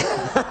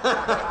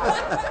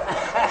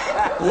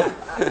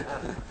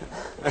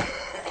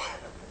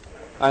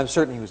 I'm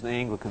certain he was an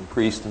Anglican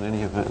priest in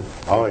any event.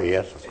 Oh,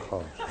 yes, of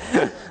course.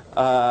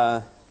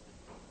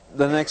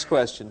 The next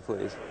question,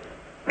 please.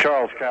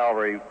 Charles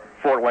Calvary,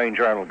 Fort Wayne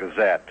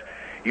Journal-Gazette.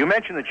 You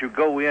mentioned that you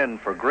go in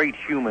for great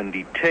human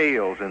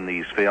details in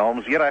these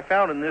films, yet I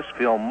found in this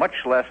film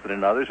much less than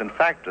in others, in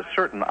fact, a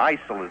certain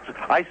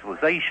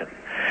isolation.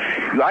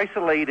 You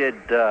isolated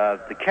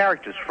the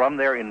characters from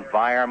their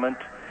environment.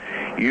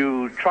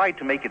 You tried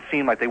to make it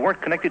seem like they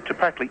weren't connected to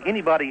practically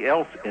anybody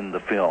else in the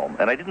film,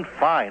 and I didn't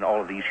find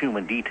all of these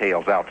human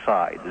details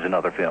outside as in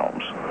other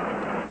films.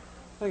 I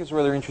think it's a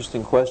rather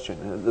interesting question.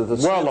 The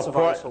sense of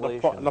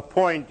isolation. The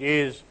point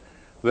is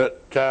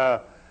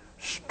that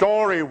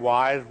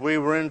story-wise, we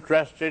were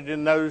interested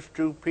in those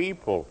two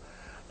people.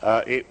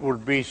 It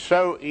would be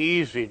so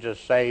easy to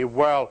say,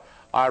 well,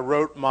 I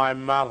wrote my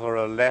mother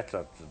a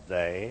letter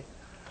today,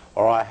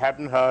 or I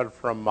haven't heard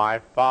from my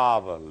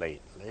father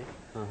lately.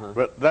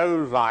 But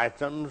those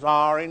items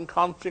are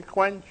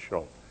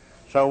inconsequential,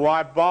 so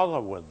why bother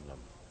with them?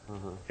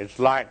 It's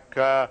like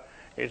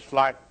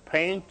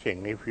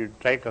painting. If you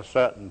take a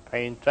certain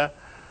painter,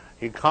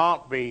 he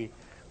can't be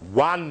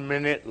 1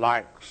 minute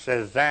like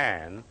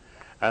Cézanne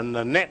and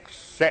the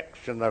next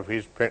section of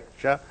his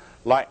picture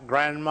like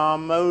Grandma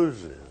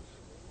Moses.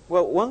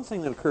 Well, one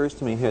thing that occurs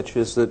to me, Hitch,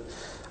 is that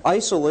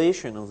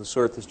isolation of the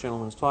sort this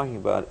gentleman is talking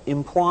about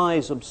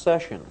implies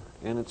obsession,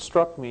 and it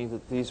struck me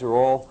that these are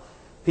all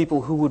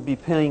people who would be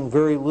paying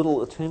very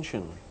little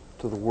attention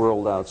to the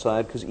world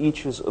outside, because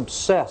each is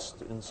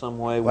obsessed in some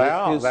way with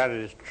his that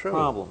is true.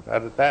 problem.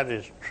 That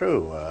is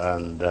true.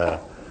 And,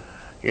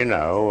 you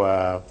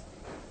know,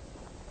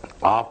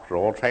 after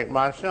all, take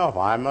myself.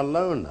 I'm a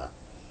loner.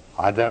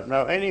 I don't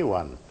know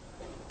anyone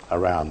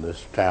around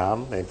this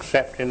town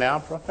except in our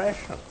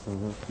profession.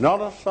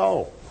 Not a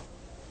soul.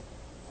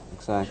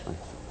 Exactly.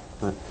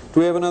 Right. Do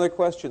we have another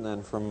question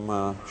then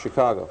from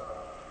Chicago?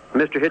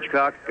 Mr.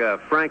 Hitchcock,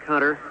 Frank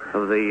Hunter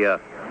of the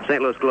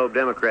St. Louis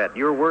Globe-Democrat,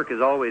 your work has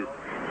always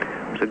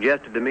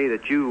suggested to me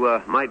that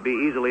you might be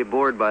easily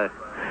bored by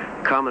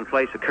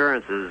commonplace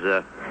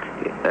occurrences.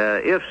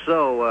 If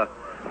so,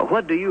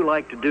 what do you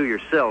like to do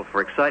yourself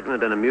for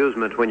excitement and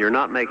amusement when you're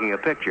not making a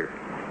picture?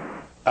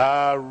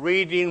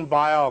 Reading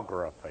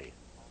biography.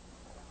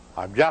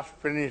 I've just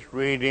finished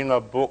reading a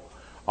book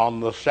on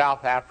the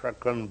South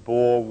African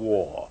Boer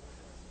War.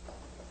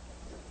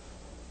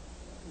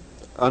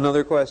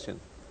 Another question.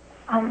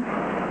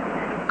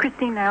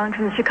 Christine Allen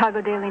from the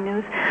Chicago Daily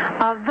News.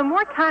 The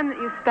more time that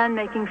you spend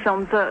making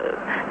films,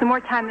 the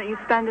more time that you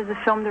spend as a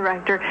film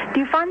director, do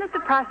you find that the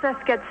process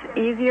gets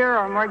easier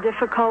or more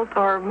difficult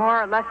or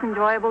more or less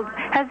enjoyable?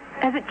 Has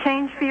it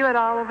changed for you at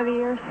all over the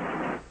years?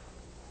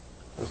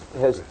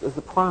 Has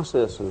the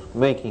process of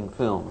making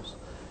films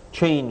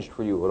changed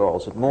for you at all?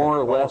 Is it more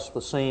or less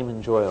the same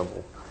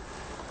enjoyable?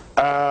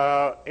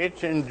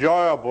 It's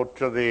enjoyable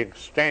to the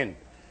extent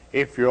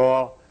if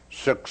you're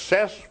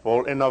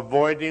successful in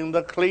avoiding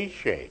the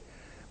cliche.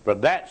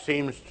 But that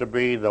seems to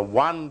be the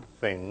one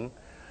thing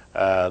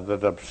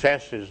that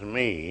obsesses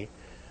me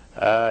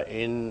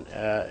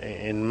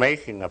in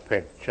making a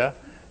picture,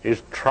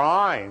 is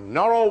trying,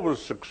 not always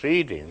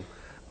succeeding,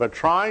 but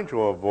trying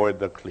to avoid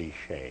the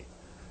cliche.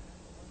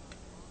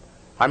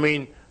 I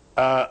mean,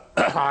 I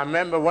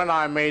remember when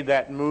I made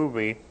that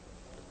movie,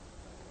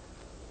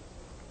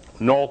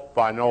 North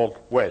by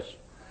Northwest,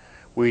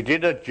 we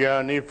did a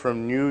journey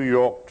from New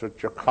York to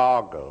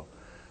Chicago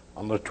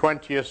on the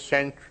 20th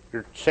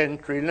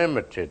Century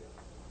Limited.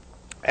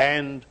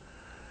 And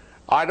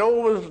I'd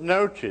always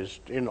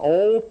noticed in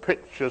all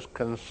pictures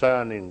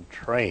concerning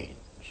trains,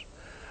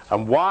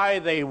 and why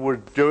they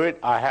would do it,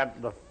 I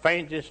haven't the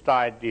faintest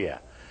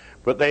idea.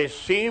 But they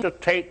seemed to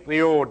take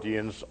the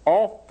audience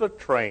off the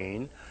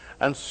train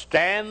and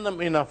stand them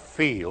in a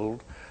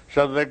field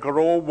so they could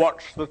all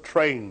watch the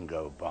train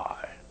go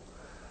by.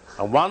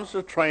 And once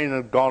the train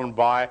had gone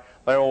by,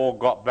 they all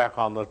got back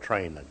on the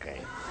train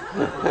again.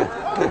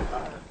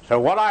 So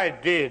what I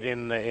did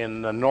in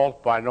the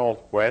North by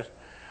Northwest,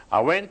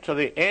 I went to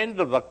the end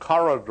of the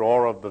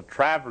corridor of the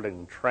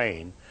traveling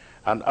train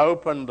and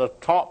opened the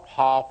top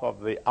half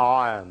of the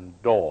iron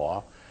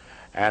door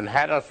and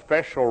had a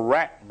special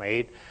rack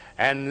made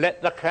and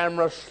let the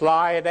camera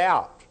slide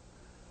out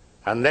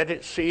and let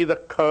it see the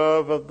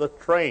curve of the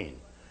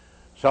train.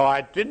 So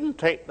I didn't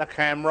take the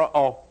camera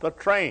off the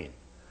train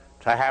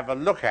to have a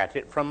look at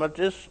it from a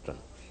distance.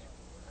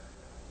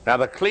 Now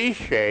the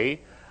cliche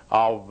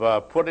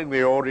of putting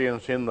the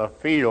audience in the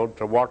field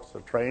to watch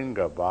the train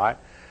go by,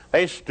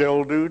 they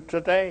still do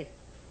today.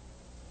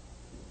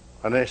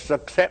 And it's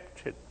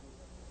accepted.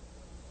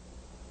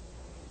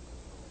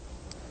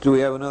 Do we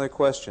have another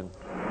question?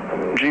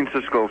 Gene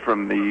Siskel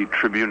from the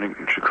Tribune in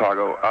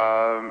Chicago.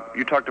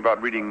 You talked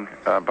about reading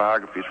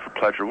biographies for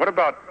pleasure. What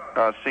about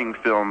seeing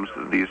films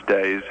these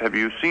days? Have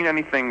you seen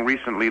anything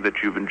recently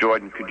that you've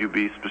enjoyed, and could you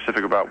be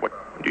specific about what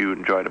you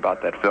enjoyed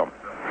about that film?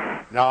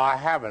 No, I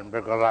haven't,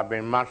 because I've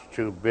been much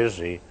too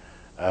busy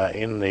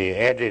in the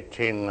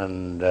editing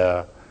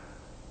and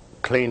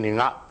cleaning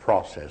up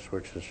process,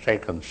 which has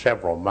taken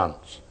several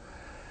months.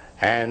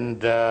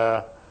 And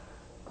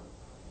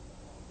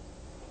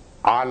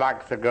I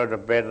like to go to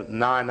bed at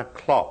 9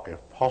 o'clock if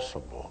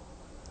possible.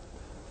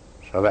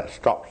 So that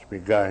stops me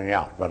going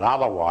out. But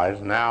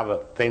otherwise, now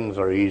that things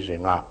are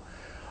easing up,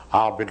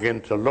 I'll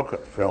begin to look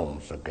at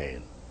films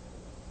again.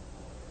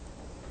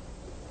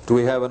 Do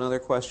we have another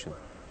question?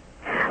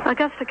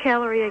 Augusta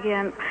Callery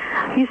again.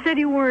 You said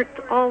you weren't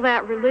all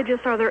that religious.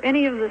 Are there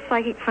any of the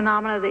psychic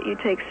phenomena that you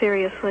take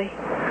seriously?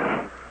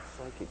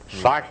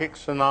 Psychic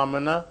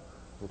phenomena?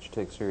 Which you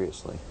take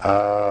seriously?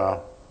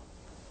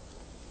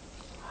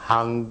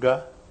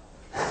 Hunger?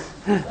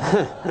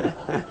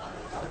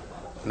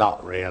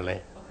 Not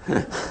really.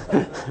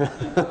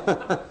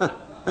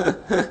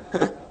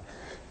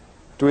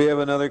 Do we have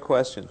another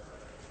question?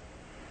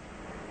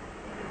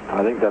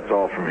 I think that's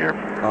all from here.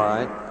 All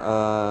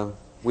right.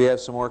 We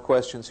have some more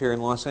questions here in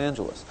Los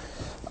Angeles.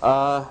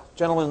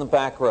 Gentleman in the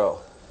back row.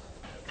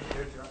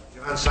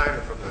 John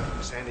Simon from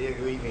the San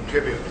Diego Evening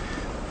Tribune.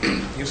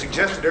 You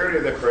suggested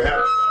earlier that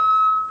perhaps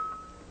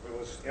it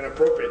was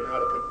inappropriate now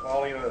to put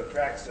Pauline on the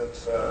track,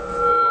 since the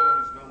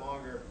woman is no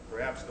longer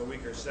perhaps the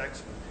weaker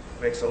sex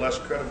and makes a less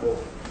credible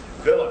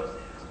villain.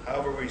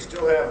 However, we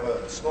still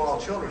have small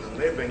children, and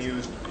they've been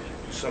used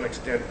to some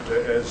extent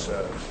as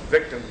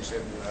victims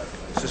in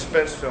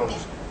suspense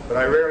films. But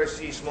I rarely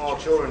see small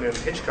children in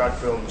Hitchcock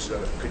films.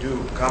 Could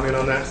you comment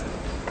on that?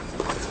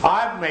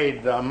 I've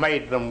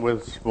made them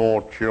with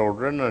small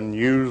children and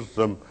used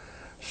them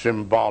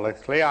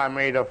symbolically. I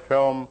made a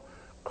film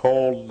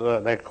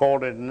called, they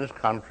called it in this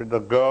country, The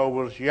Girl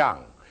Was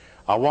Young.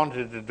 I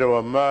wanted to do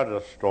a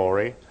murder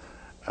story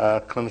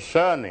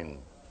concerning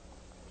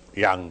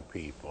young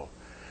people.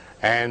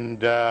 And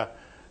the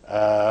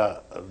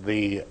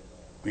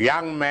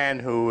young man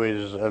who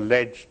is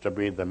alleged to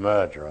be the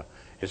murderer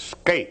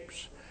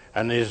escapes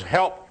and is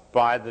helped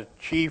by the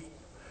chief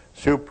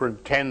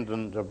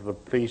superintendent of the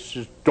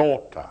police's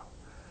daughter.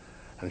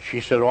 And she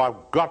said, oh,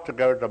 I've got to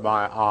go to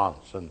my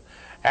aunt's. And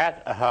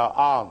at her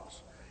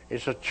aunt's,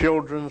 it's a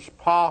children's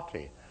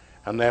party,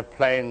 and they're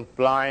playing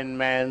blind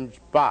man's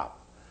buff.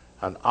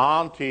 And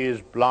auntie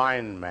is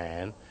blind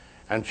man,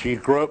 and she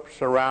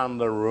gropes around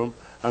the room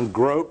and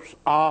gropes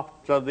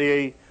after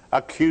the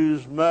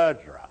accused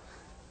murderer.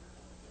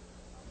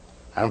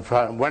 And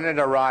when it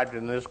arrived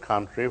in this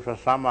country, for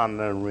some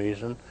unknown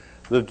reason,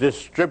 the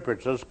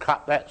distributors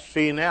cut that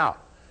scene out.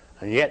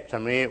 And yet, to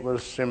me, it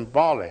was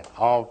symbolic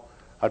of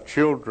a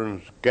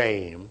children's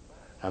game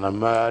and a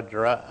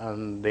murderer,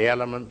 and the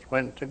elements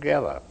went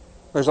together.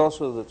 There's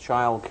also the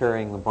child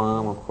carrying the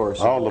bomb, of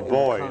course. Oh, the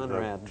boy,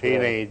 the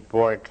teenage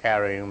boy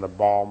carrying the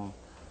bomb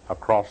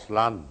across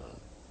London,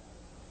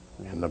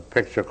 in the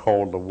picture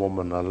called The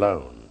Woman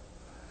Alone.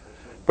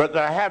 But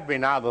there have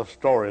been other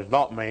stories,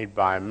 not made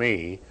by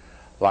me,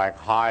 like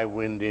High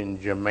Wind in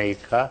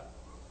Jamaica.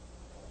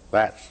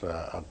 That's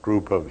a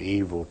group of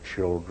evil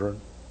children.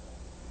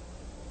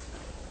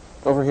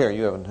 Over here,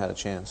 you haven't had a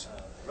chance.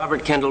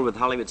 Robert Kendall with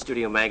Hollywood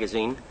Studio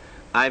Magazine.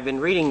 I've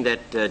been reading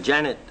that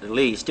Janet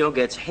Leigh still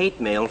gets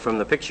hate mail from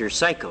the picture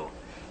Psycho.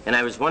 And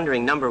I was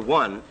wondering, number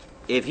one,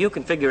 if you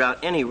can figure out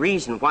any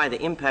reason why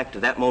the impact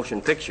of that motion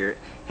picture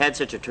had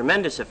such a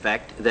tremendous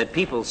effect that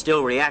people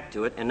still react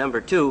to it. And number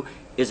two,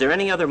 is there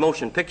any other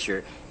motion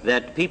picture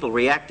that people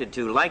reacted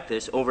to like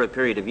this over a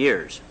period of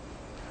years?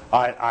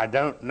 I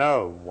don't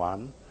know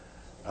one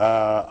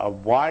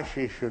of why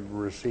she should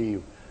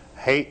receive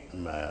hate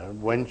mail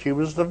when she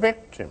was the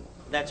victim.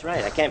 That's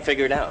right. I can't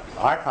figure it out.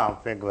 I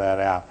can't figure that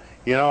out.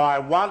 You know, I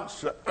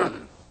once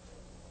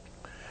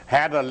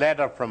had a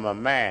letter from a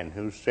man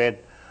who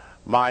said,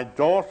 my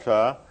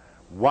daughter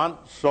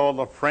once saw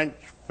the French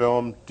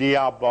film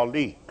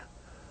Diabolique.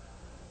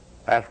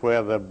 That's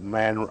where the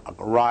man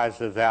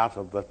rises out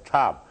of the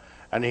tub.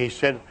 And he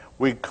said,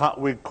 we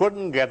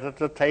couldn't get her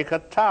to take a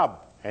tub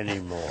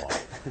anymore.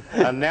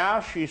 And now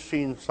she's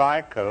seen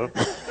Psycho,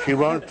 she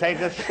won't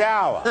take a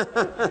shower.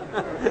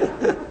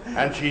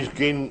 And she's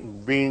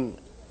been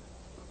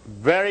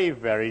very,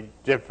 very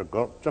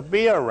difficult to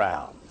be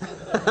around.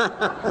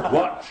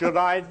 What should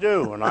I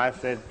do? And I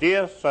said,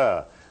 dear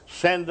sir,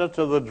 send her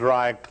to the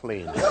dry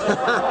cleaner.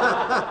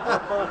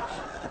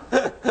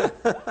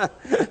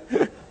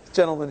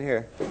 Gentleman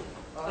here.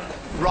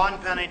 Ron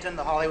Pennington,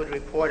 The Hollywood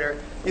Reporter.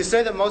 You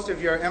say that most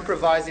of your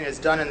improvising is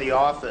done in the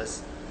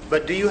office,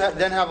 but do you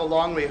then have a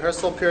long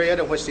rehearsal period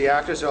in which the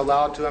actors are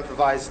allowed to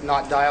improvise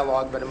not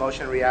dialogue but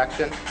emotion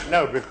reaction?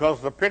 No,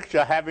 because the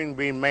picture having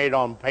been made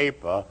on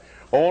paper,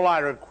 all I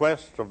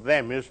request of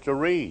them is to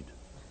read.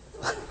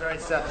 Very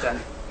set then.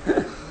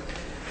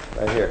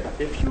 Right here.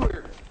 If you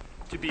were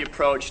to be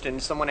approached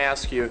and someone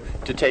asked you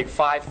to take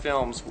 5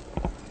 films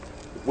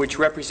which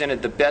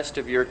represented the best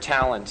of your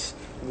talents,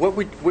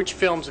 which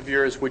films of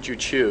yours would you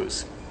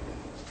choose?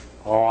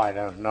 Oh, I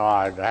don't know.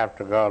 I'd have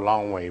to go a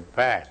long way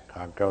back.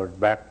 I'd go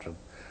back to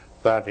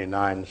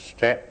 39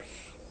 Steps,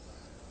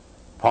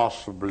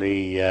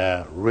 possibly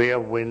Rear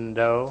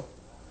Window,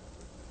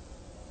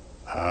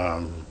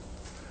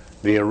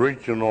 the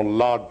original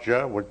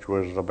Lodger, which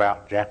was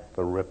about Jack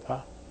the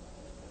Ripper.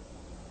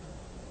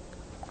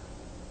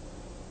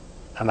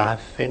 And I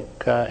think,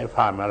 if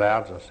I'm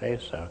allowed to say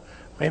so,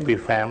 maybe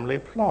Family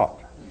Plot.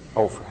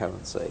 Oh, for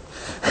heaven's sake.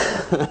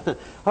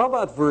 How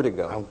about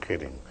Vertigo? I'm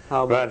kidding.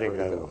 How about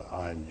Vertigo?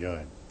 I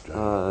enjoyed.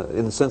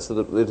 In the sense that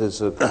it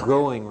is a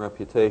growing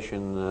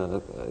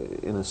reputation,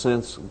 in a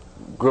sense,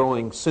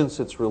 growing since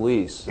its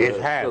release.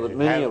 It has. So that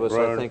many of us,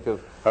 I think,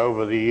 of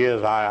over the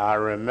years. I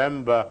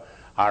remember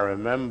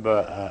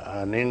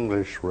an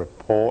English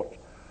report,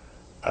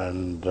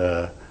 and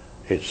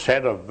it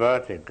said of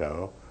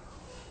Vertigo,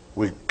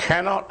 we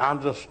cannot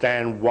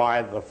understand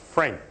why the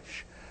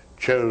French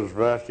chose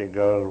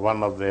Vertigo as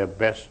one of their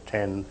best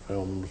 10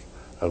 films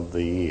of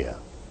the year.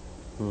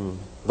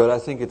 But I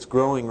think its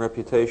growing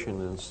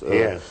reputation is,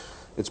 yes.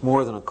 It's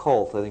more than a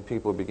cult. I think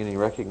people are beginning to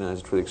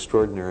recognize it for the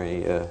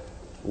extraordinary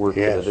work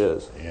that it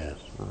is. Yes.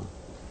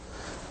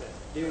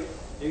 Do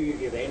you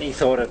give any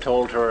thought at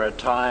all to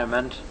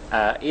retirement?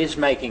 Is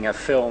making a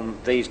film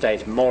these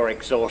days more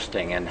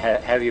exhausting, and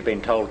have you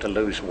been told to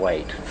lose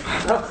weight?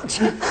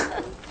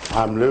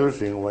 I'm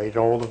losing weight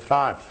all the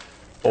time.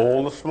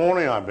 All this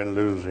morning I've been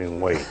losing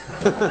weight,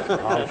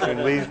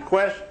 answering these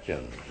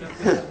questions.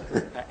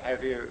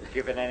 Have you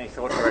given any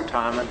thought to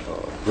retirement?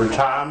 Or?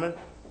 Retirement?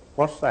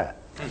 What's that?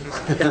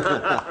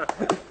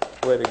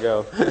 Way to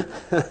go.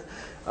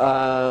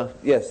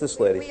 Yes, this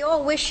lady. We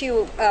all wish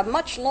you a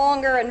much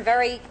longer and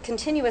very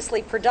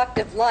continuously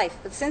productive life,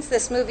 but since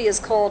this movie is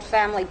called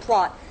Family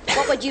Plot,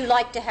 what would you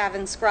like to have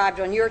inscribed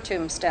on your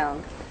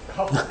tombstone?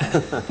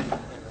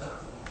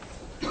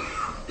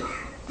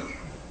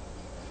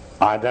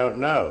 I don't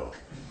know.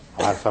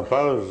 I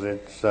suppose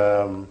it's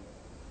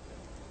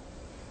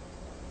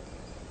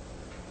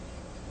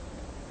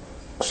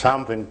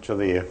something to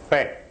the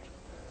effect,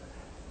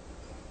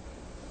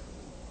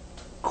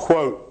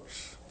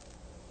 quotes,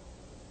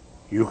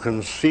 you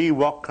can see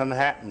what can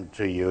happen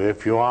to you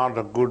if you aren't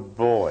a good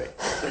boy,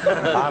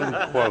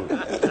 unquote.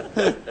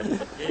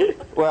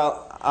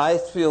 Well, I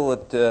feel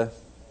that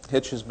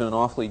Hitch has been an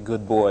awfully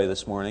good boy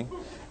this morning,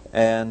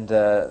 and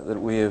that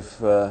we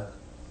have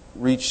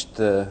reached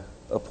a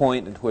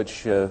point at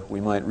which we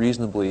might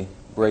reasonably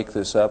break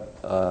this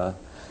up.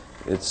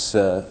 It's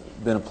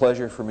been a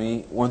pleasure for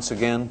me once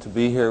again to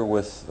be here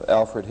with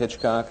Alfred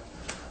Hitchcock.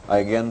 I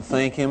again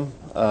thank him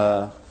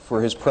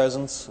for his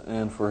presence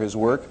and for his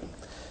work,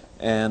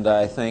 and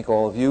I thank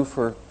all of you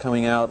for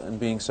coming out and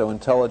being so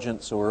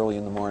intelligent so early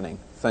in the morning.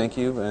 Thank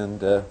you,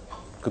 and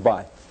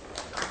goodbye.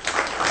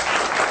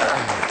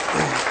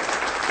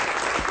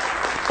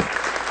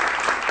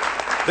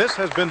 This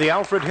has been the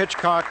Alfred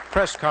Hitchcock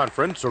Press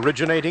Conference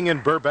originating in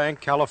Burbank,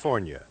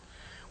 California.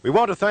 We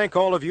want to thank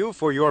all of you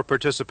for your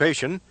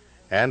participation,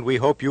 and we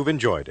hope you've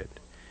enjoyed it.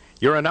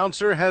 Your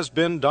announcer has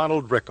been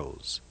Donald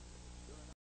Rickles.